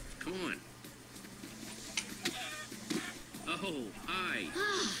presented itself. Come on. Oh, hi.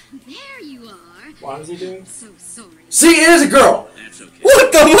 Ah, there you are. What was he doing? So sorry. See, it is a girl. That's okay.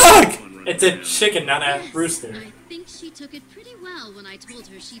 What the fuck? Fun running It's a around. chicken, not a Yes, rooster. I think she took it pretty well when I told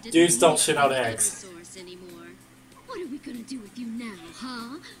her she didn't Dudes don't need shit out the eggs. Eversource anymore. What are we gonna do with you now,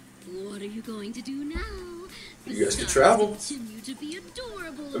 huh? What are you going to do now? You guys can Besides travel. Continue to be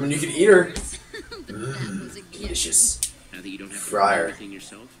adorable. I mean, you of can eat her. course. But that was a gift. Delicious. Now that you don't have to Fryer. do everything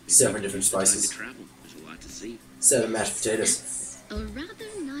yourself, maybe 7 you can different use the time spices. to travel. There's a lot to see. 7 mashed potatoes. That's a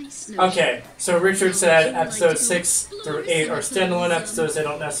rather nice notion. Okay, so Richard said episodes 6 through 8 are standalone episodes. They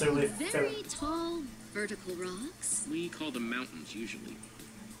don't necessarily fit. Very tall vertical rocks. We call them mountains usually.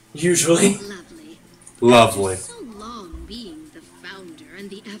 Usually. Lovely. Lovely. After so long being the founder and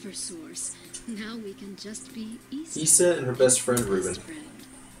the Eversource, now we can just be Issa and her best friend Ruben.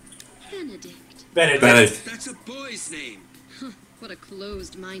 Benedict. Benedict. That's a boy's name. What a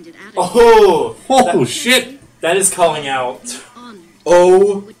closed-minded attitude. Oh, Oh shit. that is calling out. Honored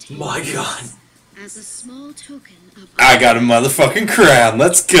Oh would take my this god. As a small token of I got a motherfucking crown.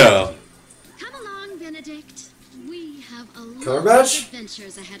 Let's go. Come along, Benedict. We have a lot Color of badge?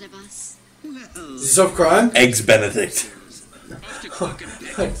 adventures ahead of us. Is he self-crime? Eggs Benedict. Off to cook and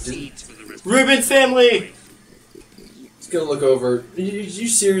pick seeds for the rest of Reuben's family. He's gonna look over. Are you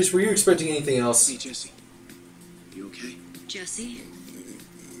serious? Were you expecting anything else? Hey, Jesse. You okay? Jesse?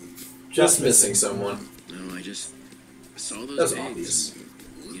 Just missing someone. No, I saw those That's eggs. obvious.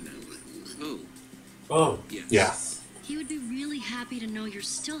 You know. Oh, Oh, yes. Yeah. He would be really happy to know you're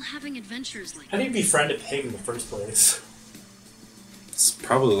still having adventures like how do you befriend a pig in the first place? It's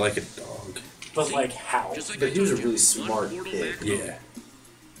probably like a dog. But like how? Just like But I he was a told really you, smart one portal pig. back Yeah.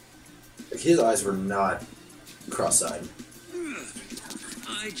 Like, his eyes were not cross-eyed.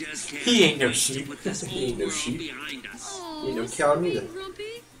 I just can't He ain't no wait to sheep. put this He ain't whole no world sheep. behind us. Oh, You know, cow neither.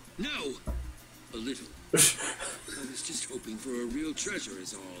 Grumpy? No, a little. I was just hoping for a real treasure,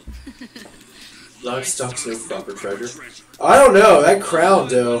 is all. Livestock's no proper treasure. I don't know. That crown,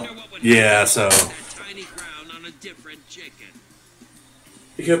 though. Yeah, so. That tiny crown on a different chicken.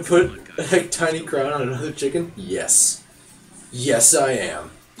 You gonna put a tiny crown on another chicken? Yes. Yes, I am.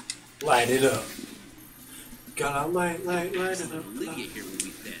 Light it up. Gonna light it up. Lydia here when we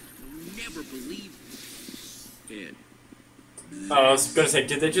fed. You'll never believe it. Oh, I was gonna say,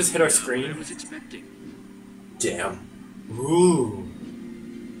 did they just hit our What I screen? was expecting. Damn. Ooh.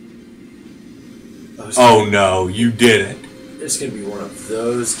 Oh no, you didn't. It's gonna be one of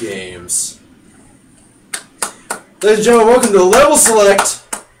those games. Ladies and gentlemen, welcome to Level Select.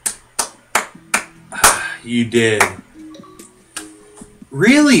 You did.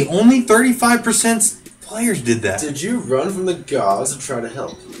 Really? Only 35% players did that. Did you run from the gods and try to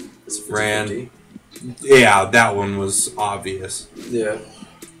help? It's a 50-50. Ran. Yeah, that one was obvious. Yeah.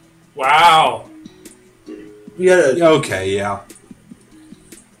 Wow. We had a. Okay, yeah.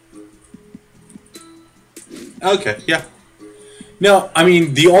 Okay, yeah. No, I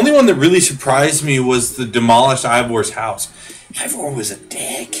mean, the only one that really surprised me was the demolished Ivor's house. Ivor was a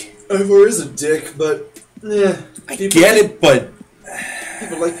dick. Ivor is a dick, but. Yeah. I get it, but.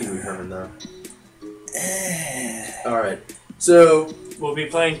 People like Pee Wee Herman, though. Alright. So. We'll be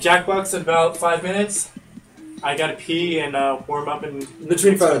playing Jackbox in about 5 minutes. I gotta pee and warm up in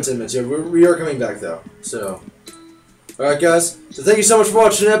Between 5 and 10 minutes, yeah. We are coming back, though. So. Alright, guys. So thank you so much for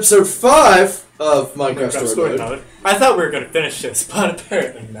watching episode 5 of Minecraft Story Mode. I thought we were gonna finish this, but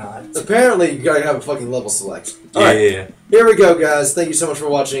apparently not. Apparently, you gotta have a fucking level select. Yeah, Alright. yeah. Here we go, guys. Thank you so much for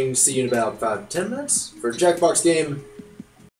watching. See you in about 5 to 10 minutes for Jackbox game